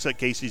products at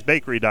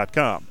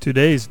caseysbakery.com.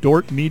 Today's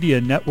Dordt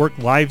Media Network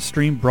live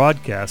stream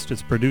broadcast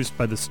is produced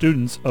by the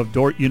students of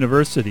Dordt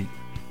University.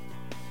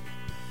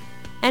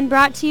 And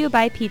brought to you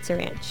by Pizza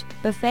Ranch,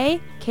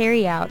 buffet,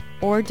 carry out,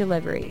 or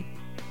delivery.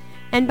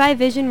 And by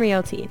Vision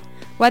Realty.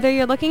 Whether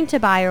you're looking to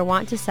buy or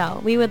want to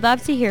sell, we would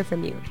love to hear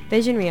from you.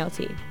 Vision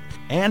Realty.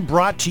 And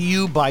brought to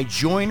you by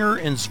Joyner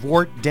and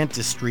Zwart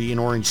Dentistry in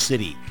Orange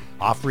City,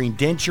 offering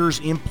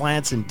dentures,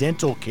 implants, and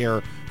dental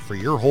care for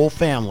your whole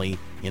family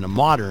in a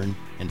modern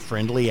and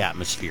friendly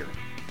atmosphere.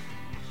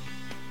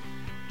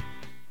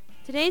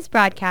 Today's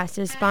broadcast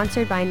is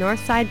sponsored by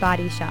Northside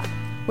Body Shop.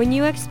 When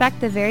you expect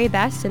the very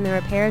best in the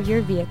repair of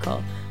your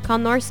vehicle, call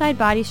Northside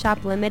Body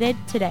Shop Limited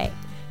today,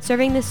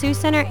 serving the Sioux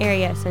Center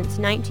area since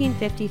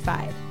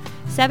 1955.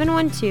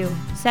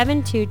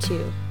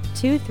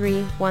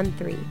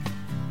 712-722-2313.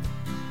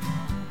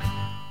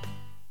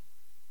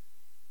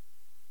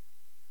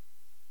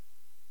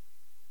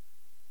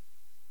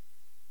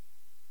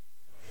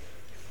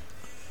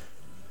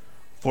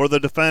 For the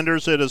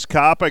defenders, it is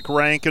Kopic,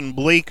 Rankin,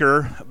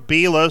 Bleeker,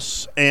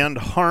 Belis, and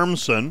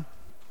Harmson.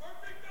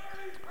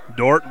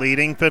 Dordt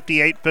leading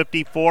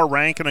 58-54,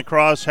 Rankin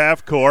across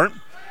half court.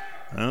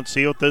 Let's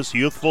see what this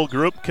youthful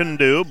group can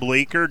do.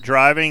 Bleeker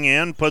driving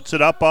in, puts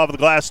it up off the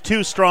glass.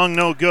 Too strong,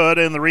 no good,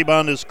 and the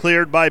rebound is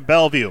cleared by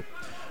Bellevue.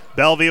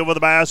 Bellevue with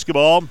the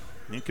basketball.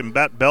 You can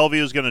bet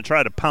Bellevue is going to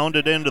try to pound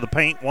it into the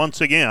paint once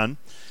again.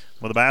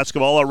 With the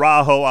basketball,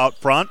 Araujo out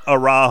front.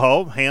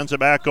 Araujo hands it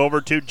back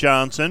over to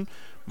Johnson.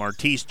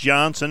 Martise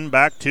Johnson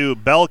back to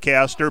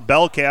Belcaster.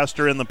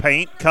 Belcaster in the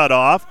paint, cut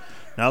off.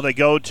 Now they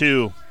go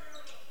to,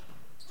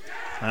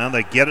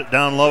 they get it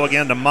down low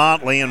again to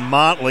Motley, and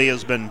Motley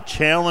has been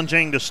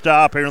challenging to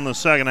stop here in the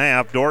second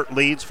half. Dordt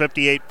leads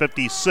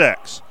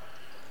 58-56.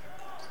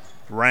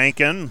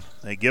 Rankin,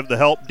 they give the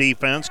help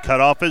defense,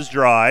 cut off his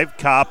drive.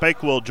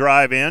 Kopic will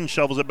drive in,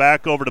 shovels it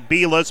back over to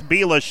Belis.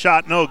 Belis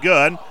shot no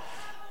good.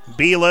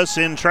 Belis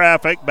in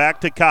traffic,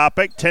 back to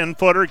Kopic,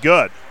 10-footer,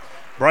 good.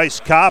 Bryce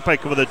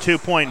Kopic with a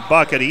 2-point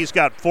bucket. He's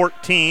got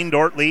 14.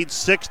 Dordt leads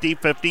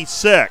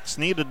 60-56.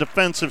 Need a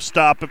defensive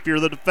stop if you're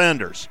the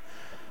defenders.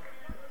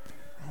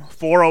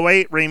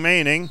 4:08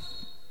 remaining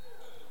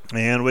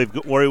And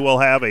we will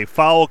have a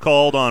foul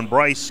called on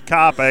Bryce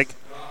Kopic,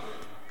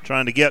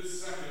 trying to get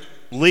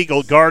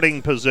legal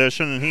guarding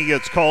position, and he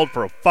gets called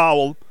for a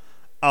foul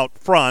out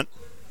front.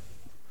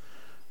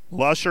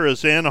 Lusher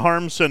is in,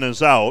 Harmson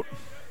is out.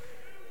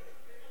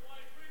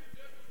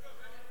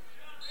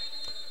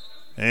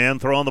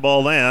 And throwing the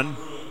ball in.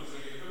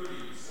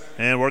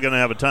 And we're going to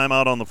have a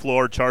timeout on the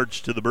floor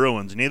charged to the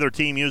Bruins. Neither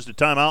team used a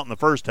timeout in the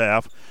first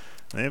half.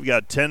 They've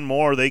got 10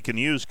 more they can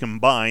use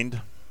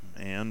combined.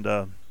 And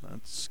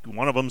that's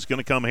one of them's going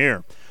to come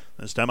here.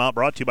 This timeout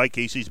brought to you by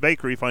Casey's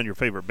Bakery. Find your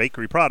favorite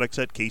bakery products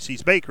at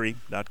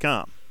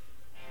caseysbakery.com.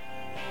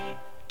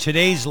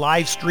 Today's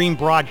live stream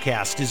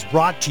broadcast is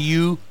brought to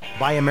you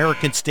by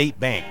American State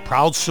Bank,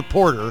 proud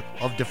supporter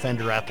of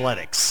Defender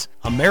Athletics.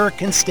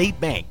 American State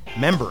Bank,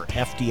 member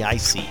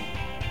FDIC.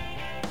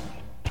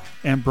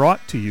 And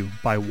brought to you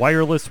by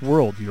Wireless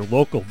World, your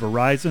local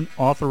Verizon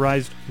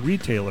authorized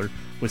retailer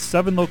with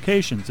 7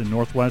 locations in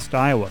Northwest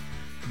Iowa.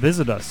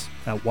 Visit us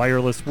at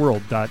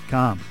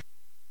wirelessworld.com.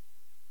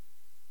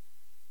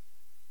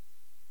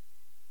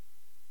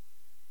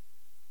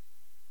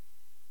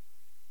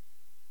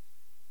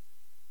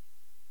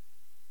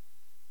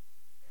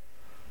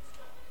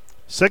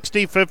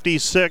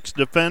 (60-56)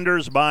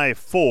 Defenders by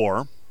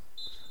 4.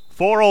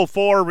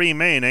 4:04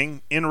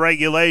 remaining in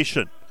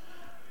regulation.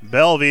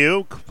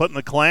 Bellevue putting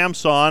the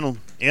clamps on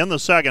in the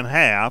second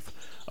half.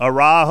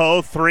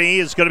 Araujo, 3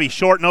 is going to be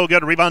short, no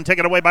good. Rebound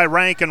taken away by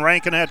Rankin.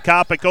 Rankin had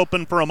Kopic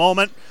open for a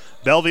moment.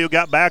 Bellevue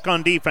got back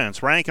on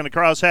defense. Rankin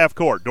across half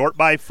court. Dordt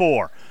by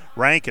 4.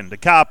 Rankin to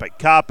Kopic.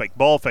 Kopic,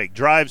 ball fake,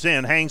 drives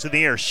in, hangs in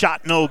the air.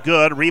 Shot no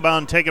good.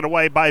 Rebound taken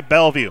away by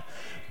Bellevue.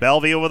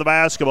 Bellevue with the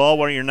basketball,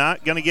 where you're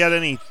not going to get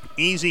any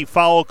easy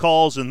foul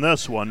calls in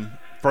this one.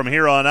 From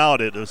here on out,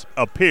 it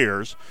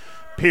appears.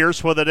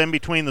 Pierce with it in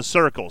between the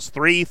circles.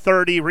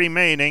 3:30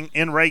 remaining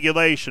in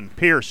regulation.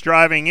 Pierce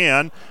driving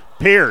in.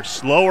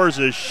 Pierce lowers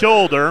his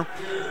shoulder,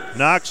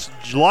 knocks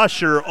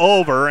Lusher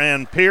over,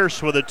 and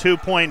Pierce with a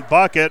 2-point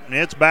bucket, and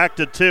it's back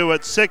to 2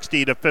 at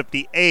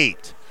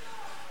 60-58.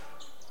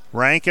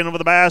 Rankin with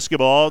the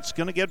basketball. It's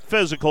going to get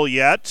physical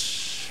yet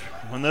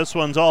when this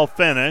one's all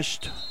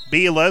finished.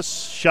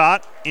 Belis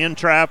shot in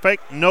traffic,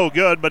 no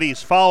good, but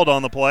he's fouled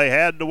on the play.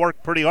 Had to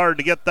work pretty hard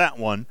to get that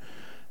one.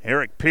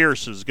 Eric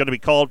Pierce is going to be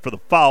called for the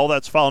foul.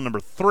 That's foul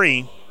number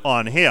 3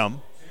 on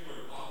him.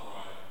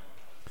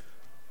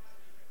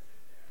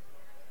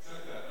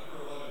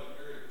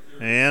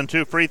 And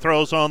 2 free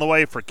throws on the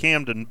way for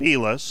Camden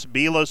Belis.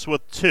 Belis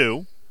with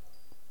 2.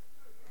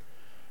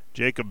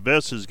 Jacob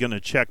Biss is going to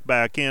check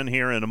back in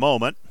here in a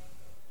moment.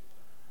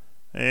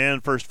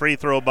 And first free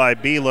throw by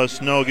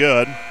Belis, no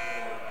good.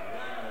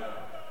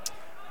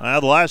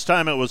 The last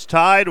time it was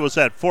tied was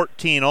at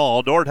 14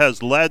 all. Dordt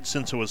has led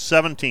since it was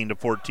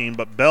 17-14,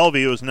 but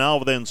Bellevue is now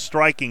within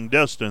striking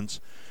distance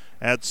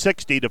at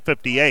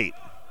 60-58.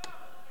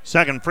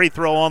 Second free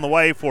throw on the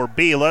way for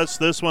Belis.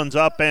 This one's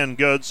up and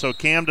good, so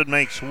Camden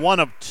makes 1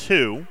 of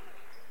 2.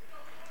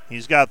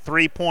 He's got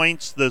 3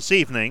 points this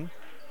evening.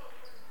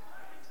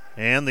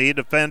 And the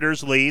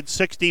Defenders lead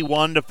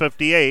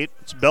 61-58.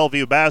 It's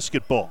Bellevue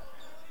basketball.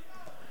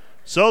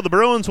 So the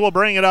Bruins will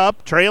bring it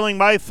up, trailing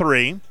by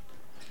 3.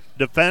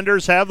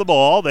 Defenders have the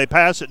ball. They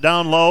pass it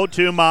down low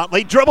to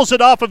Motley. Dribbles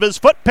it off of his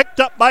foot, picked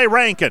up by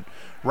Rankin.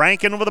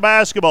 Rankin with the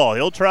basketball.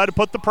 He'll try to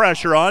put the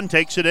pressure on,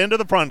 takes it into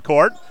the front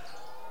court.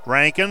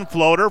 Rankin,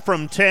 floater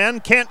from 10,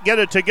 can't get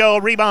it to go.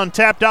 Rebound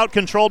tapped out,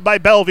 controlled by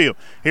Bellevue.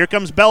 Here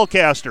comes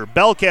Belcaster.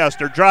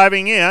 Belcaster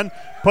driving in,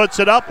 puts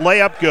it up,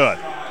 layup good.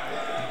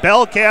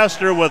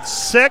 Belcaster with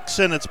 6,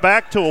 and it's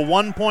back to a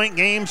 1-point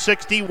game,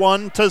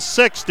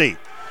 61-60.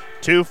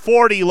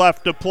 2:40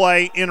 left to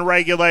play in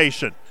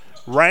regulation.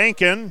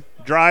 Rankin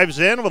drives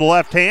in with a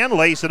left hand,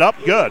 lays it up,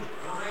 good.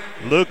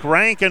 Luke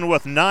Rankin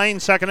with 9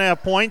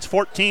 second-half points,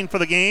 14 for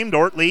the game.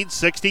 Dordt leads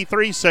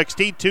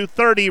 63-60,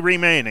 2:30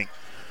 remaining.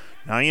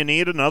 Now you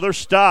need another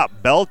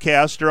stop.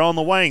 Belcaster on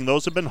the wing.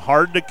 Those have been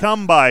hard to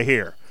come by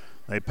here.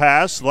 They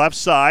pass left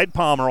side,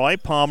 Pomeroy.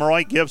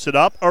 Pomeroy gives it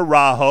up,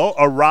 Araujo.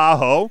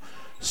 Araujo,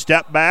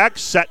 step back,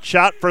 set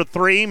shot for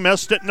 3,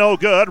 missed it, no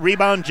good.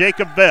 Rebound,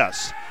 Jacob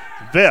Viss.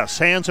 Viss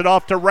hands it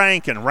off to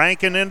Rankin.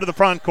 Rankin into the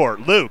front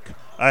court. Luke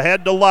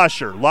ahead to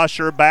Lusher.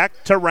 Lusher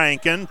back to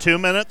Rankin. 2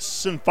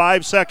 minutes and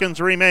 5 seconds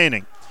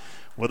remaining.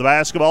 With the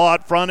basketball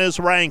out front is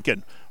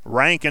Rankin.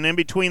 Rankin in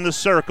between the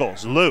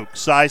circles. Luke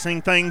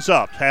sizing things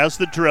up. Has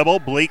the dribble.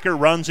 Bleeker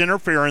runs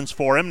interference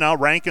for him. Now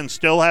Rankin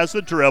still has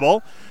the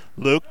dribble.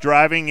 Luke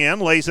driving in.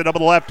 Lays it up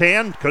with the left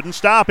hand. Couldn't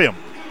stop him.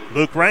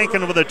 Luke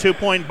Rankin with a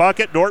 2-point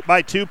bucket. Dordt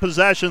by 2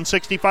 possessions,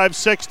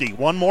 65-60.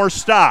 One more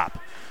stop.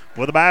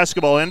 With the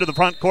basketball into the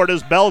front court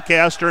is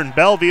Belcaster, and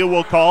Bellevue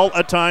will call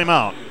a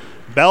timeout.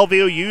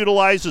 Bellevue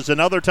utilizes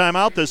another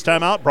timeout. This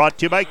timeout brought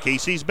to you by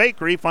Casey's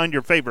Bakery. Find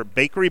your favorite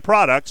bakery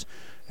products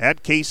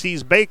at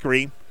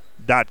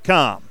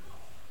caseysbakery.com.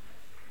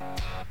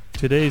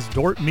 Today's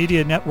Dordt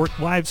Media Network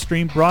live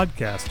stream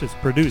broadcast is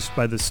produced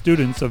by the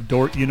students of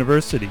Dordt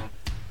University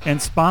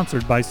and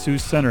sponsored by Sioux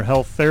Center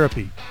Health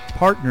Therapy,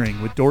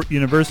 partnering with Dordt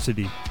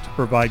University to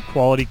provide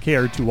quality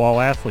care to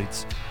all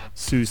athletes.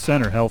 Sioux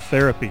Center Health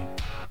Therapy.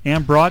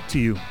 And brought to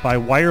you by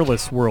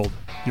Wireless World,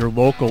 your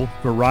local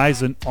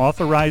Verizon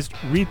authorized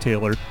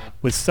retailer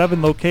with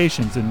 7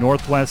 locations in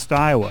Northwest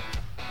Iowa.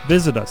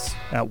 Visit us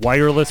at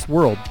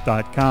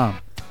wirelessworld.com.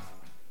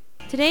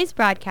 Today's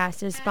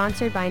broadcast is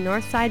sponsored by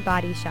Northside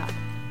Body Shop.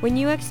 When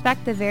you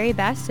expect the very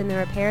best in the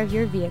repair of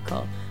your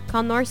vehicle,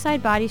 call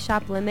Northside Body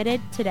Shop Limited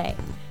today.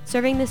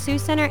 Serving the Sioux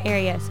Center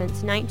area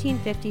since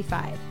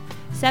 1955.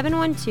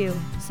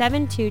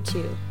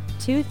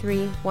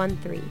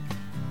 712-722-2313.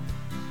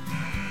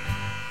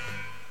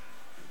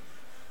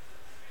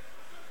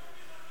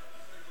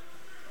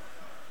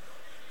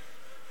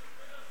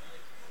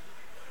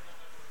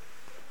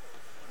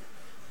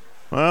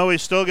 Well, we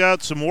still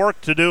got some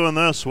work to do in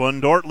this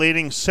one. Dordt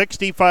leading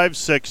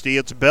 65-60.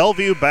 It's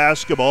Bellevue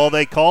basketball.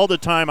 They called a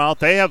timeout.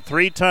 They have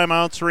 3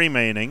 timeouts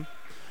remaining.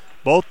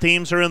 Both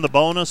teams are in the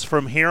bonus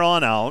from here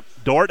on out.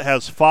 Dordt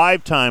has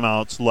 5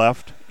 timeouts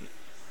left.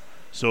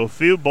 So a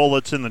few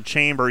bullets in the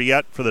chamber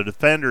yet for the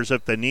defenders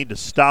if they need to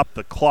stop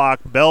the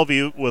clock.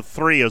 Bellevue with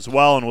 3 as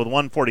well, and with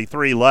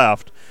 1:43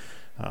 left.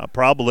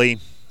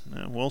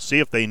 We'll see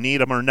if they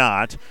need them or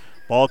not.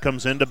 Ball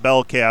comes into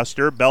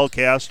Belcaster.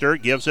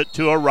 Belcaster gives it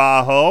to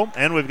Araujo,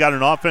 and we've got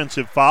an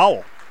offensive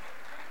foul.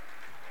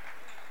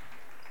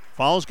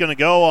 Foul's going to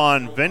go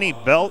on Vinny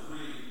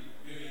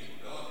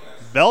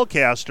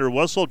Belcaster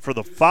whistled for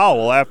the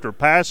foul after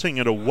passing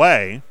it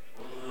away,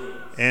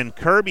 and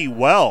Kirby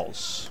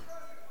Wells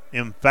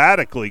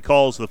emphatically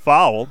calls the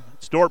foul.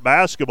 It's Dordt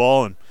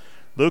basketball, and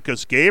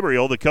Lucas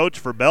Gabriel, the coach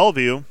for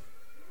Bellevue,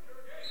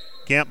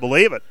 can't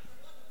believe it.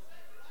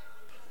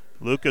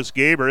 Lucas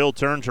Gabriel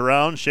turns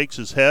around, shakes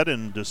his head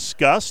in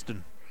disgust,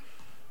 and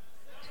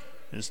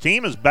his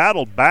team has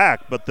battled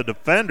back, but the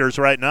defenders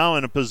right now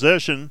in a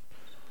position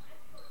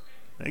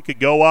they could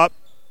go up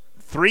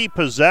 3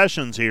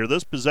 possessions here.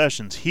 This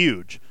possession's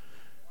huge.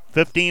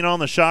 15 on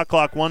the shot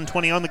clock,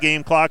 1:20 on the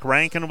game clock.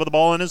 Rankin with the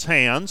ball in his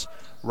hands.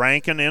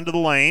 Rankin into the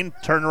lane.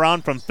 Turn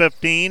around from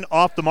 15.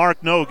 Off the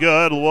mark, no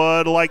good.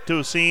 Would like to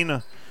have seen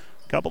a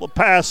couple of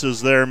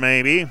passes there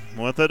maybe.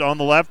 With it on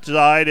the left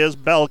side is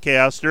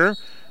Belcaster.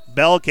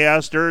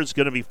 Belcaster is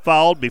going to be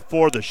fouled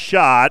before the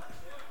shot.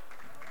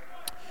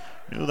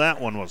 Knew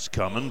that one was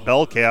coming.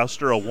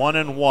 Belcaster, a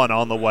 1-and-1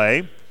 on the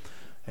way.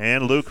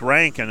 And Luke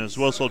Rankin is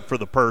whistled for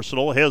the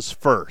personal, his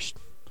first.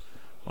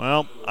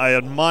 Well, I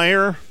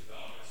admire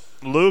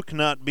Luke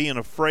not being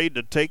afraid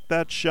to take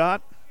that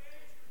shot.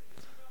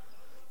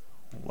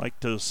 Like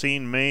to have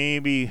seen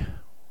maybe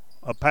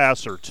a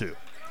pass or 2.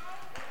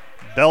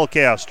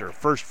 Belcaster,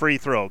 first free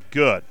throw,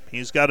 good.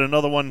 He's got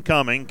another one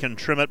coming, can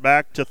trim it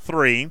back to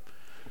 3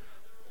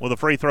 with a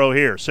free throw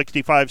here.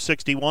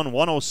 65-61,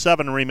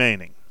 1:07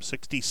 remaining.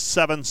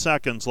 67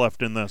 seconds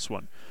left in this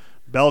one.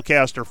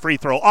 Belcaster free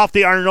throw off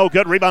the iron, no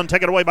good. Rebound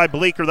taken away by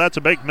Bleeker. That's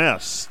a big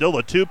miss. Still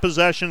a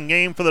 2-possession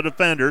game for the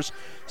defenders.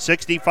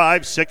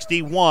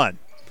 65-61.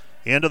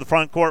 Into the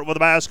front court with the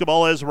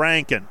basketball is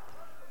Rankin.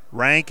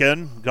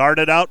 Rankin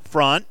guarded out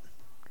front.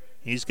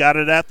 He's got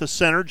it at the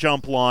center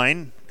jump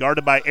line,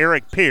 guarded by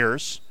Eric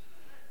Pierce.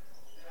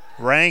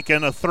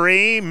 Rankin a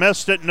 3,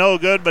 missed it, no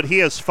good, but he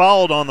is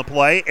fouled on the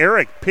play.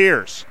 Eric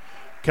Pierce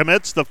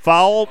commits the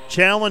foul,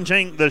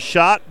 challenging the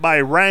shot by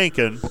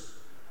Rankin.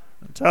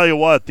 I'll tell you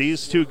what,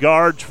 these 2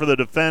 guards for the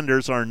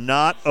defenders are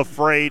not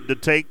afraid to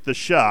take the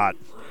shot.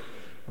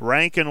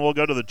 Rankin will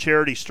go to the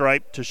charity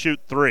stripe to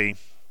shoot 3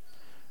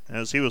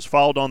 as he was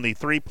fouled on the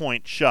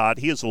 3-point shot.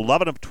 He is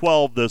 11 of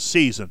 12 this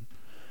season,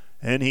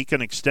 and he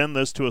can extend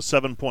this to a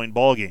 7-point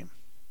ball game.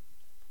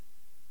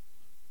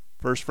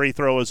 First free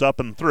throw is up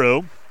and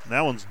through.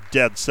 That one's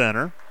dead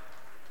center.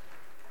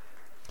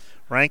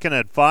 Rankin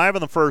had 5 in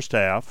the first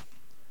half.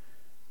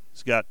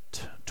 He's got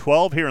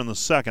 12 here in the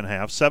second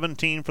half,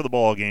 17 for the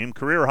ball game,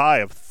 career high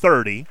of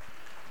 30.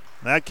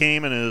 That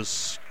came in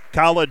his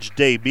college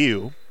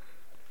debut.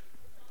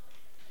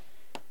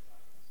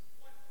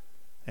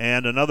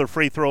 And another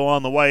free throw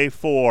on the way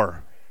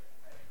for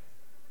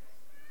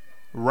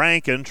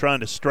Rankin, trying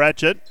to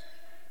stretch it,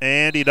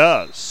 and he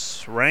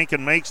does.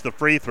 Rankin makes the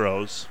free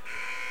throws.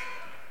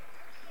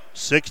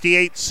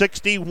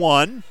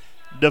 68-61,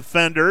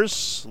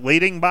 defenders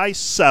leading by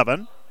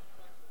 7.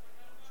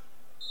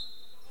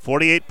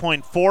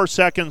 48.4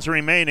 seconds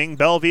remaining.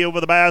 Bellevue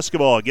with the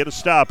basketball. Get a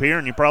stop here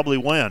and you probably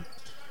win.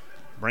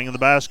 Bringing the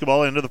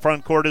basketball into the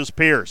front court is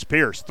Pierce.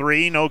 Pierce,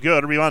 3, no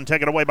good. Rebound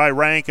taken away by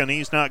Rankin.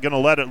 He's not going to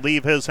let it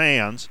leave his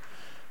hands.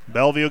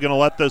 Bellevue going to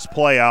let this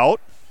play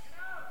out.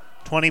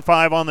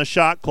 25 on the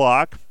shot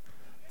clock.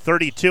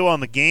 32 on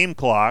the game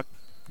clock.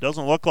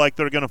 Doesn't look like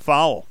they're going to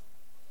foul.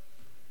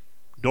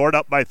 Dordt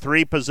up by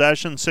 3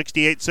 possessions,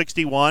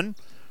 68-61.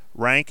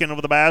 Rankin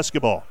with the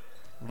basketball.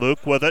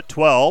 Luke with it,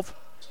 12.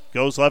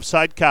 Goes left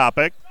side,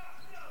 Kopic.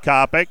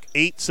 Kopic,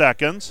 8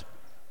 seconds.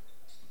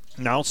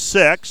 Now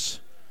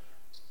 6.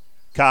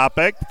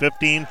 Kopic,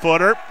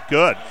 15-footer,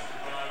 good.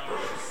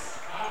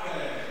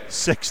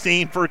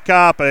 16 for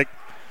Kopic.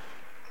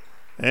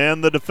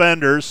 And the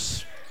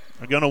defenders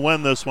are going to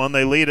win this one.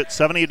 They lead at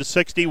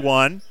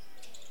 70-61.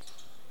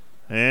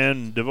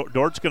 And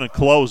Dordt's going to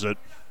close it.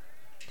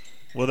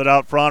 With it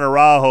out front,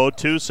 Araujo,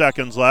 2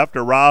 seconds left.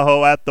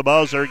 Araujo at the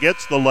buzzer,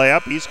 gets the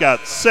layup. He's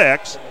got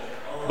 6,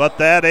 but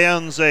that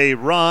ends a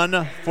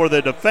run for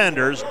the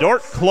defenders.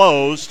 Dordt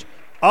closed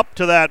up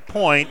to that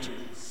point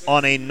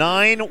on a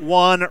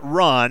 9-1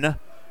 run,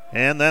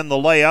 and then the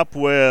layup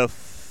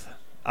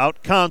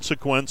without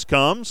consequence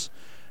comes,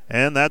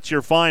 and that's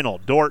your final.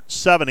 Dordt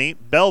 70,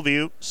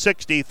 Bellevue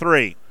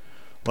 63.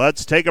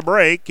 Let's take a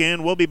break,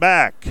 and we'll be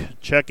back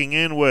checking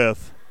in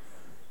with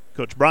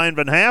Coach Brian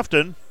Van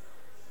Haften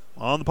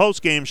on the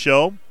postgame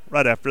show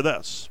right after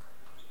this.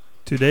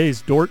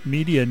 Today's Dordt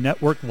Media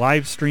Network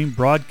live stream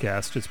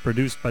broadcast is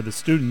produced by the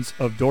students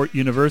of Dordt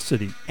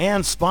University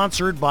and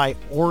sponsored by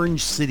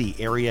Orange City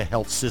Area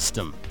Health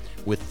System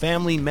with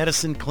family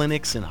medicine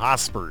clinics and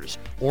hospitals,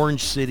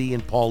 Orange City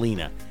and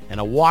Paulina, and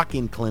a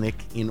walk-in clinic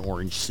in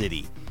Orange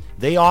City.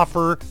 They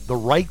offer the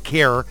right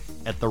care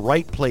at the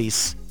right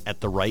place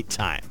at the right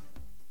time.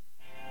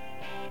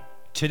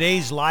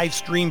 Today's live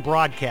stream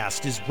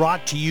broadcast is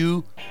brought to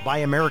you by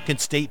American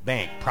State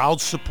Bank, proud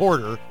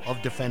supporter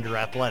of Defender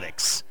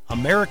Athletics.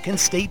 American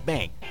State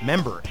Bank,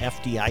 member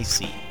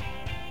FDIC.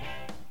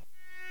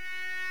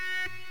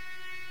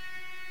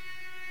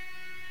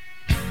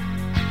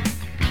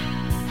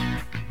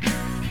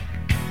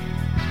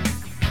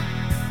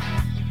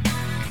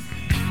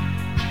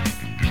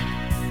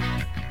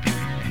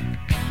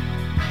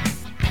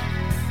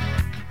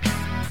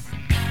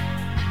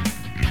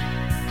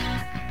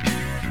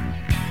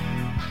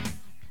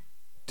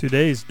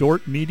 Today's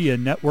Dordt Media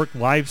Network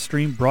live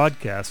stream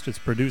broadcast is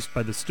produced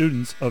by the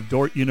students of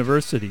Dordt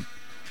University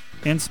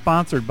and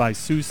sponsored by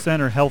Sioux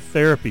Center Health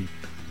Therapy,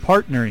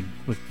 partnering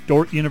with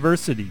Dordt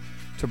University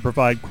to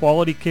provide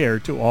quality care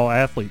to all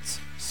athletes.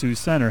 Sioux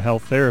Center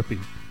Health Therapy.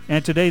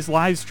 And today's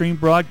live stream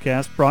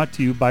broadcast brought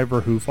to you by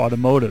Verhoof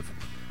Automotive.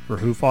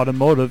 Verhoof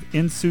Automotive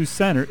in Sioux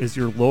Center is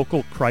your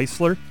local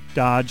Chrysler,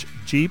 Dodge,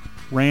 Jeep,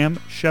 Ram,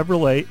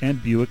 Chevrolet,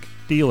 and Buick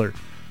dealer.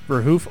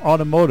 Verhoof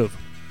Automotive,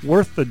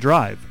 worth the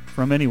drive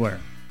from anywhere.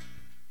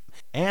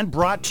 And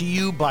brought to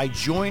you by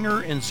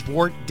Joyner and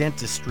Zwart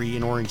Dentistry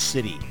in Orange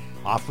City,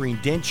 offering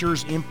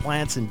dentures,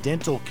 implants, and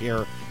dental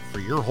care for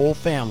your whole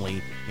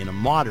family in a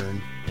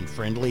modern and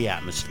friendly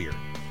atmosphere.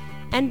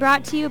 And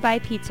brought to you by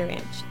Pizza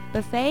Ranch,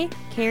 buffet,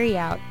 carry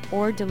out,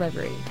 or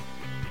delivery.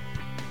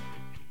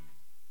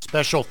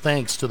 Special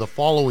thanks to the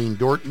following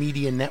Dordt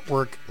Media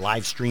Network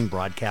live stream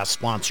broadcast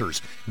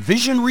sponsors.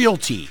 Vision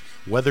Realty,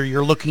 whether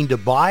you're looking to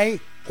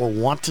buy or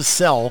want to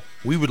sell,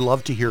 we would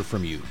love to hear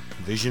from you.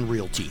 Vision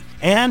Realty.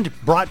 And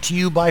brought to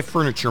you by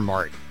Furniture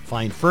Mart.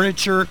 Find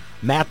furniture,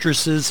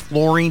 mattresses,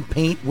 flooring,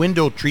 paint,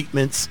 window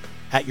treatments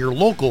at your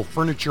local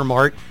Furniture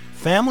Mart,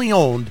 family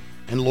owned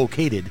and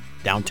located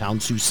downtown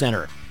Sioux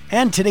Center.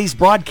 And today's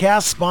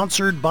broadcast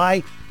sponsored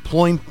by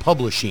Ployne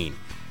Publishing.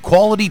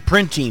 Quality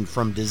printing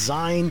from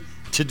design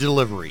to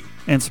delivery.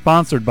 And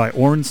sponsored by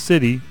Orange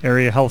City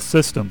Area Health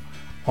System,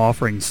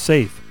 offering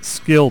safe,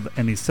 skilled,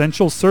 and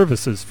essential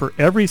services for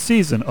every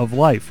season of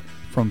life,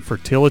 from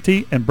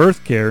fertility and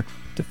birth care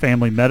to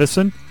family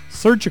medicine,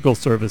 surgical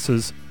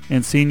services,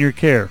 and senior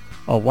care.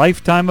 A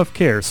lifetime of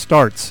care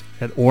starts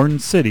at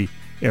Orange City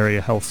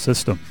Area Health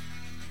System.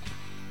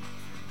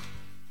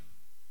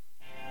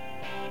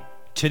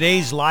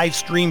 Today's live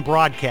stream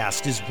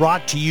broadcast is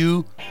brought to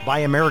you by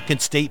American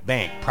State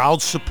Bank,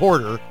 proud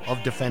supporter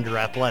of Defender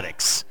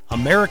Athletics.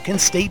 American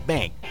State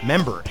Bank,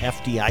 member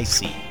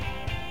FDIC.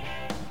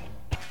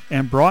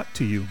 And brought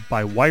to you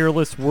by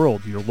Wireless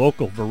World, your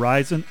local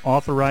Verizon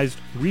authorized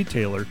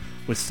retailer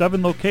with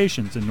 7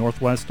 locations in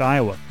Northwest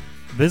Iowa.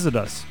 Visit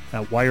us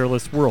at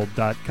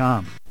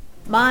wirelessworld.com.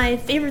 My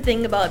favorite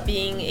thing about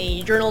being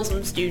a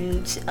journalism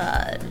student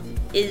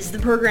is the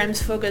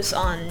program's focus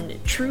on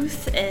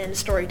truth and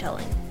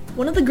storytelling.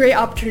 One of the great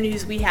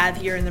opportunities we have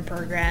here in the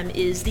program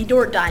is the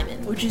Dordt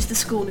Diamond, which is the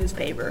school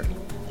newspaper.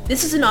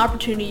 This is an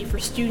opportunity for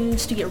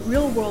students to get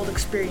real-world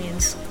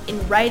experience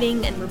in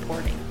writing and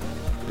reporting.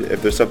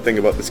 If there's something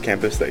about this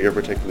campus that you're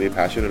particularly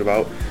passionate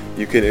about,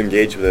 you can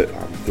engage with it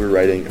through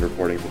writing and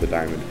reporting for the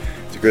Diamond.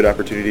 It's a good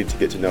opportunity to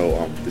get to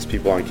know these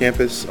people on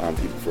campus,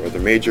 people for other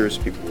majors,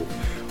 people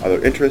with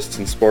other interests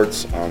in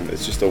sports.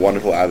 It's just a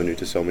wonderful avenue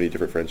to so many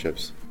different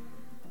friendships.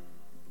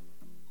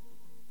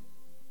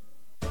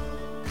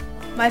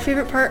 My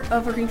favorite part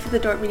of working for the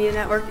Dordt Media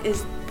Network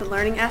is the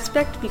learning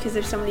aspect, because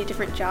there's so many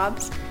different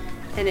jobs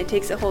and it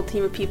takes a whole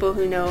team of people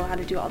who know how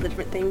to do all the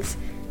different things,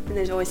 and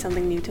there's always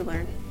something new to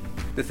learn.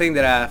 The thing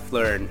that I've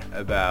learned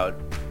about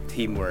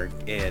teamwork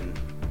in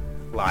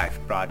live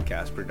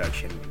broadcast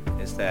production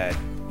is that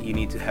you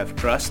need to have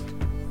trust,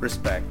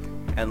 respect,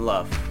 and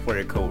love for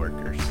your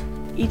coworkers.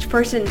 Each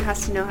person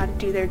has to know how to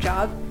do their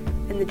job,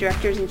 and the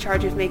director's in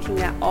charge of making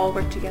that all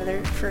work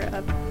together for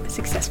a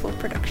successful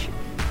production.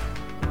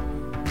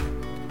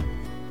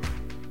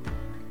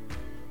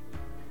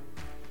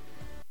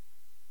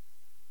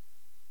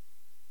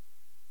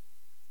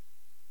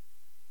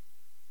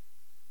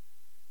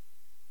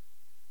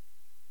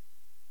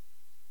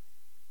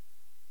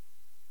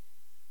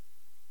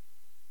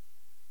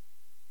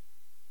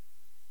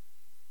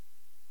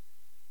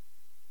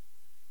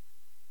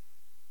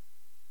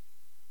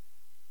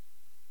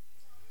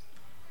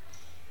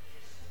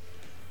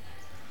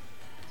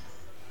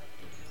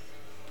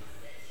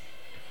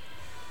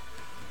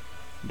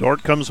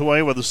 Dordt comes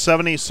away with a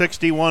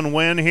 70-61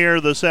 win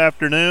here this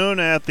afternoon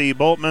at the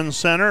Bultman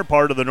Center,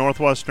 part of the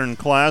Northwestern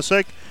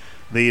Classic.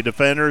 The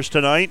defenders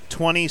tonight,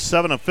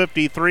 27 of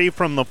 53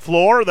 from the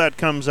floor. That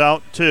comes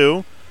out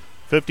to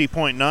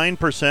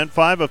 50.9%,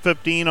 5 of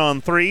 15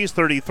 on threes,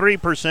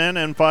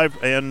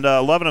 33%, and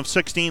 11 of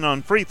 16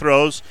 on free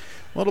throws.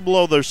 A little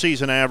below their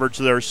season average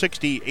there,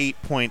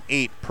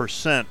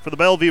 68.8%. For the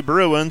Bellevue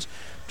Bruins,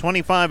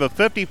 25 of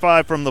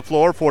 55 from the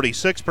floor,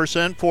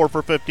 46%, 4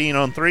 for 15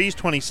 on threes,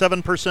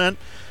 27%,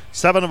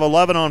 7 of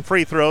 11 on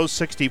free throws,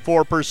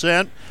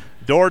 64%.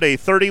 Dordt a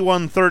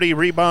 31-30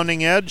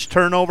 rebounding edge.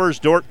 Turnovers,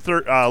 Dordt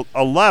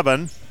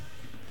 11.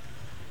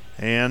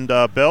 And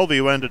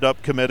Bellevue ended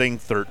up committing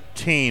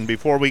 13.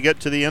 Before we get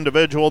to the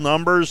individual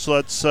numbers,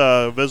 let's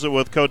visit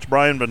with Coach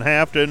Brian Van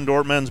Haften,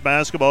 Dordt men's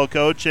basketball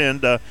coach.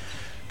 And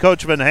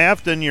Coach Van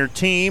Haften, your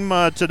team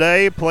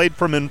today played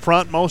from in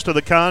front most of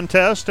the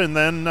contest, and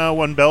then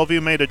when Bellevue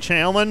made a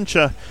challenge,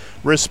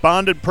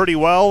 responded pretty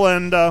well.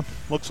 And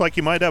looks like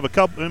you might have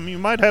you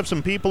might have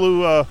some people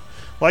who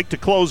like to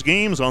close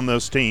games on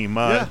this team.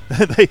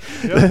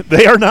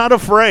 They are not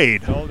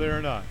afraid. No,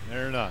 they're not.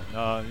 They're not.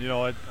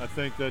 I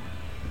think that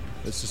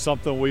this is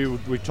something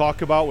we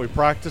talk about. We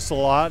practice a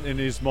lot in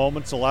these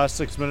moments, the last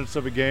 6 minutes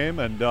of a game,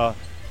 and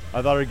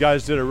I thought our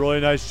guys did a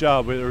really nice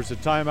job. There was a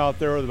time out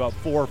there with about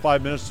 4 or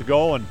 5 minutes to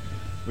go, and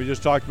we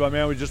just talked about,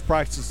 man, we just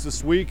practiced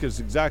this week. It's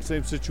the exact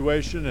same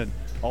situation, and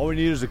all we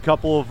need is a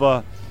couple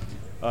of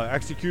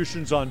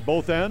executions on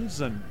both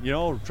ends, and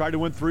try to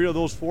win 3 of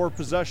those 4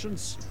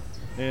 possessions,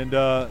 and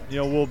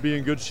we'll be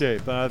in good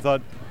shape. And I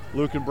thought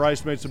Luke and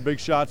Bryce made some big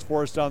shots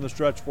for us down the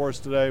stretch for us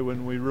today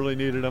when we really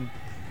needed them,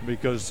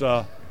 because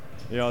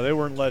they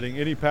weren't letting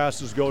any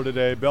passes go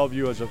today.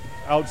 Bellevue is an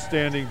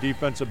outstanding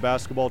defensive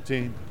basketball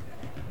team.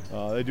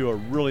 They do a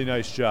really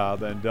nice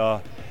job, and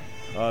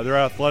their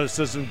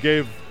athleticism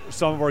gave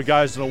some of our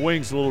guys in the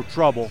wings a little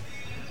trouble.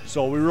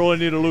 So we really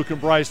needed Luke and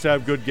Bryce to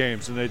have good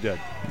games, and they did.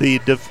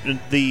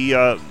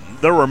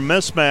 There were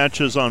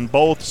mismatches on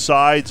both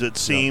sides, it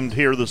seemed,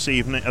 here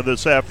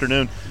this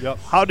afternoon. Yep.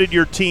 How did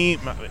your team,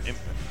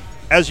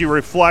 as you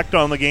reflect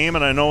on the game,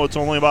 and I know it's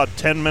only about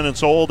 10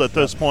 minutes old at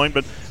this point,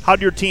 but how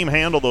did your team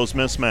handle those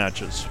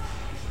mismatches?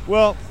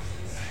 Well,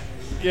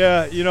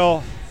 yeah,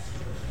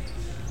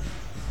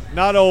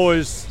 not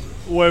always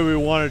the way we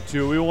wanted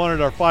to. We wanted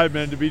our 5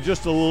 men to be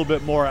just a little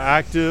bit more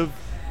active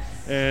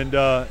and,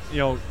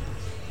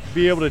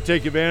 be able to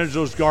take advantage of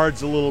those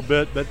guards a little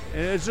bit, but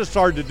it's just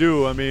hard to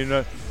do. I mean,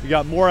 you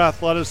got more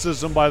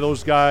athleticism by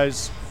those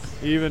guys,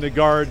 even the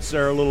guards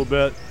there a little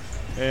bit,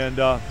 and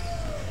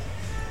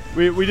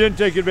we didn't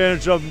take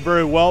advantage of them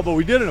very well, but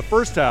we did in the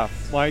first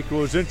half, Mike. It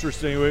was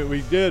interesting.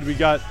 We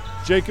got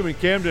Jacob and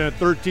Camden at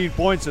 13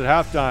 points at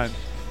halftime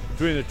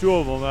between the two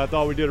of them, and I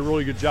thought we did a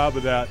really good job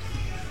of that.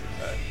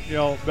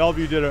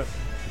 Bellevue did a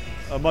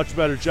much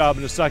better job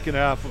in the second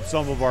half of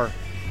some of our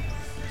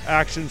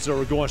actions that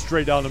were going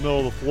straight down the middle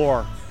of the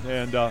floor,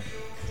 and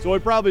so we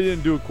probably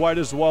didn't do quite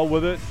as well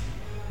with it,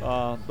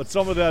 but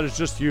some of that is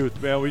just youth,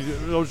 man.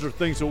 Those are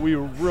things that we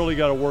really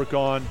got to work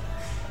on,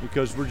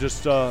 because we're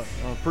just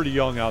pretty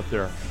young out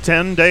there.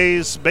 10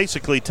 days,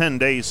 basically 10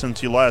 days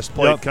since you last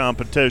played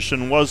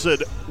competition. Was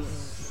it,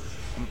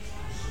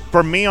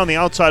 for me on the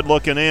outside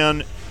looking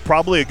in,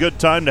 probably a good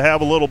time to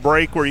have a little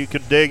break where you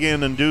could dig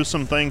in and do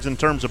some things in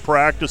terms of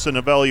practice and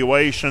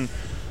evaluation?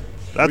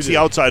 That's the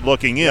outside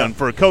looking in. Yeah.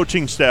 For a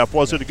coaching staff,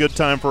 was it a good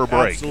time for a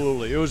break?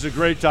 Absolutely. It was a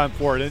great time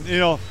for it.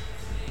 And,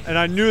 and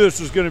I knew this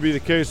was going to be the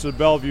case with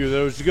Bellevue,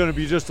 that it was going to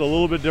be just a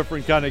little bit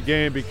different kind of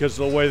game because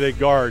of the way they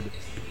guard.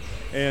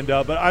 And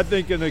but I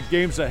think in the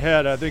games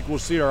ahead, I think we'll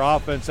see our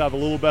offense have a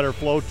little better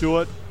flow to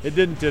it. It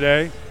didn't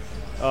today,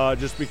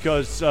 just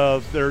because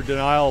of their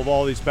denial of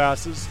all these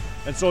passes.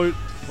 And so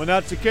when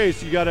that's the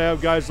case, you got to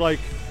have guys like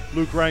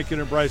Luke Rankin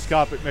and Bryce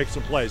Kopic make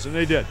some plays, and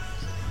they did.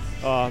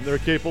 They're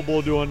capable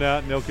of doing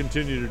that, and they'll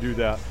continue to do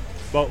that.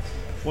 But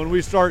when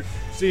we start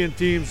seeing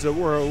teams that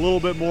were a little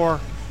bit more,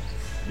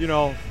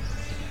 that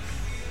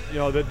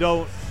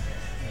don't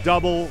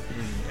double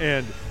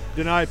and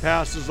deny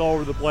passes all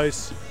over the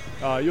place,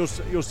 you'll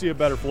see a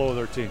better flow of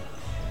their team.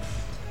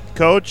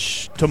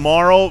 Coach,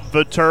 tomorrow,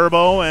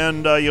 Viterbo,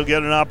 and you'll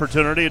get an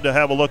opportunity to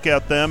have a look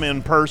at them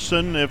in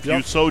person if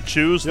you so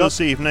choose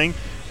this evening.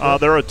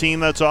 They're a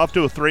team that's off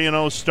to a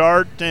 3-0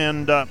 start,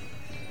 and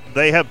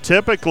they have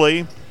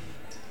typically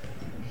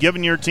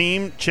given your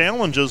team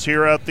challenges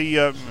here at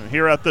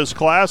this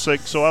Classic,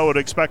 so I would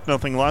expect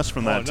nothing less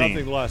from that team.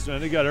 Nothing less,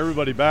 and they got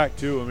everybody back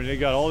too. I mean, they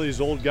got all these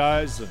old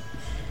guys who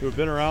have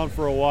been around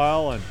for a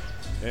while, and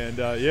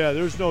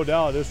there's no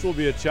doubt this will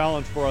be a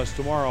challenge for us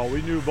tomorrow.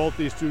 We knew both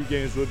these two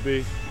games would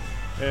be,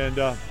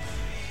 and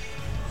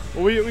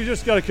we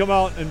just got to come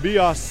out and be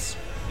us,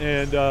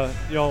 and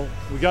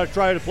we got to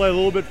try to play a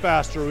little bit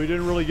faster. We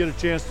didn't really get a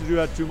chance to do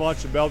that too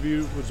much, and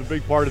Bellevue was a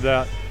big part of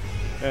that.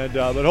 And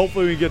but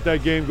hopefully we can get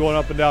that game going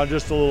up and down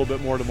just a little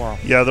bit more tomorrow.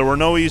 Yeah, there were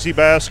no easy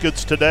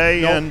baskets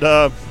today, and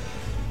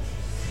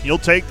you'll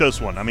take this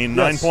one. I mean,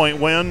 9-point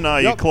win.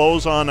 You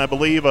close on, I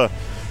believe, a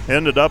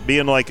ended up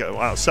being like a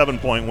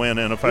 7-point win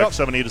in effect,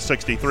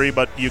 70-63,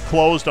 but you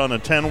closed on a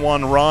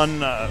 10-1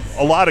 run.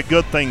 A lot of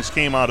good things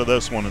came out of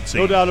this one, it seems.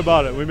 No doubt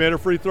about it. We made our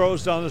free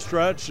throws down the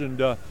stretch, and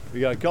we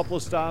got a couple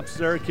of stops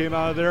there, came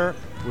out of there.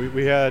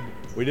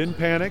 We didn't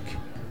panic.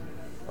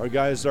 Our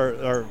guys,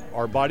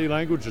 our body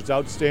language was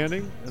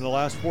outstanding in the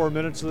last 4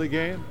 minutes of the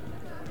game,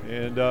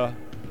 and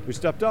we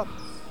stepped up.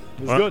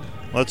 It was good.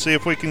 Let's see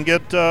if we can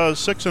get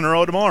 6 in a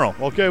row tomorrow.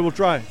 Okay, we'll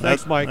try.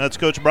 Thanks, Mike. That's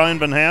Coach Brian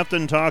Van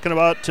Haften talking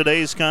about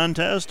today's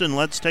contest, and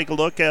let's take a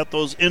look at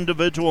those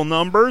individual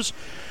numbers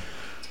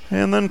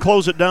and then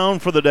close it down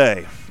for the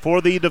day. For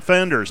the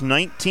defenders,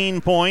 19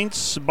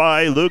 points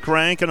by Luke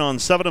Rankin on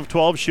 7 of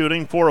 12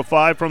 shooting, 4 of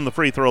 5 from the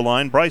free throw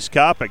line. Bryce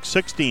Kopic,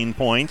 16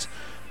 points,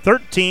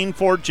 13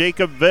 for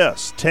Jacob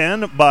Viss,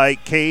 10 by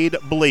Cade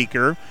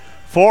Bleeker,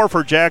 4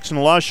 for Jackson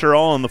Lusher,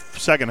 all in the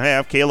second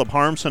half. Caleb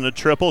Harmson a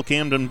triple,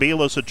 Camden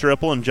Belis a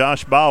triple, and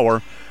Josh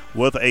Bauer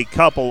with a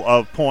couple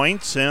of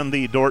points, and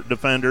the Dordt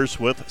defenders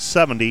with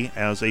 70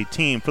 as a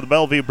team. For the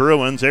Bellevue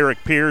Bruins, Eric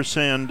Pierce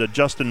and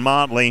Justin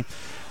Motley,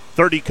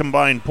 30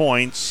 combined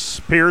points.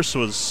 Pierce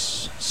was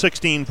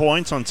 16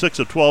 points on 6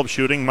 of 12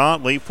 shooting.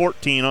 Motley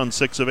 14 on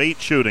 6 of 8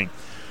 shooting.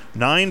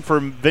 9 for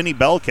Vinny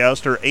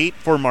Belcaster, 8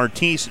 for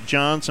Martise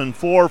Johnson,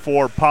 4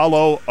 for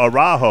Paulo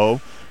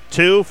Araujo,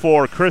 2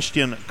 for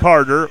Christian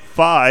Carter,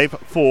 5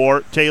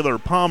 for Taylor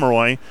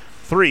Pomeroy,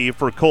 3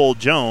 for Cole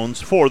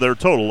Jones, for their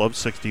total of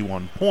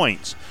 61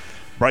 points.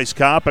 Bryce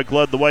Kopic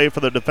led the way for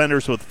the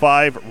defenders with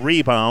 5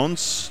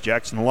 rebounds.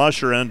 Jackson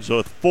Lusher ends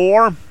with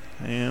 4,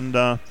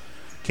 and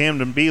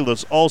Camden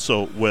Belis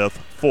also with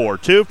 4.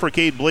 2 for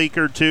Cade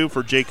Bleeker, 2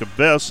 for Jacob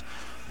Viss,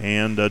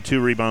 and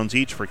 2 rebounds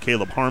each for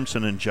Caleb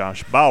Harmson and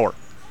Josh Bauer.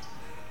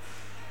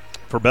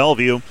 For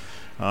Bellevue,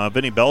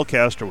 Vinny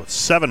Belcaster with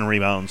 7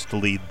 rebounds to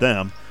lead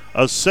them.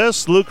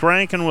 Assists, Luke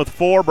Rankin with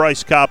 4,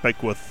 Bryce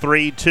Kopic with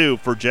 3, 2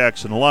 for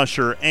Jackson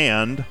Lusher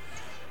and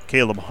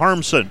Caleb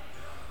Harmson.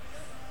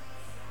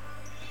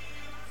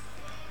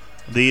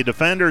 The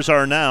defenders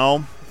are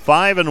now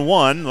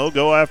 5-1. They'll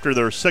go after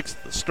their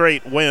 6th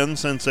straight win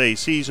since a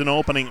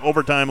season-opening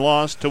overtime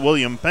loss to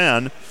William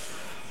Penn.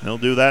 They'll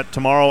do that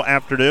tomorrow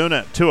afternoon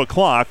at 2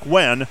 o'clock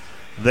when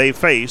they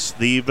face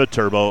the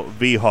Viterbo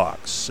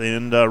V-Hawks.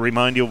 And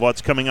remind you of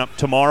what's coming up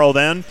tomorrow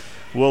then.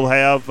 We'll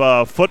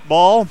have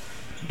football,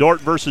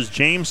 Dordt versus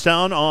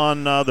Jamestown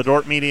on the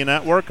Dordt Media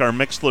Network, our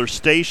Mixler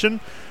station.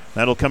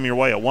 That'll come your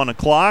way at 1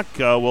 o'clock.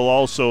 We'll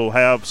also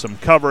have some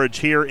coverage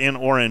here in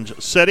Orange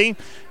City,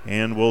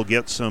 and we'll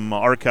get some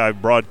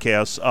archive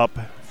broadcasts up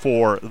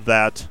for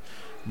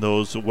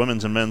those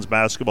women's and men's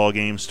basketball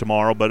games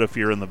tomorrow. But if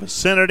you're in the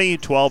vicinity,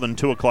 12 and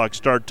 2 o'clock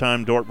start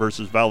time, Dordt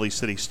versus Valley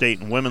City State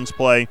in women's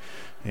play,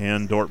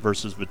 and Dordt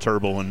versus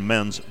Viterbo in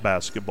men's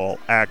basketball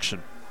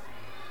action.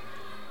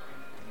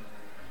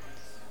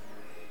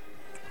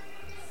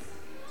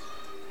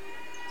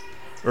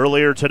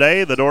 Earlier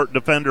today, the Dordt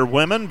Defender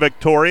women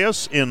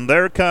victorious in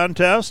their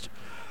contest.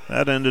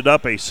 That ended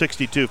up a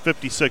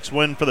 62-56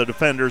 win for the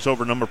Defenders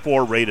over number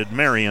 4 rated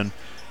Marion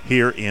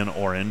here in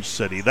Orange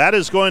City. That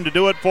is going to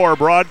do it for our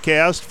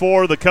broadcast.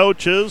 For the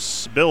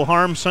coaches, Bill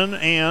Harmson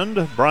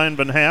and Brian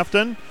Van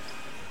Haften.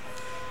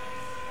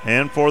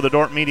 And for the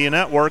Dordt Media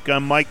Network,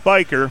 I'm Mike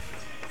Biker.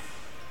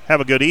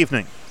 Have a good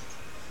evening.